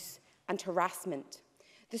 abuse, and harassment.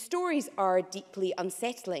 The stories are deeply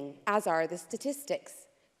unsettling, as are the statistics.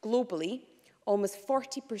 Globally, almost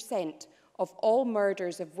 40% of all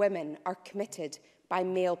murders of women are committed by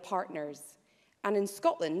male partners. And in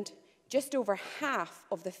Scotland, just over half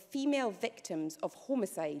of the female victims of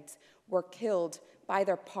homicides were killed by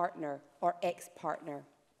their partner or ex-partner.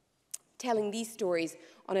 Telling these stories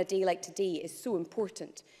on a day like today is so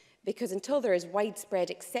important because until there is widespread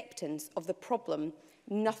acceptance of the problem,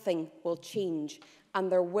 nothing will change,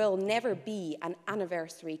 and there will never be an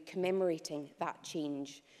anniversary commemorating that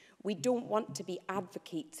change. We don't want to be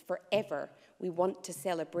advocates forever. We want to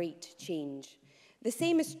celebrate change. The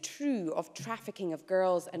same is true of trafficking of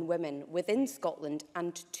girls and women within Scotland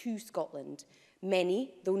and to Scotland.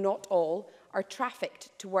 Many, though not all, are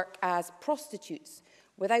trafficked to work as prostitutes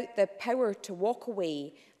without the power to walk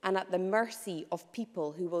away and at the mercy of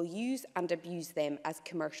people who will use and abuse them as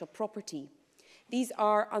commercial property. These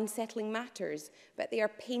are unsettling matters, but they are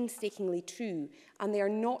painstakingly true, and they are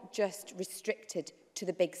not just restricted to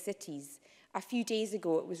the big cities. A few days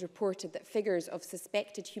ago, it was reported that figures of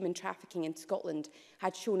suspected human trafficking in Scotland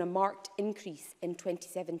had shown a marked increase in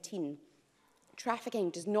 2017. Trafficking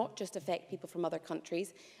does not just affect people from other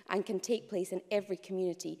countries and can take place in every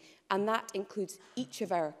community, and that includes each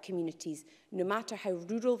of our communities, no matter how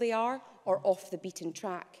rural they are or off the beaten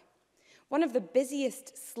track. One of the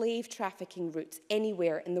busiest slave trafficking routes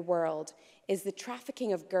anywhere in the world is the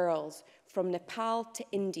trafficking of girls from Nepal to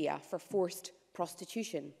India for forced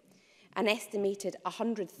prostitution. An estimated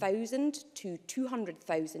 100,000 to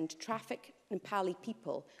 200,000 trafficked Nepali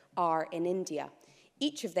people are in India.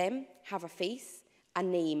 Each of them have a face, a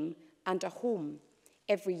name, and a home.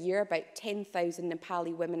 Every year, about 10,000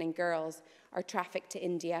 Nepali women and girls are trafficked to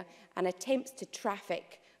India, and attempts to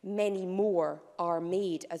traffic many more are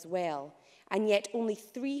made as well. And yet only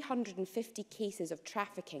 350 cases of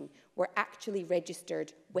trafficking were actually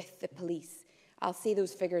registered with the police. I'll say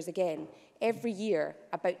those figures again. Every year,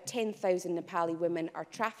 about 10,000 Nepali women are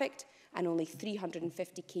trafficked, and only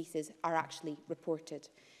 350 cases are actually reported.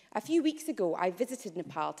 A few weeks ago, I visited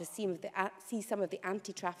Nepal to see some of the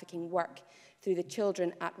anti-trafficking work through the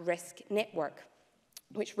Children at Risk network,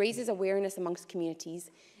 which raises awareness amongst communities,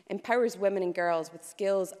 empowers women and girls with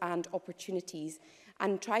skills and opportunities,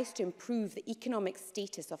 and tries to improve the economic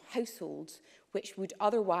status of households which would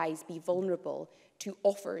otherwise be vulnerable to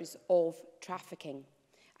offers of trafficking.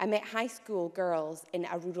 I met high school girls in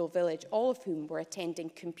a rural village, all of whom were attending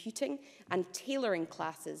computing and tailoring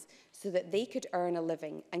classes so that they could earn a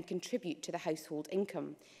living and contribute to the household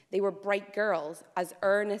income. They were bright girls, as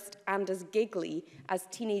earnest and as giggly as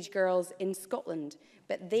teenage girls in Scotland,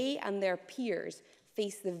 but they and their peers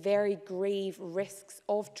face the very grave risks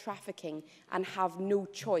of trafficking and have no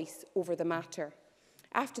choice over the matter.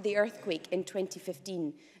 After the earthquake in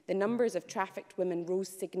 2015, the numbers of trafficked women rose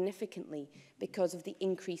significantly because of the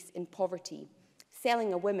increase in poverty.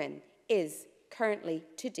 Selling a woman is currently,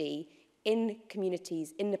 today, in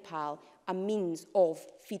communities in Nepal, a means of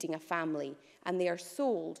feeding a family, and they are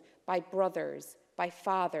sold by brothers, by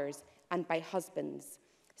fathers, and by husbands.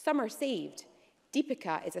 Some are saved.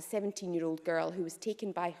 Deepika is a 17-year-old girl who was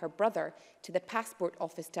taken by her brother to the passport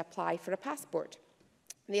office to apply for a passport.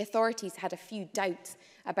 The authorities had a few doubts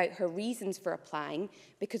about her reasons for applying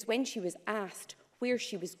because when she was asked where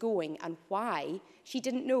she was going and why, she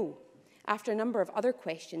didn't know. After a number of other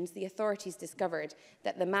questions, the authorities discovered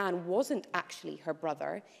that the man wasn't actually her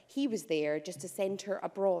brother. He was there just to send her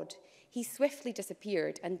abroad. He swiftly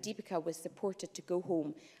disappeared, and Deepika was supported to go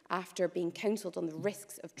home after being counselled on the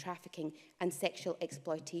risks of trafficking and sexual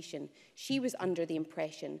exploitation. She was under the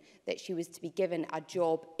impression that she was to be given a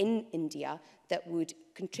job in India that would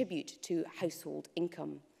contribute to household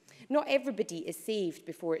income. Not everybody is saved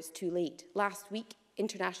before it's too late. Last week,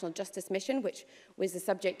 International Justice Mission, which was the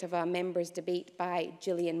subject of a members' debate by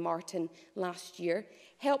Gillian Martin last year,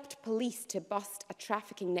 helped police to bust a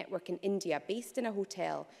trafficking network in India based in a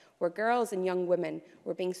hotel where girls and young women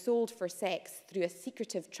were being sold for sex through a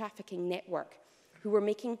secretive trafficking network who were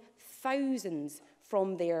making thousands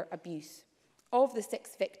from their abuse. Of the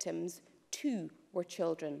 6 victims, 2 were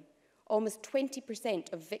children. Almost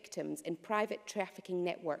 20% of victims in private trafficking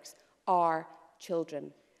networks are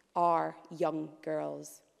children, are young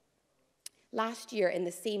girls. Last year in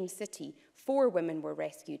the same city, 4 women were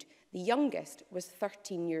rescued. The youngest was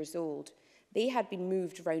 13 years old. They had been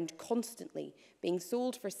moved around constantly, being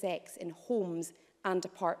sold for sex in homes and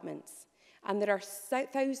apartments. And there are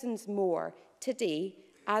thousands more today,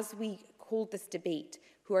 as we hold this debate,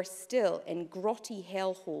 who are still in grotty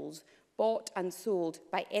hellholes, bought and sold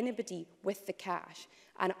by anybody with the cash,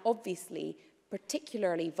 and obviously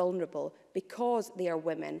particularly vulnerable because they are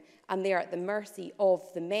women and they are at the mercy of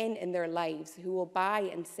the men in their lives who will buy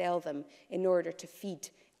and sell them in order to feed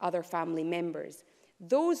other family members.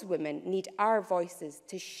 Those women need our voices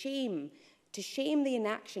to shame the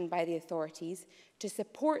inaction by the authorities, to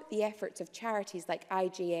support the efforts of charities like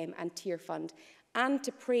IJM and Tear Fund, and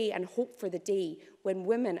to pray and hope for the day when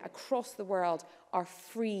women across the world are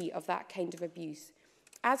free of that kind of abuse.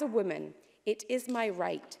 As a woman, it is my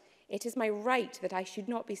right, It is my right that I should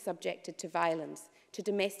not be subjected to violence, to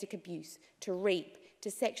domestic abuse, to rape, to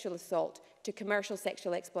sexual assault, to commercial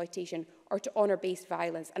sexual exploitation, or to honour-based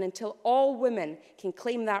violence. And until all women can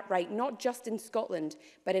claim that right, not just in Scotland,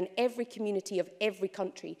 but in every community of every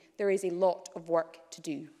country, there is a lot of work to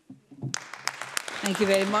do. Thank you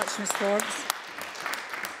very much, Ms Forbes.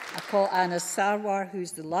 I call Anna Sarwar,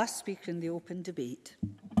 who's the last speaker in the open debate.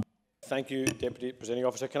 Thank you, Deputy Presiding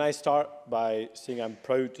Officer. Can I start by saying I'm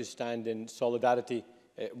proud to stand in solidarity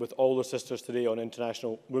with all the sisters today on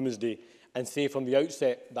International Women's Day, and say from the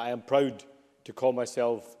outset that I am proud to call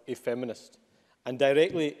myself a feminist. And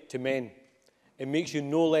directly to men, it makes you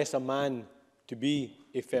no less a man to be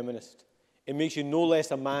a feminist. It makes you no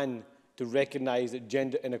less a man to recognise that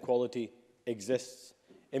gender inequality exists.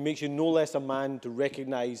 It makes you no less a man to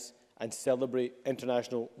recognise and celebrate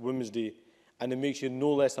International Women's Day. And it makes you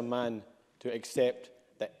no less a man to accept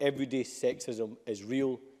that everyday sexism is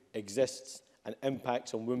real, exists, and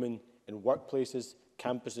impacts on women in workplaces,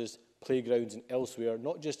 campuses, playgrounds and elsewhere,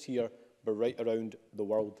 not just here, but right around the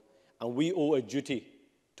world. And we owe a duty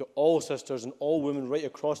to all sisters and all women right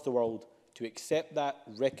across the world to accept that,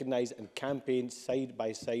 recognise and campaign side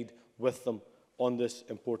by side with them on this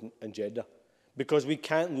important agenda. Because we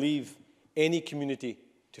can't leave any community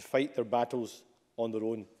to fight their battles on their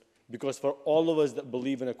own. Because for all of us that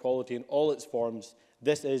believe in equality in all its forms,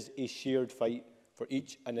 this is a shared fight for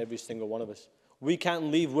each and every single one of us. We can't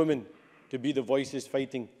leave women to be the voices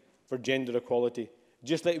fighting for gender equality,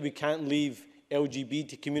 just like we can't leave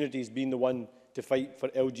LGBT communities being the one to fight for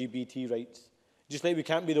LGBT rights, just like we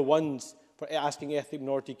can't be the ones for asking ethnic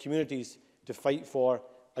minority communities to fight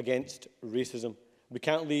against racism. We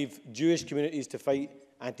can't leave Jewish communities to fight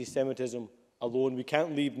anti-Semitism alone. We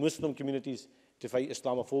can't leave Muslim communities to fight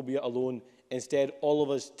Islamophobia alone. Instead, all of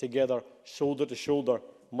us together, shoulder to shoulder,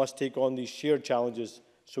 must take on these shared challenges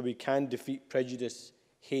so we can defeat prejudice,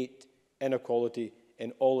 hate, inequality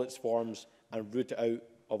in all its forms and root it out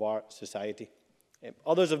of our society.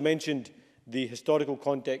 Others have mentioned the historical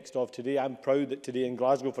context of today. I'm proud that today in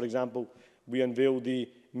Glasgow, for example, we unveiled the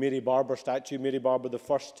Mary Barber statue. Mary Barber, the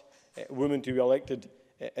first woman to be elected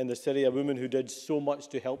in the city, a woman who did so much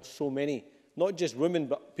to help so many, not just women,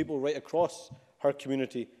 but people right across her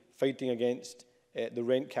community fighting against the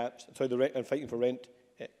rent caps, and fighting for rent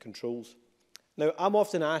controls. Now, I'm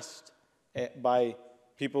often asked by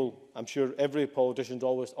people, I'm sure every politician is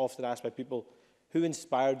always often asked by people, who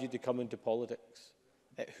inspired you to come into politics?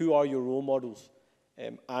 Who are your role models?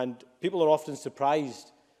 And people are often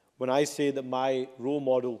surprised when I say that my role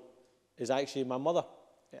model is actually my mother.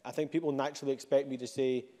 I think people naturally expect me to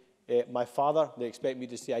say my father. They expect me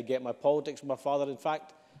to say I get my politics from my father. In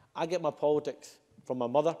fact, I get my politics from my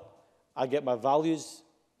mother. I get my values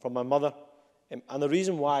from my mother. And the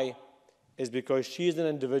reason why is because she is an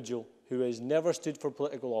individual who has never stood for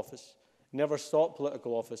political office, never sought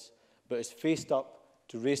political office, but has faced up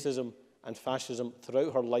to racism and fascism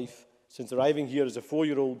throughout her life, since arriving here as a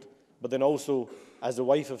 4-year-old, but then also as the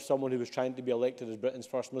wife of someone who was trying to be elected as Britain's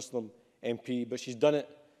first Muslim MP. But she's done it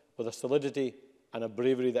with a solidity and a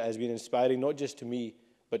bravery that has been inspiring, not just to me,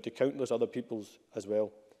 but to countless other people as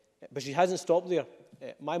well. But she hasn't stopped there.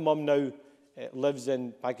 My mum now lives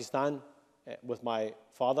in Pakistan with my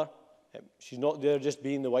father. She's not there just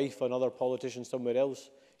being the wife of another politician somewhere else.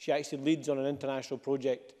 She actually leads on an international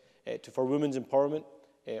project for women's empowerment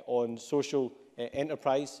on social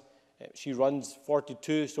enterprise. She runs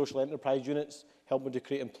 42 social enterprise units, helping to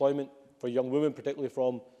create employment for young women, particularly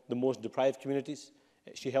from the most deprived communities.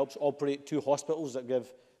 She helps operate 2 hospitals that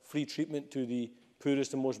give free treatment to the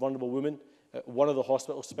poorest and most vulnerable women. One of the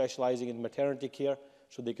hospitals specialising in maternity care,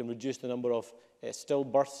 so they can reduce the number of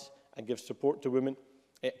stillbirths and give support to women.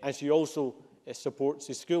 And she also supports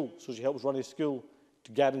a school, so she helps run a school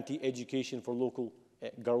to guarantee education for local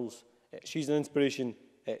girls. She's an inspiration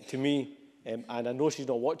to me, and I know she's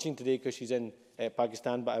not watching today because she's in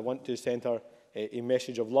Pakistan, but I want to send her a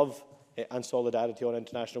message of love and solidarity on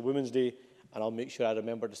International Women's Day, and I'll make sure I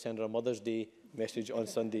remember to send her a Mother's Day message on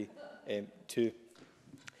Sunday too.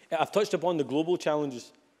 I've touched upon the global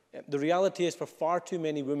challenges. The reality is, for far too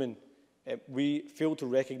many women, we fail to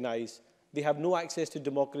recognise they have no access to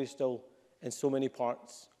democracy still in so many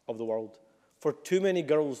parts of the world. For too many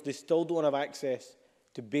girls, they still don't have access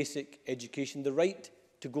to basic education. The right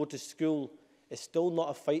to go to school is still not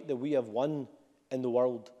a fight that we have won in the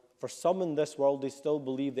world. For some in this world, they still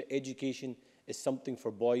believe that education is something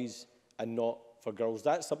for boys and not for girls.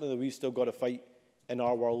 That's something that we've still got to fight in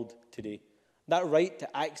our world today. That right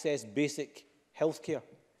to access basic healthcare.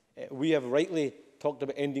 We have rightly talked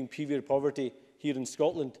about ending period poverty here in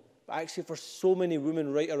Scotland, but actually for so many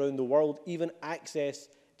women right around the world, even access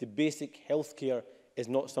to basic health care is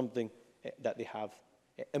not something that they have.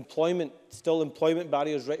 Employment, still employment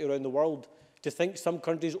barriers right around the world. To think some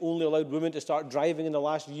countries only allowed women to start driving in the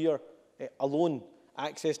last year alone,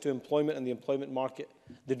 access to employment and the employment market.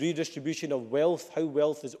 The redistribution of wealth, how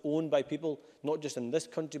wealth is owned by people, not just in this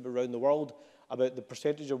country but around the world, about the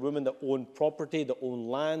percentage of women that own property, that own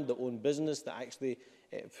land, that own business, that actually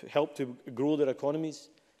help to grow their economies.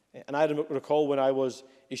 And I recall when I was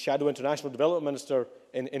a shadow international development minister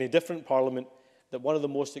in a different parliament, that one of the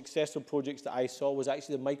most successful projects that I saw was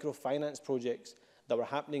actually the microfinance projects that were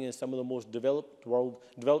happening in some of the most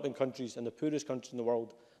developing countries and the poorest countries in the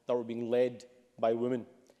world that were being led by women.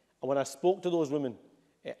 And when I spoke to those women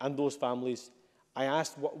and those families, I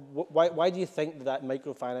asked, why do you think that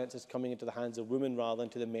microfinance is coming into the hands of women rather than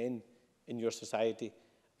to the men in your society?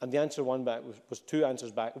 And the answer was two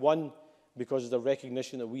answers back. One, because of the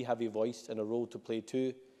recognition that we have a voice and a role to play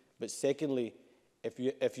too. But secondly, if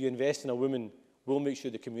you invest in a woman, we'll make sure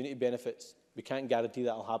the community benefits. We can't guarantee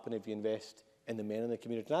that will happen if you invest in the men in the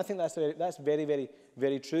community. And I think that's very, very,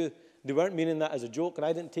 very true. They weren't meaning that as a joke, and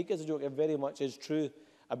I didn't take it as a joke. It very much is true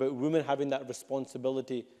about women having that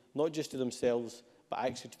responsibility, not just to themselves, but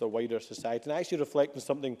actually to their wider society. And I actually reflect on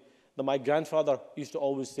something that my grandfather used to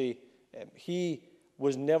always say. He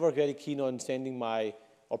was never very keen on sending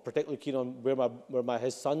or particularly keen on where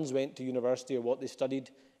his sons went to university or what they studied.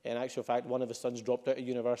 In actual fact, one of his sons dropped out of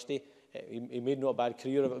university. He made not a bad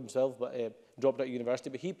career of it himself, but dropped out of university.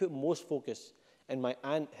 But he put most focus in my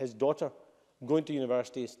aunt, his daughter, going to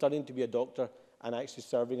university, studying to be a doctor, and actually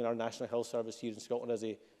serving in our National Health Service here in Scotland as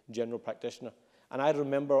a general practitioner. And I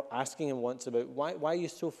remember asking him once about why are you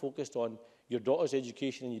so focused on your daughter's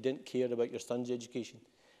education and you didn't care about your son's education?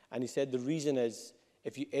 And he said the reason is,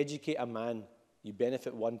 if you educate a man, you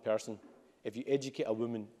benefit one person. If you educate a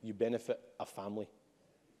woman, you benefit a family.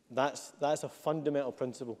 That's a fundamental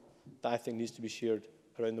principle that I think needs to be shared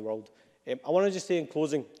around the world. I want to just say in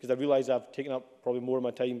closing, because I realise I've taken up probably more of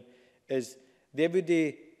my time, is the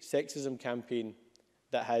Everyday Sexism campaign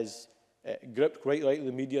that has gripped quite rightly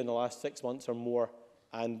the media in the last 6 months or more,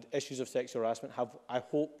 and issues of sexual harassment have, I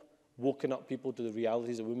hope, woken up people to the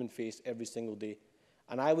realities that women face every single day.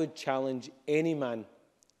 And I would challenge any man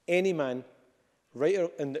right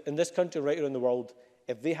in this country, right around the world,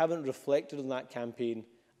 if they haven't reflected on that campaign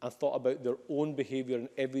and thought about their own behaviour in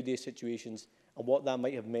everyday situations and what that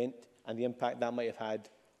might have meant and the impact that might have had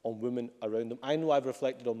on women around them. I know I've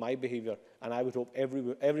reflected on my behaviour, and I would hope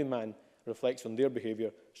every man reflects on their behaviour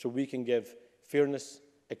so we can give fairness,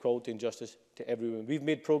 equality and justice to everyone. We've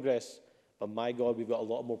made progress, but my God, we've got a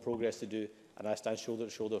lot more progress to do, and I stand shoulder to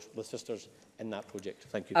shoulder with sisters in that project.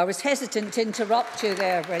 Thank you. I was hesitant to interrupt you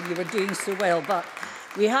there when you were doing so well, but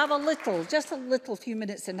we have just a little few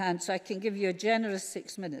minutes in hand, so I can give you a generous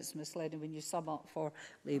 6 minutes, Ms Lennon, when you sum up for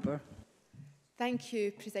Labour. Thank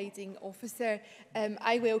you, Presiding Officer.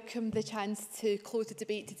 I welcome the chance to close the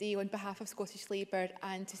debate today on behalf of Scottish Labour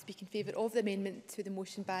and to speak in favour of the amendment to the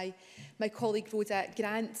motion by my colleague Rhoda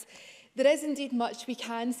Grant. There is indeed much we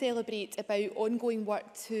can celebrate about ongoing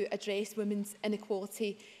work to address women's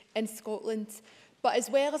inequality in Scotland, but as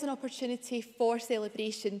well as an opportunity for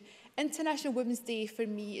celebration, International Women's Day for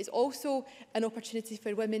me is also an opportunity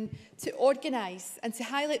for women to organise and to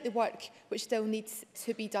highlight the work which still needs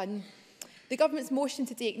to be done. The Government's motion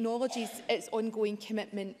today acknowledges its ongoing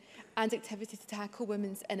commitment and activity to tackle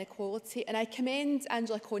women's inequality, and I commend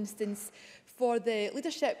Angela Constance for the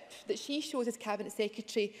leadership that she shows as Cabinet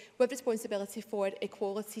Secretary with responsibility for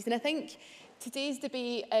equalities. And I think today's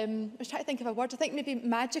debate, I was trying to think of a word, I think maybe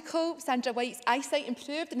magical. Sandra White's eyesight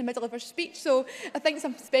improved in the middle of her speech, so I think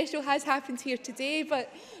something special has happened here today.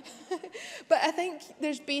 But I think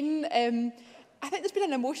there's been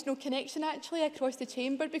an emotional connection actually across the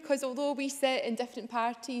chamber, because although we sit in different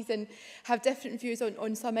parties and have different views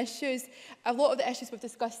on some issues, a lot of the issues we've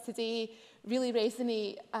discussed today really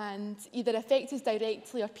resonate and either affect us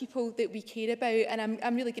directly or people that we care about, and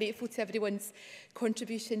I'm really grateful to everyone's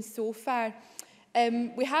contributions so far.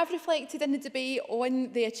 We have reflected in the debate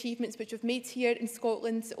on the achievements which we've made here in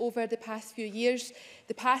Scotland over the past few years,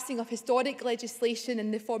 the passing of historic legislation in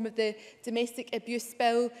the form of the Domestic Abuse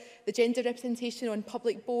Bill, the Gender Representation on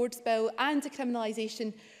Public Boards Bill and the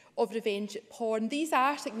criminalisation of revenge porn. These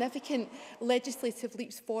are significant legislative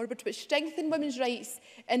leaps forward which strengthen women's rights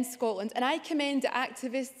in Scotland, and I commend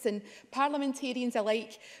activists and parliamentarians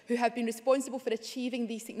alike who have been responsible for achieving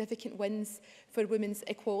these significant wins for women's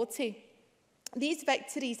equality. These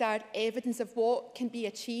victories are evidence of what can be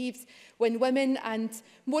achieved when women, and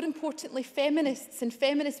more importantly feminists and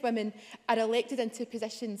feminist women, are elected into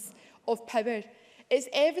positions of power. It's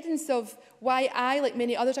evidence of why I, like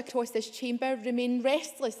many others across this chamber, remain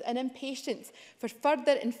restless and impatient for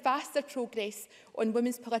further and faster progress on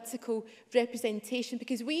women's political representation,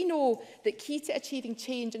 because we know that key to achieving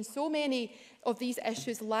change in so many of these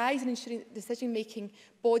issues lies in ensuring that decision-making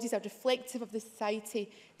bodies are reflective of the society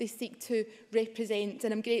they seek to represent.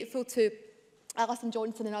 And I'm grateful to Alison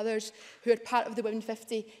Johnson and others who are part of the Women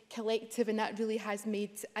 50 collective, and that really has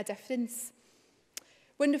made a difference.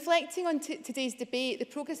 When reflecting on today's debate, the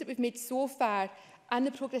progress that we've made so far and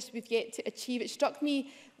the progress we've yet to achieve, it struck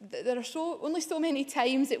me that there are only so many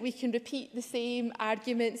times that we can repeat the same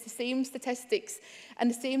arguments, the same statistics and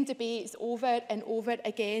the same debates over and over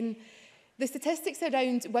again. The statistics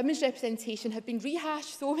around women's representation have been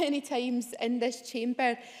rehashed so many times in this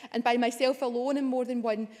chamber and by myself alone on more than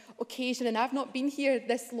one occasion, and I've not been here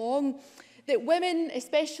this long, that women,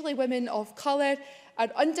 especially women of colour, are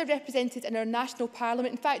underrepresented in our national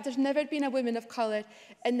parliament. In fact, there's never been a woman of colour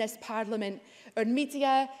in this parliament. Our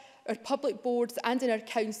media, our public boards and in our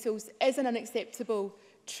councils is an unacceptable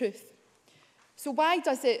truth. So why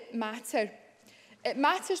does it matter? It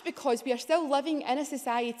matters because we are still living in a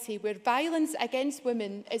society where violence against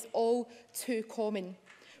women is all too common.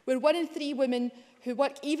 Where 1 in 3 women who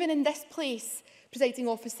work even in this place, presiding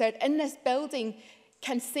officer, in this building,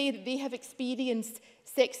 can say that they have experienced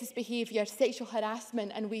sexist behaviour, sexual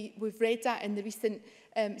harassment, and we've read that in the recent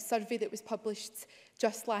survey that was published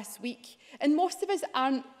just last week. And most of us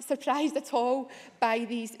aren't surprised at all by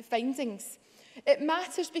these findings. It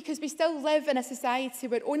matters because we still live in a society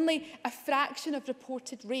where only a fraction of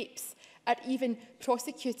reported rapes are even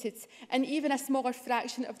prosecuted, and even a smaller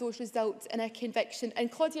fraction of those result in a conviction.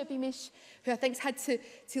 And Claudia Beamish, who I think had to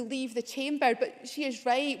leave the chamber, but she is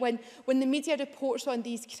right, when the media reports on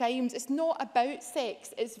these crimes, it's not about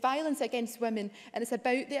sex, it's violence against women, and it's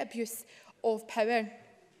about the abuse of power.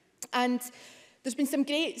 And there's been some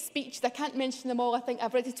great speeches. I can't mention them all. I think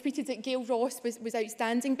I've already tweeted that Gail Ross was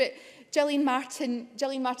outstanding. But Gillian Martin,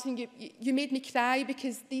 you made me cry,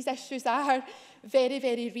 because these issues are very,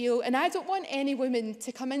 very real. And I don't want any woman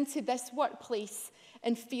to come into this workplace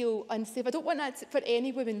and feel unsafe. I don't want that for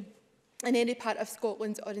any woman in any part of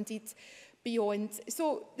Scotland or indeed beyond.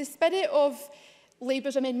 So the spirit of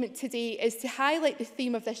Labour's amendment today is to highlight the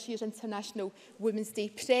theme of this year's International Women's Day,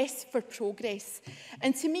 press for progress.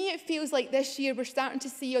 And to me, it feels like this year we're starting to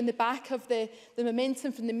see, on the back of the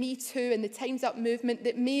momentum from the Me Too and the Time's Up movement,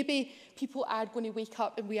 that maybe people are going to wake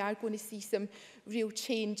up and we are going to see some real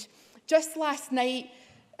change. Just last night,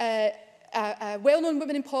 a well-known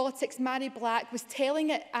woman in politics, Mary Black, was telling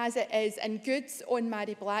it as it is in Goods on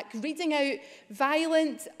Mary Black, reading out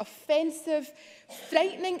violent, offensive,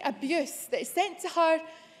 frightening abuse that is sent to her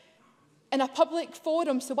in a public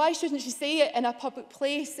forum. So why shouldn't she say it in a public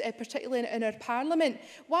place, particularly in our parliament?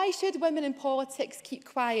 Why should women in politics keep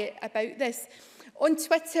quiet about this? On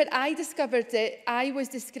Twitter, I discovered that I was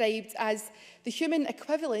described as the human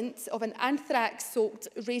equivalent of an anthrax-soaked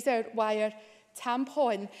razor wire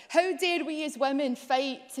tampon. How dare we as women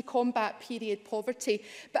fight to combat period poverty?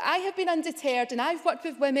 But I have been undeterred, and I've worked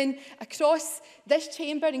with women across this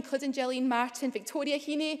chamber, including Gillian Martin, Victoria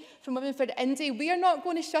Heaney from Women for Indy. We are not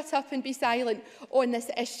going to shut up and be silent on this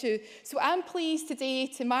issue. So I'm pleased today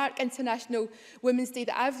to mark International Women's Day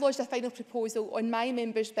that I've lodged a final proposal on my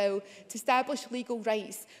members' bill to establish legal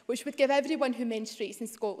rights, which would give everyone who menstruates in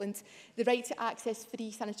Scotland the right to access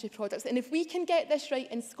free sanitary products. And if we can get this right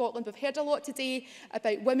in Scotland, we've heard a lot today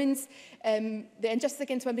about women's, the injustice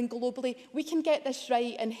against women globally. We can get this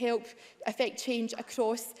right and help affect change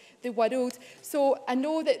across the world. So I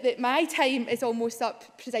know that my time is almost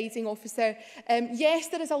up, presiding officer. Yes,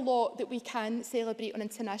 there is a lot that we can celebrate on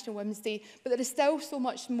International Women's Day, but there is still so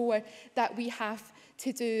much more that we have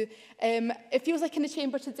to do. It feels like in the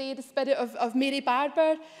chamber today, the spirit of Mary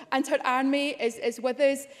Barber and her army is with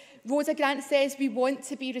us. Rosa Grant says we want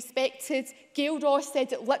to be respected. Gail Ross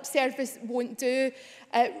said that lip service won't do.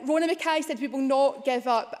 Rona Mackay said we will not give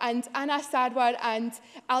up. And Anna Sarwar and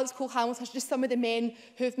Alex Cole-Hamilton are just some of the men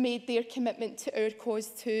who have made their commitment to our cause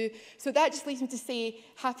too. So that just leaves me to say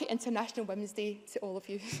happy International Women's Day to all of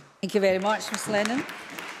you. Thank you very much, Ms Lennon.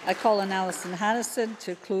 I call on Alison Harrison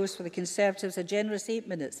to close for the Conservatives. A generous 8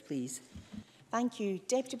 minutes, please. Thank you,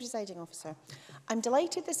 Deputy Presiding Officer. I'm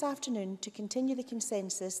delighted this afternoon to continue the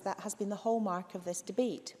consensus that has been the hallmark of this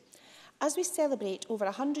debate. As we celebrate over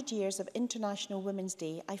 100 years of International Women's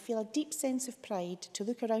Day, I feel a deep sense of pride to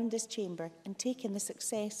look around this chamber and take in the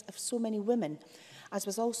success of so many women, as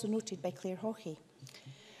was also noted by Claire Haughey.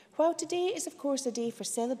 While today is of course a day for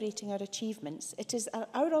celebrating our achievements, it is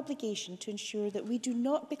our obligation to ensure that we do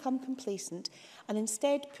not become complacent and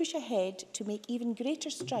instead push ahead to make even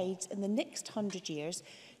greater strides in the next 100 years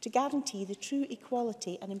to guarantee the true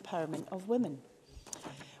equality and empowerment of women.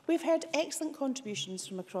 We've heard excellent contributions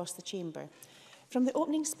from across the Chamber. From the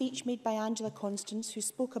opening speech made by Constance, who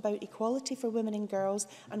spoke about equality for women and girls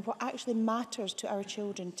and what actually matters to our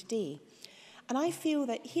children today. And I feel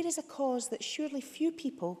that here is a cause that surely few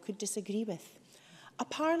people could disagree with. A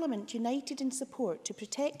Parliament united in support to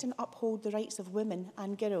protect and uphold the rights of women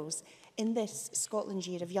and girls in this Scotland's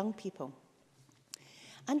Year of Young People.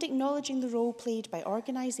 And acknowledging the role played by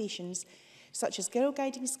organisations such as Girl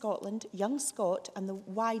Guiding Scotland, Young Scot and the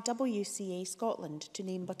YWCA Scotland, to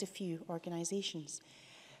name but a few organisations.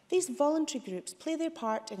 These voluntary groups play their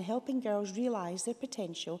part in helping girls realise their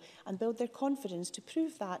potential and build their confidence to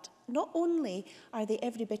prove that not only are they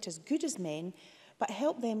every bit as good as men, but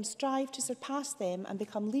help them strive to surpass them and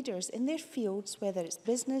become leaders in their fields, whether it's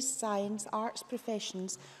business, science, arts,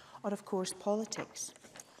 professions, or of course politics.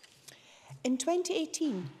 In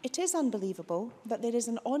 2018, it is unbelievable that there is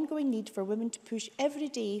an ongoing need for women to push every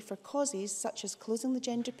day for causes such as closing the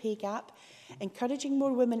gender pay gap, encouraging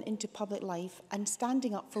more women into public life and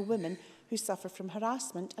standing up for women who suffer from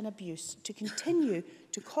harassment and abuse, to continue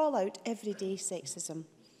to call out everyday sexism.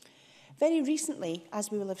 Very recently, as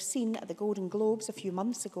we will have seen at the Golden Globes a few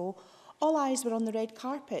months ago, all eyes were on the red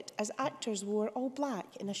carpet as actors wore all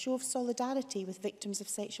black in a show of solidarity with victims of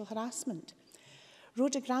sexual harassment.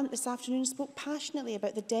 Rhoda Grant this afternoon spoke passionately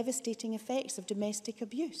about the devastating effects of domestic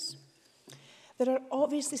abuse. There are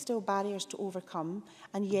obviously still barriers to overcome,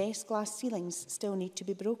 and yes, glass ceilings still need to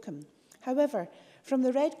be broken. However, from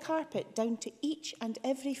the red carpet down to each and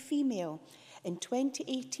every female in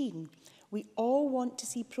 2018, we all want to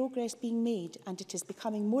see progress being made, and it is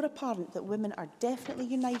becoming more apparent that women are definitely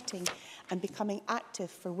uniting and becoming active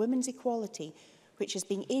for women's equality, which is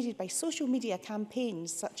being aided by social media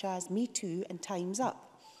campaigns such as Me Too and Time's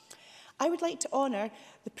Up. I would like to honour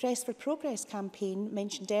the Press for Progress campaign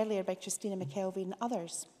mentioned earlier by Christina McKelvey and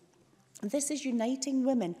others. This is uniting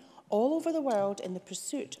women all over the world in the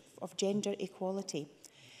pursuit of gender equality.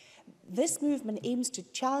 This movement aims to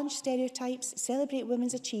challenge stereotypes, celebrate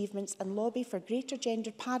women's achievements and lobby for greater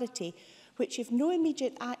gender parity, which, if no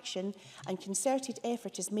immediate action and concerted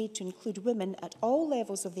effort is made to include women at all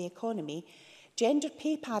levels of the economy, gender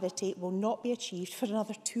pay parity will not be achieved for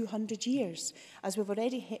another 200 years, as we've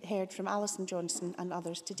already heard from Alison Johnson and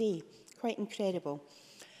others today. Quite incredible.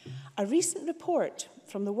 A recent report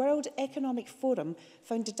from the World Economic Forum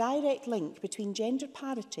found a direct link between gender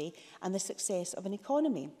parity and the success of an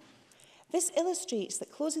economy. This illustrates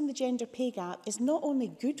that closing the gender pay gap is not only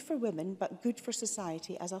good for women, but good for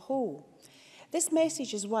society as a whole. This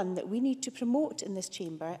message is one that we need to promote in this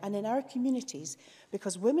chamber and in our communities,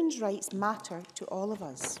 because women's rights matter to all of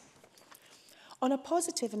us. On a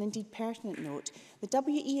positive and indeed pertinent note, the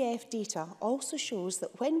WEF data also shows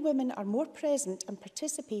that when women are more present and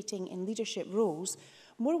participating in leadership roles,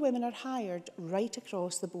 more women are hired right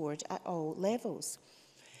across the board at all levels.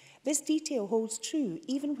 This detail holds true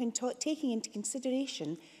even when taking into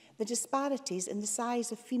consideration the disparities in the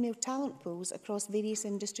size of female talent pools across various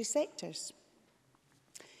industry sectors.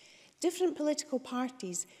 Different political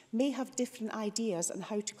parties may have different ideas on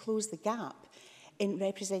how to close the gap in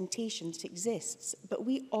representation that exists, but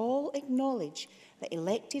we all acknowledge that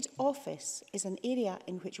elected office is an area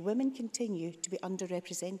in which women continue to be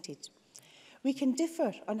underrepresented. We can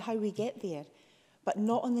differ on how we get there, but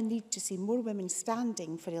not on the need to see more women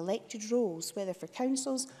standing for elected roles, whether for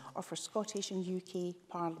councils or for Scottish and UK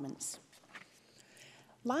parliaments.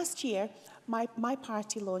 Last year, my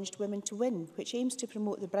party launched Women to Win, which aims to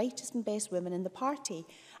promote the brightest and best women in the party.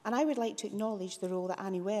 And I would like to acknowledge the role that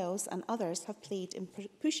Annie Wells and others have played in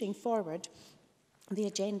pushing forward the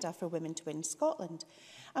agenda for Women to Win Scotland.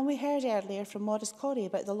 And we heard earlier from Maurice Corrie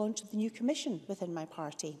about the launch of the new commission within my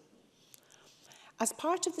party. As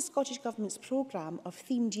part of the Scottish Government's programme of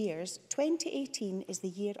themed years, 2018 is the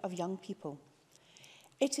Year of Young People.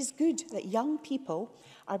 It is good that young people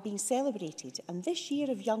are being celebrated, and this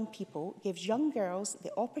Year of Young People gives young girls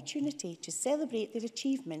the opportunity to celebrate their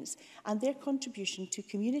achievements and their contribution to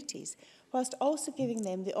communities, whilst also giving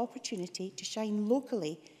them the opportunity to shine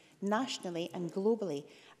locally, nationally and globally,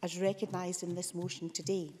 as recognised in this motion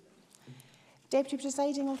today. Deputy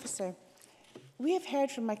Presiding Officer, we have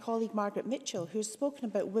heard from my colleague Margaret Mitchell, who has spoken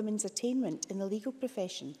about women's attainment in the legal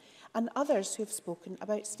profession, and others who have spoken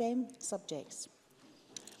about STEM subjects.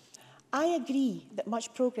 I agree that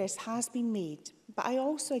much progress has been made, but I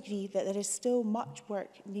also agree that there is still much work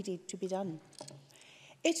needed to be done.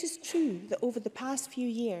 It is true that over the past few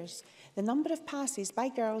years, the number of passes by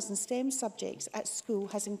girls in STEM subjects at school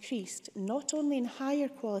has increased, not only in higher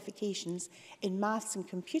qualifications in maths and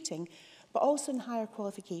computing, but also in higher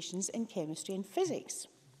qualifications in chemistry and physics.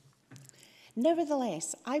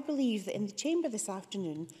 Nevertheless, I believe that in the Chamber this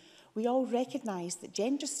afternoon, we all recognise that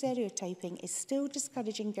gender stereotyping is still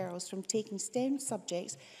discouraging girls from taking STEM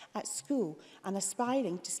subjects at school and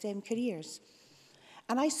aspiring to STEM careers.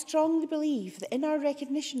 And I strongly believe that in our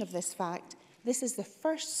recognition of this fact, this is the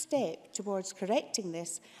first step towards correcting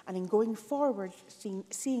this and in going forward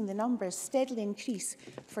seeing the numbers steadily increase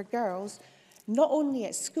for girls, not only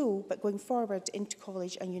at school, but going forward into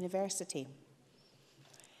college and university.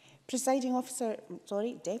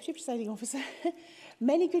 Deputy Presiding Officer,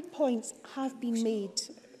 many good points have been made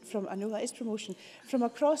from, I know that is promotion, from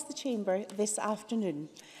across the Chamber this afternoon.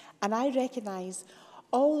 And I recognise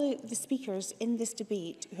all the speakers in this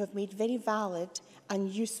debate who have made very valid and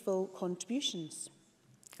useful contributions.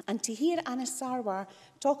 And to hear Anas Sarwar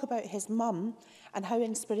talk about his mum and how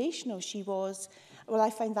inspirational she was, well, I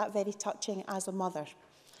find that very touching as a mother.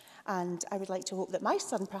 And I would like to hope that my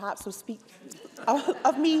son perhaps will speak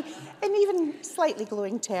of me in even slightly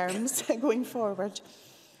glowing terms going forward.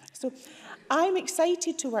 So I'm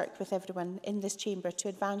excited to work with everyone in this chamber to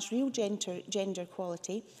advance real gender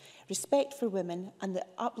equality, respect for women and the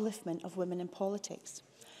upliftment of women in politics.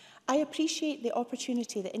 I appreciate the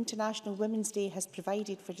opportunity that International Women's Day has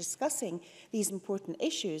provided for discussing these important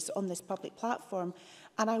issues on this public platform,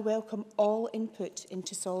 and I welcome all input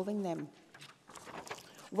into solving them.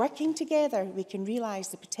 Working together, we can realise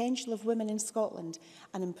the potential of women in Scotland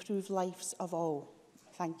and improve lives of all.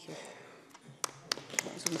 Thank you.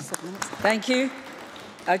 Thank you.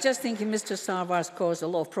 I was just thinking Mr Sarwar's caused a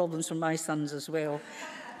lot of problems for my sons as well.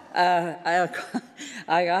 I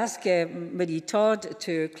ask Marie Todd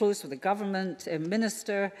to close with the Government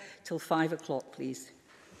Minister till 5 o'clock, please.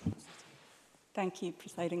 Thank you,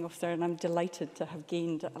 Presiding Officer, and I'm delighted to have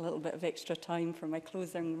gained a little bit of extra time for my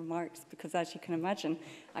closing remarks because, as you can imagine,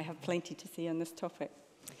 I have plenty to say on this topic.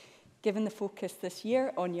 Given the focus this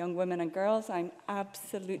year on young women and girls, I'm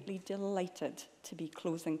absolutely delighted to be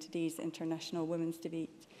closing today's International Women's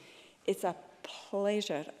Debate. It's a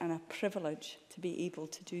pleasure and a privilege to be able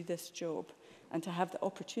to do this job and to have the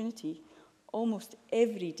opportunity almost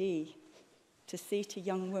every day to say to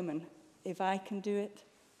young women, if I can do it,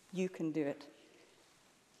 you can do it.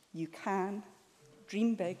 You can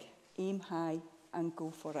dream big, aim high, and go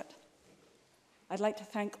for it. I'd like to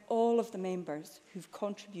thank all of the members who've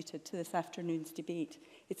contributed to this afternoon's debate.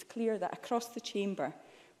 It's clear that across the Chamber,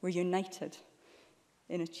 we're united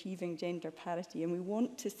in achieving gender parity, and we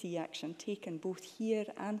want to see action taken both here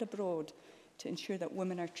and abroad to ensure that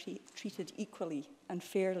women are treated equally and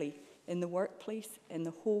fairly in the workplace, in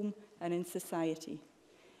the home, and in society.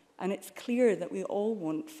 And it's clear that we all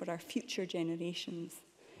want for our future generations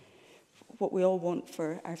what we all want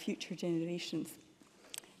for our future generations.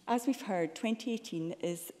 As we've heard, 2018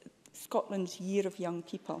 is Scotland's Year of Young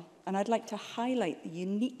People, and I'd like to highlight the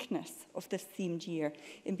uniqueness of this themed year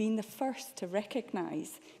in being the first to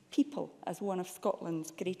recognise people as one of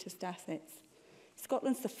Scotland's greatest assets.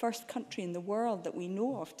 Scotland's the first country in the world that we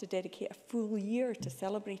know of to dedicate a full year to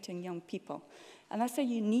celebrating young people, and that's a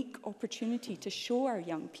unique opportunity to show our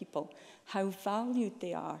young people how valued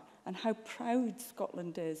they are and how proud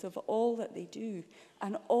Scotland is of all that they do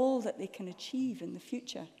and all that they can achieve in the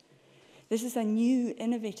future. This is a new,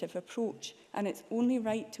 innovative approach, and it's only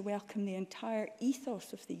right to welcome the entire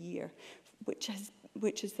ethos of the year,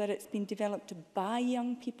 which is that it's been developed by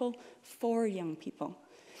young people, for young people.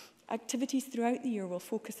 Activities throughout the year will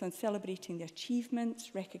focus on celebrating the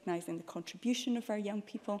achievements, recognising the contribution of our young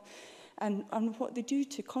people, and what they do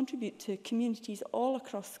to contribute to communities all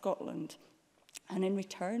across Scotland. And in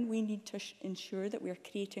return, we need to ensure that we are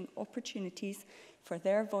creating opportunities for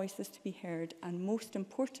their voices to be heard and, most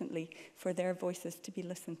importantly, for their voices to be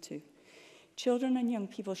listened to. Children and young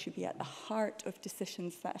people should be at the heart of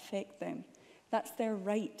decisions that affect them. That's their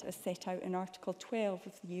right as set out in Article 12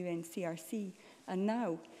 of the UNCRC and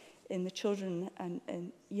now in the Children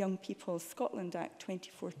and Young People Scotland Act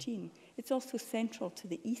 2014. It's also central to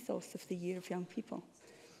the ethos of the Year of Young People.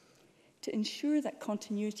 To ensure that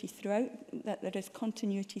there is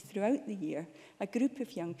continuity throughout the year, a group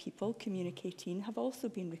of young people, Communique 18, have also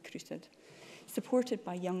been recruited. Supported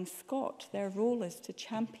by Young Scot, their role is to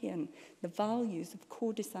champion the values of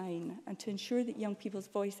co-design and to ensure that young people's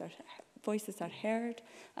voices are heard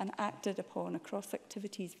and acted upon across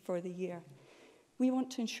activities for the year. We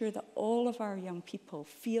want to ensure that all of our young people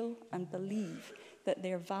feel and believe that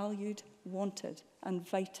they are valued, wanted, and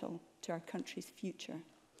vital to our country's future.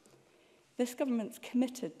 This government's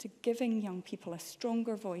committed to giving young people a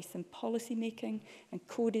stronger voice in policy making and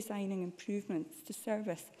co-designing improvements to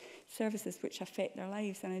services which affect their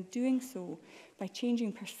lives, and in doing so, by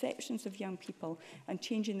changing perceptions of young people and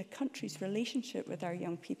changing the country's relationship with our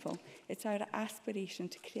young people, it's our aspiration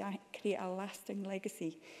to create a lasting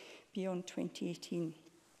legacy beyond 2018.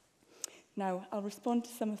 Now, I'll respond to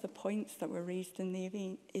some of the points that were raised in the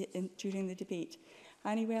event, during the debate.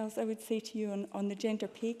 Annie Wells, I would say to you on the gender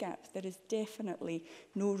pay gap, there is definitely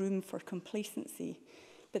no room for complacency.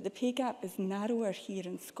 But the pay gap is narrower here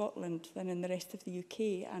in Scotland than in the rest of the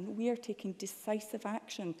UK, and we are taking decisive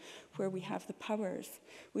action where we have the powers.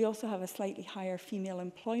 We also have a slightly higher female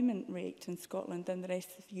employment rate in Scotland than the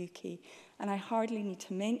rest of the UK, and I hardly need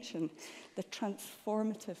to mention the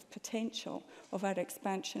transformative potential of our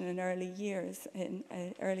expansion in early years, in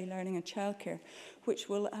early learning and childcare, which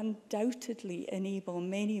will undoubtedly enable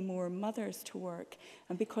many more mothers to work.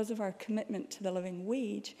 And because of our commitment to the living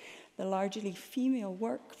wage, the largely female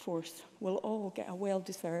workforce will all get a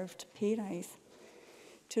well-deserved pay rise.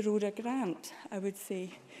 To Rhoda Grant, I would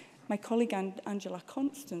say, my colleague Angela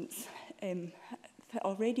Constance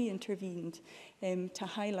already intervened to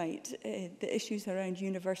highlight the issues around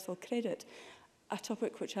universal credit, a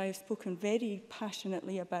topic which I have spoken very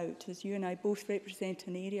passionately about, as you and I both represent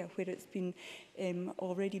an area where it's been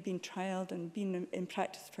already been trialled and been in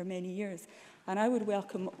practice for many years. And I would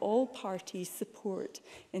welcome all parties' support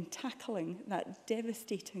in tackling that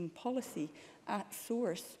devastating policy at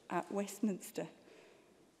source at Westminster.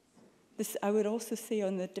 I would also say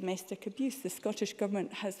on the domestic abuse, the Scottish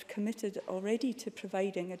Government has committed already to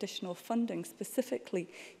providing additional funding specifically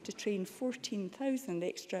to train 14,000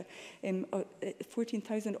 extra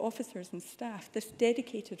 14,000 officers and staff. This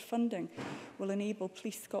dedicated funding will enable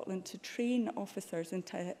Police Scotland to train officers and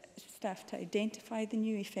staff to identify the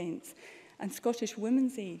new offence. And Scottish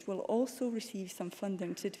Women's Aid will also receive some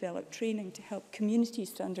funding to develop training to help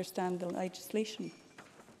communities to understand the legislation.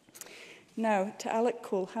 Now, to Alec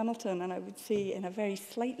Cole-Hamilton, and I would say in a very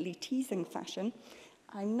slightly teasing fashion,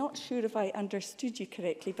 I'm not sure if I understood you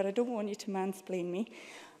correctly, but I don't want you to mansplain me.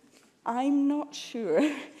 I'm not sure,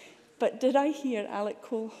 but did I hear Alec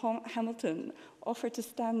Cole-Hamilton offer to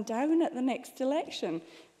stand down at the next election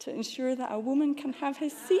to ensure that a woman can have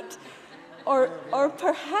his seat? Or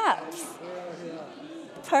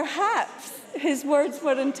perhaps his words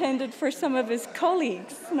were intended for some of his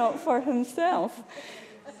colleagues, not for himself.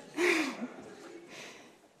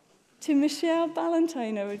 To Michelle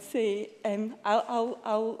Ballantyne, I would say,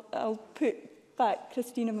 I'll put back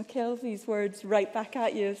Christina McKelvey's words right back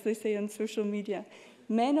at you, as they say on social media.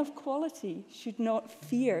 Men of quality should not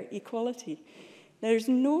fear equality. There's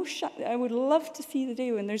no, I would love to see the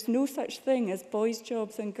day when there's no such thing as boys'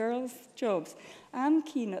 jobs and girls' jobs. I'm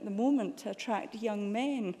keen at the moment to attract young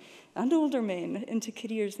men and older men into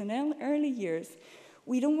careers in early years.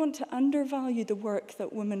 We don't want to undervalue the work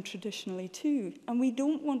that women traditionally do, and we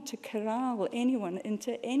don't want to corral anyone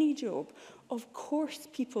into any job. Of course,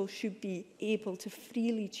 people should be able to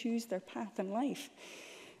freely choose their path in life.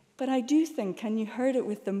 But I do think, and you heard it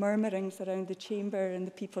with the murmurings around the chamber and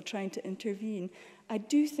the people trying to intervene, I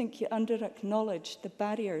do think you under-acknowledge the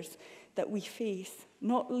barriers that we face,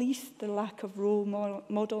 not least the lack of role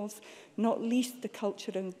models, not least the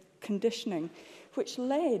culture and conditioning, which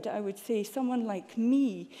led, I would say, someone like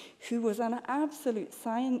me, who was an absolute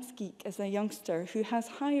science geek as a youngster, who has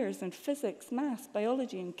hires in physics, maths,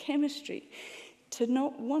 biology and chemistry, to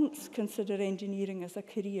not once consider engineering as a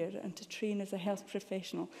career and to train as a health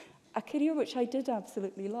professional. A career which I did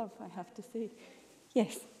absolutely love, I have to say.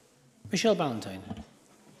 Yes. Michelle Ballantyne.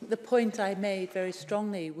 The point I made very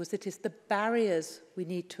strongly was that it's the barriers we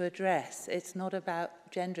need to address. It's not about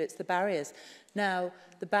gender, it's the barriers. Now,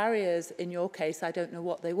 the barriers, in your case, I don't know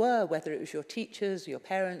what they were, whether it was your teachers, your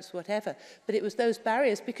parents, whatever, but it was those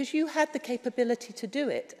barriers because you had the capability to do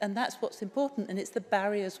it, and that's what's important, and it's the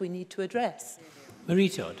barriers we need to address. Marie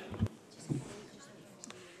Todd.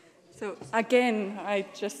 So again, I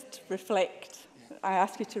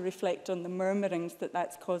ask you to reflect on the murmurings that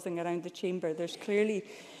that's causing around the chamber. There's clearly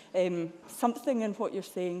something in what you're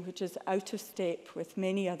saying which is out of step with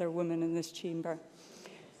many other women in this chamber.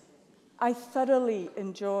 I thoroughly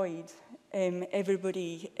enjoyed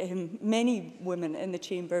many women in the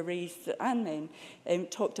chamber raised, and men,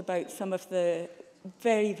 talked about some of the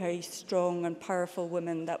very, very strong and powerful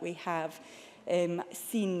women that we have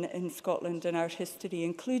seen in Scotland in our history,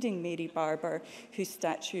 including Mary Barber, whose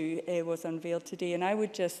statue was unveiled today. And I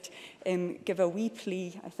would just give a wee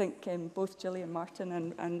plea. I think both Gillian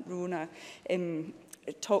Martin and Rona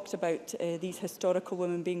talked about these historical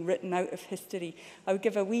women being written out of history. I would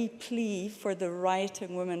give a wee plea for the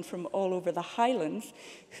rioting women from all over the Highlands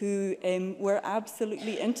who were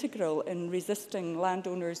absolutely integral in resisting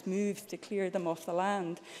landowners' moves to clear them off the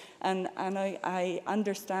land. And I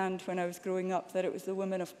understand when I was growing up that it was the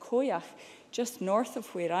women of Coyach, just north of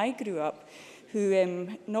where I grew up, who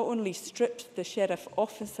not only stripped the sheriff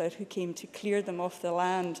officer who came to clear them off the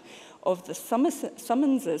land of the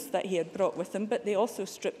summonses that he had brought with him, but they also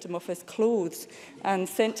stripped him of his clothes and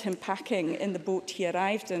sent him packing in the boat he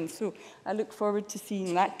arrived in. So I look forward to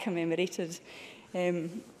seeing that commemorated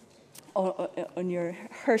on your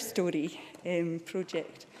Her Story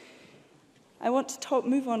project. I want to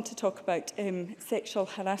move on to talk about sexual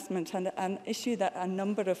harassment, and an issue that a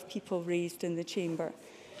number of people raised in the Chamber.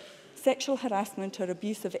 Sexual harassment or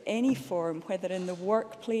abuse of any form, whether in the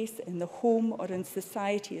workplace, in the home or in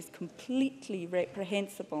society, is completely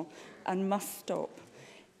reprehensible and must stop.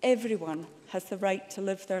 Everyone has the right to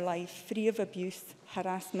live their life free of abuse,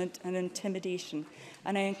 harassment and intimidation,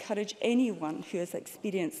 and I encourage anyone who has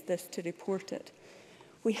experienced this to report it.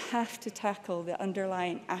 We have to tackle the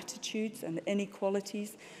underlying attitudes and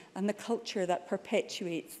inequalities and the culture that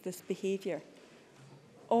perpetuates this behaviour.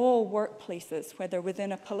 All workplaces, whether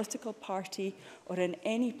within a political party or in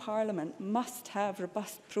any parliament, must have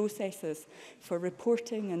robust processes for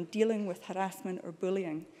reporting and dealing with harassment or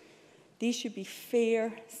bullying. These should be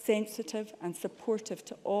fair, sensitive and supportive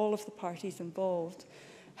to all of the parties involved.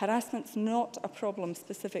 Harassment is not a problem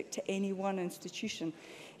specific to any one institution.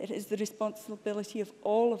 It is the responsibility of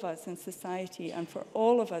all of us in society and for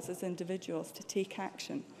all of us as individuals to take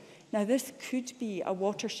action. Now, this could be a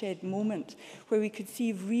watershed moment where we could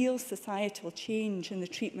see real societal change in the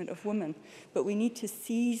treatment of women, but we need to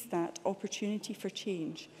seize that opportunity for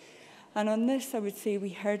change. And on this, I would say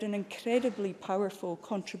we heard an incredibly powerful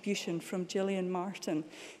contribution from Gillian Martin,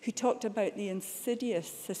 who talked about the insidious,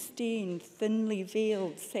 sustained, thinly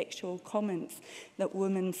veiled sexual comments that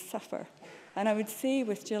women suffer. And I would say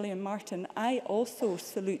with Gillian Martin, I also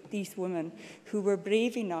salute these women who were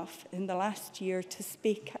brave enough in the last year to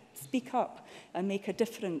speak up and make a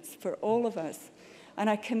difference for all of us. And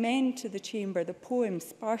I commend to the Chamber the poem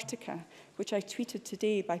Spartacus, which I tweeted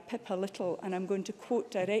today by Pippa Little, and I'm going to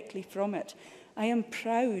quote directly from it. I am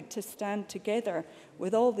proud to stand together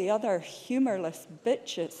with all the other humourless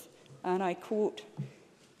bitches, and I quote,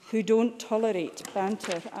 who don't tolerate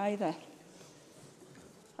banter either.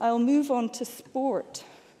 I'll move on to sport.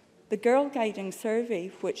 The Girl Guiding Survey,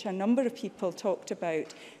 which a number of people talked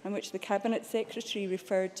about and which the Cabinet Secretary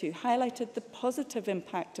referred to, highlighted the positive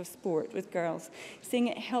impact of sport with girls, saying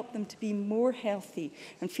it helped them to be more healthy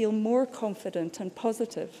and feel more confident and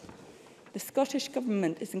positive. The Scottish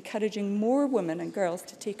Government is encouraging more women and girls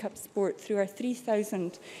to take up sport through our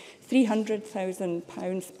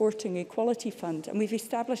 £300,000 Sporting Equality Fund, and we've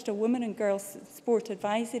established a Women and Girls Sport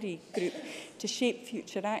Advisory Group to shape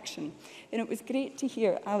future action. And it was great to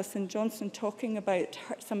hear Alison Johnson talking about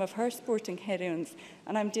some of her sporting heroines,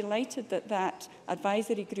 and I'm delighted that that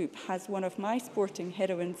advisory group has one of my sporting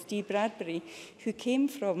heroines, Dee Bradbury, who came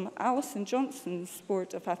from Alison Johnson's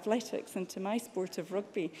sport of athletics into my sport of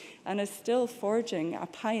rugby, and is still forging a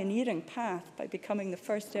pioneering path by becoming the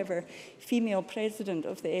first ever female president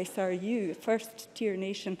of the SRU, first tier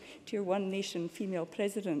 1 nation female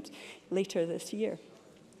president later this year.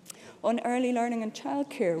 On early learning and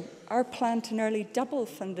childcare, our plan to nearly double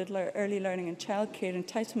funded early learning and childcare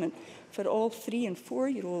entitlement for all 3- and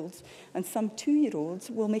 4-year-olds and some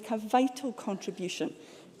 2-year-olds will make a vital contribution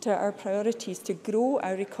to our priorities to grow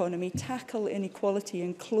our economy, tackle inequality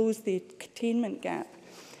and close the attainment gap.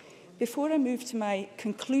 Before I move to my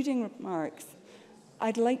concluding remarks,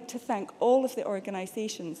 I'd like to thank all of the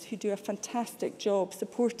organisations who do a fantastic job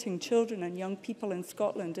supporting children and young people in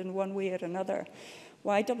Scotland in one way or another.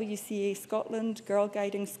 YWCA Scotland, Girl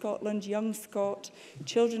Guiding Scotland, Young Scot,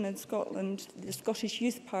 Children in Scotland, the Scottish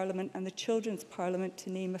Youth Parliament and the Children's Parliament, to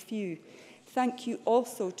name a few. Thank you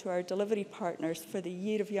also to our delivery partners for the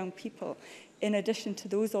Year of Young People, in addition to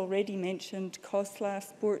those already mentioned, COSLA,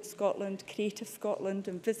 Sport Scotland, Creative Scotland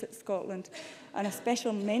and Visit Scotland, and a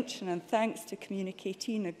special mention and thanks to Communic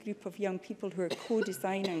 18, a group of young people who are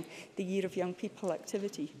co-designing the Year of Young People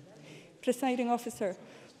activity. Presiding Officer,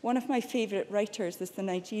 one of my favourite writers is the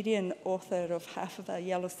Nigerian author of Half of a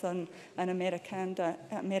Yellow Sun and Americana,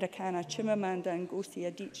 Chimamanda Ngozi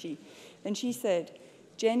Adichie. And she said,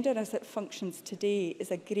 "Gender as it functions today is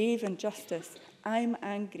a grave injustice. I'm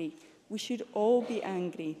angry. We should all be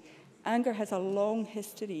angry. Anger has a long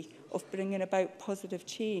history of bringing about positive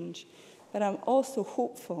change. But I'm also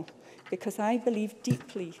hopeful because I believe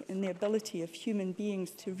deeply in the ability of human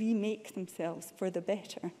beings to remake themselves for the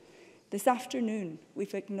better. This afternoon,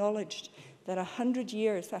 we've acknowledged that 100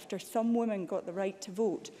 years after some women got the right to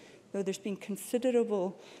vote, though there's been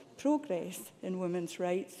considerable progress in women's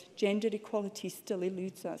rights, gender equality still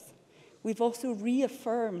eludes us. We've also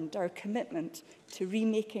reaffirmed our commitment to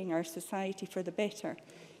remaking our society for the better,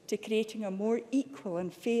 to creating a more equal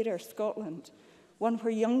and fairer Scotland, one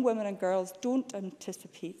where young women and girls don't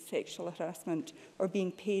anticipate sexual harassment or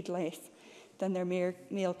being paid less than their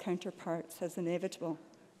male counterparts as inevitable.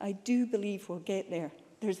 I do believe we'll get there.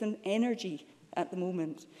 There's an energy at the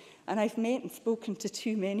moment, and I've met and spoken to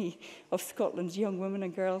too many of Scotland's young women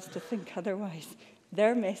and girls to think otherwise.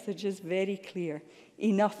 Their message is very clear.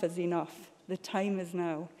 Enough is enough. The time is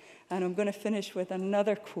now. And I'm going to finish with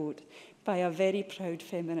another quote by a very proud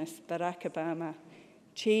feminist, Barack Obama.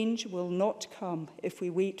 Change will not come if we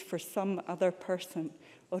wait for some other person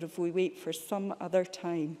or if we wait for some other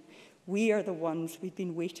time. We are the ones we've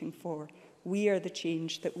been waiting for. We are the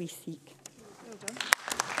change that we seek. Well done.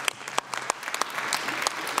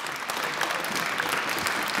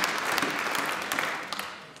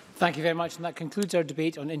 Thank you very much, and that concludes our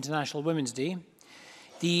debate on International Women's Day.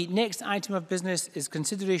 The next item of business is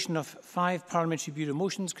consideration of 5 Parliamentary Bureau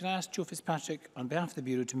motions. Can I ask Joe Fitzpatrick, on behalf of the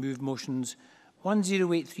Bureau, to move motions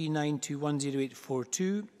 10839 to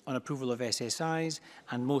 10842 on approval of SSIs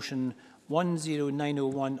and motion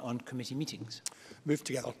 10901 on committee meetings? Move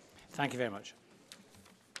together. Thank you very much.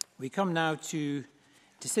 We come now to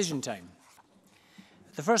decision time.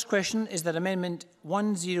 The first question is that Amendment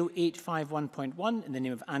 10851.1 in the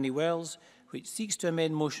name of Annie Wells, which seeks to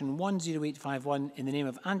amend motion 10851 in the name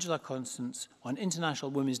of Angela Constance on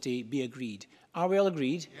International Women's Day, be agreed. Are we all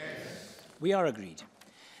agreed? Yes. We are agreed.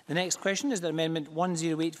 The next question is that Amendment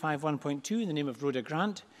 10851.2 in the name of Rhoda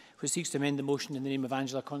Grant, which seeks to amend the motion in the name of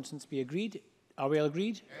Angela Constance, be agreed. Are we all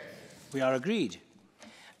agreed? Yes. We are agreed.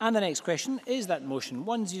 And the next question is that motion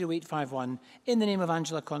 10851 in the name of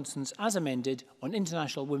Angela Constance as amended on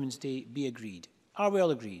International Women's Day be agreed. Are we all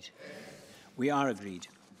agreed? Yes. We are agreed.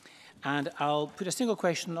 And I'll put a single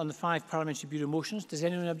question on the 5 Parliamentary Bureau motions. Does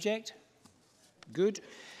anyone object? Good.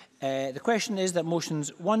 The question is that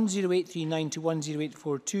motions 10839 to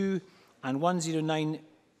 10842 and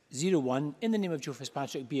 10901 in the name of Joe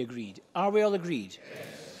Fitzpatrick be agreed. Are we all agreed?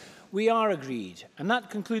 Yes. We are agreed. And that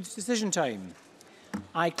concludes decision time.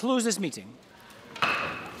 I close this meeting.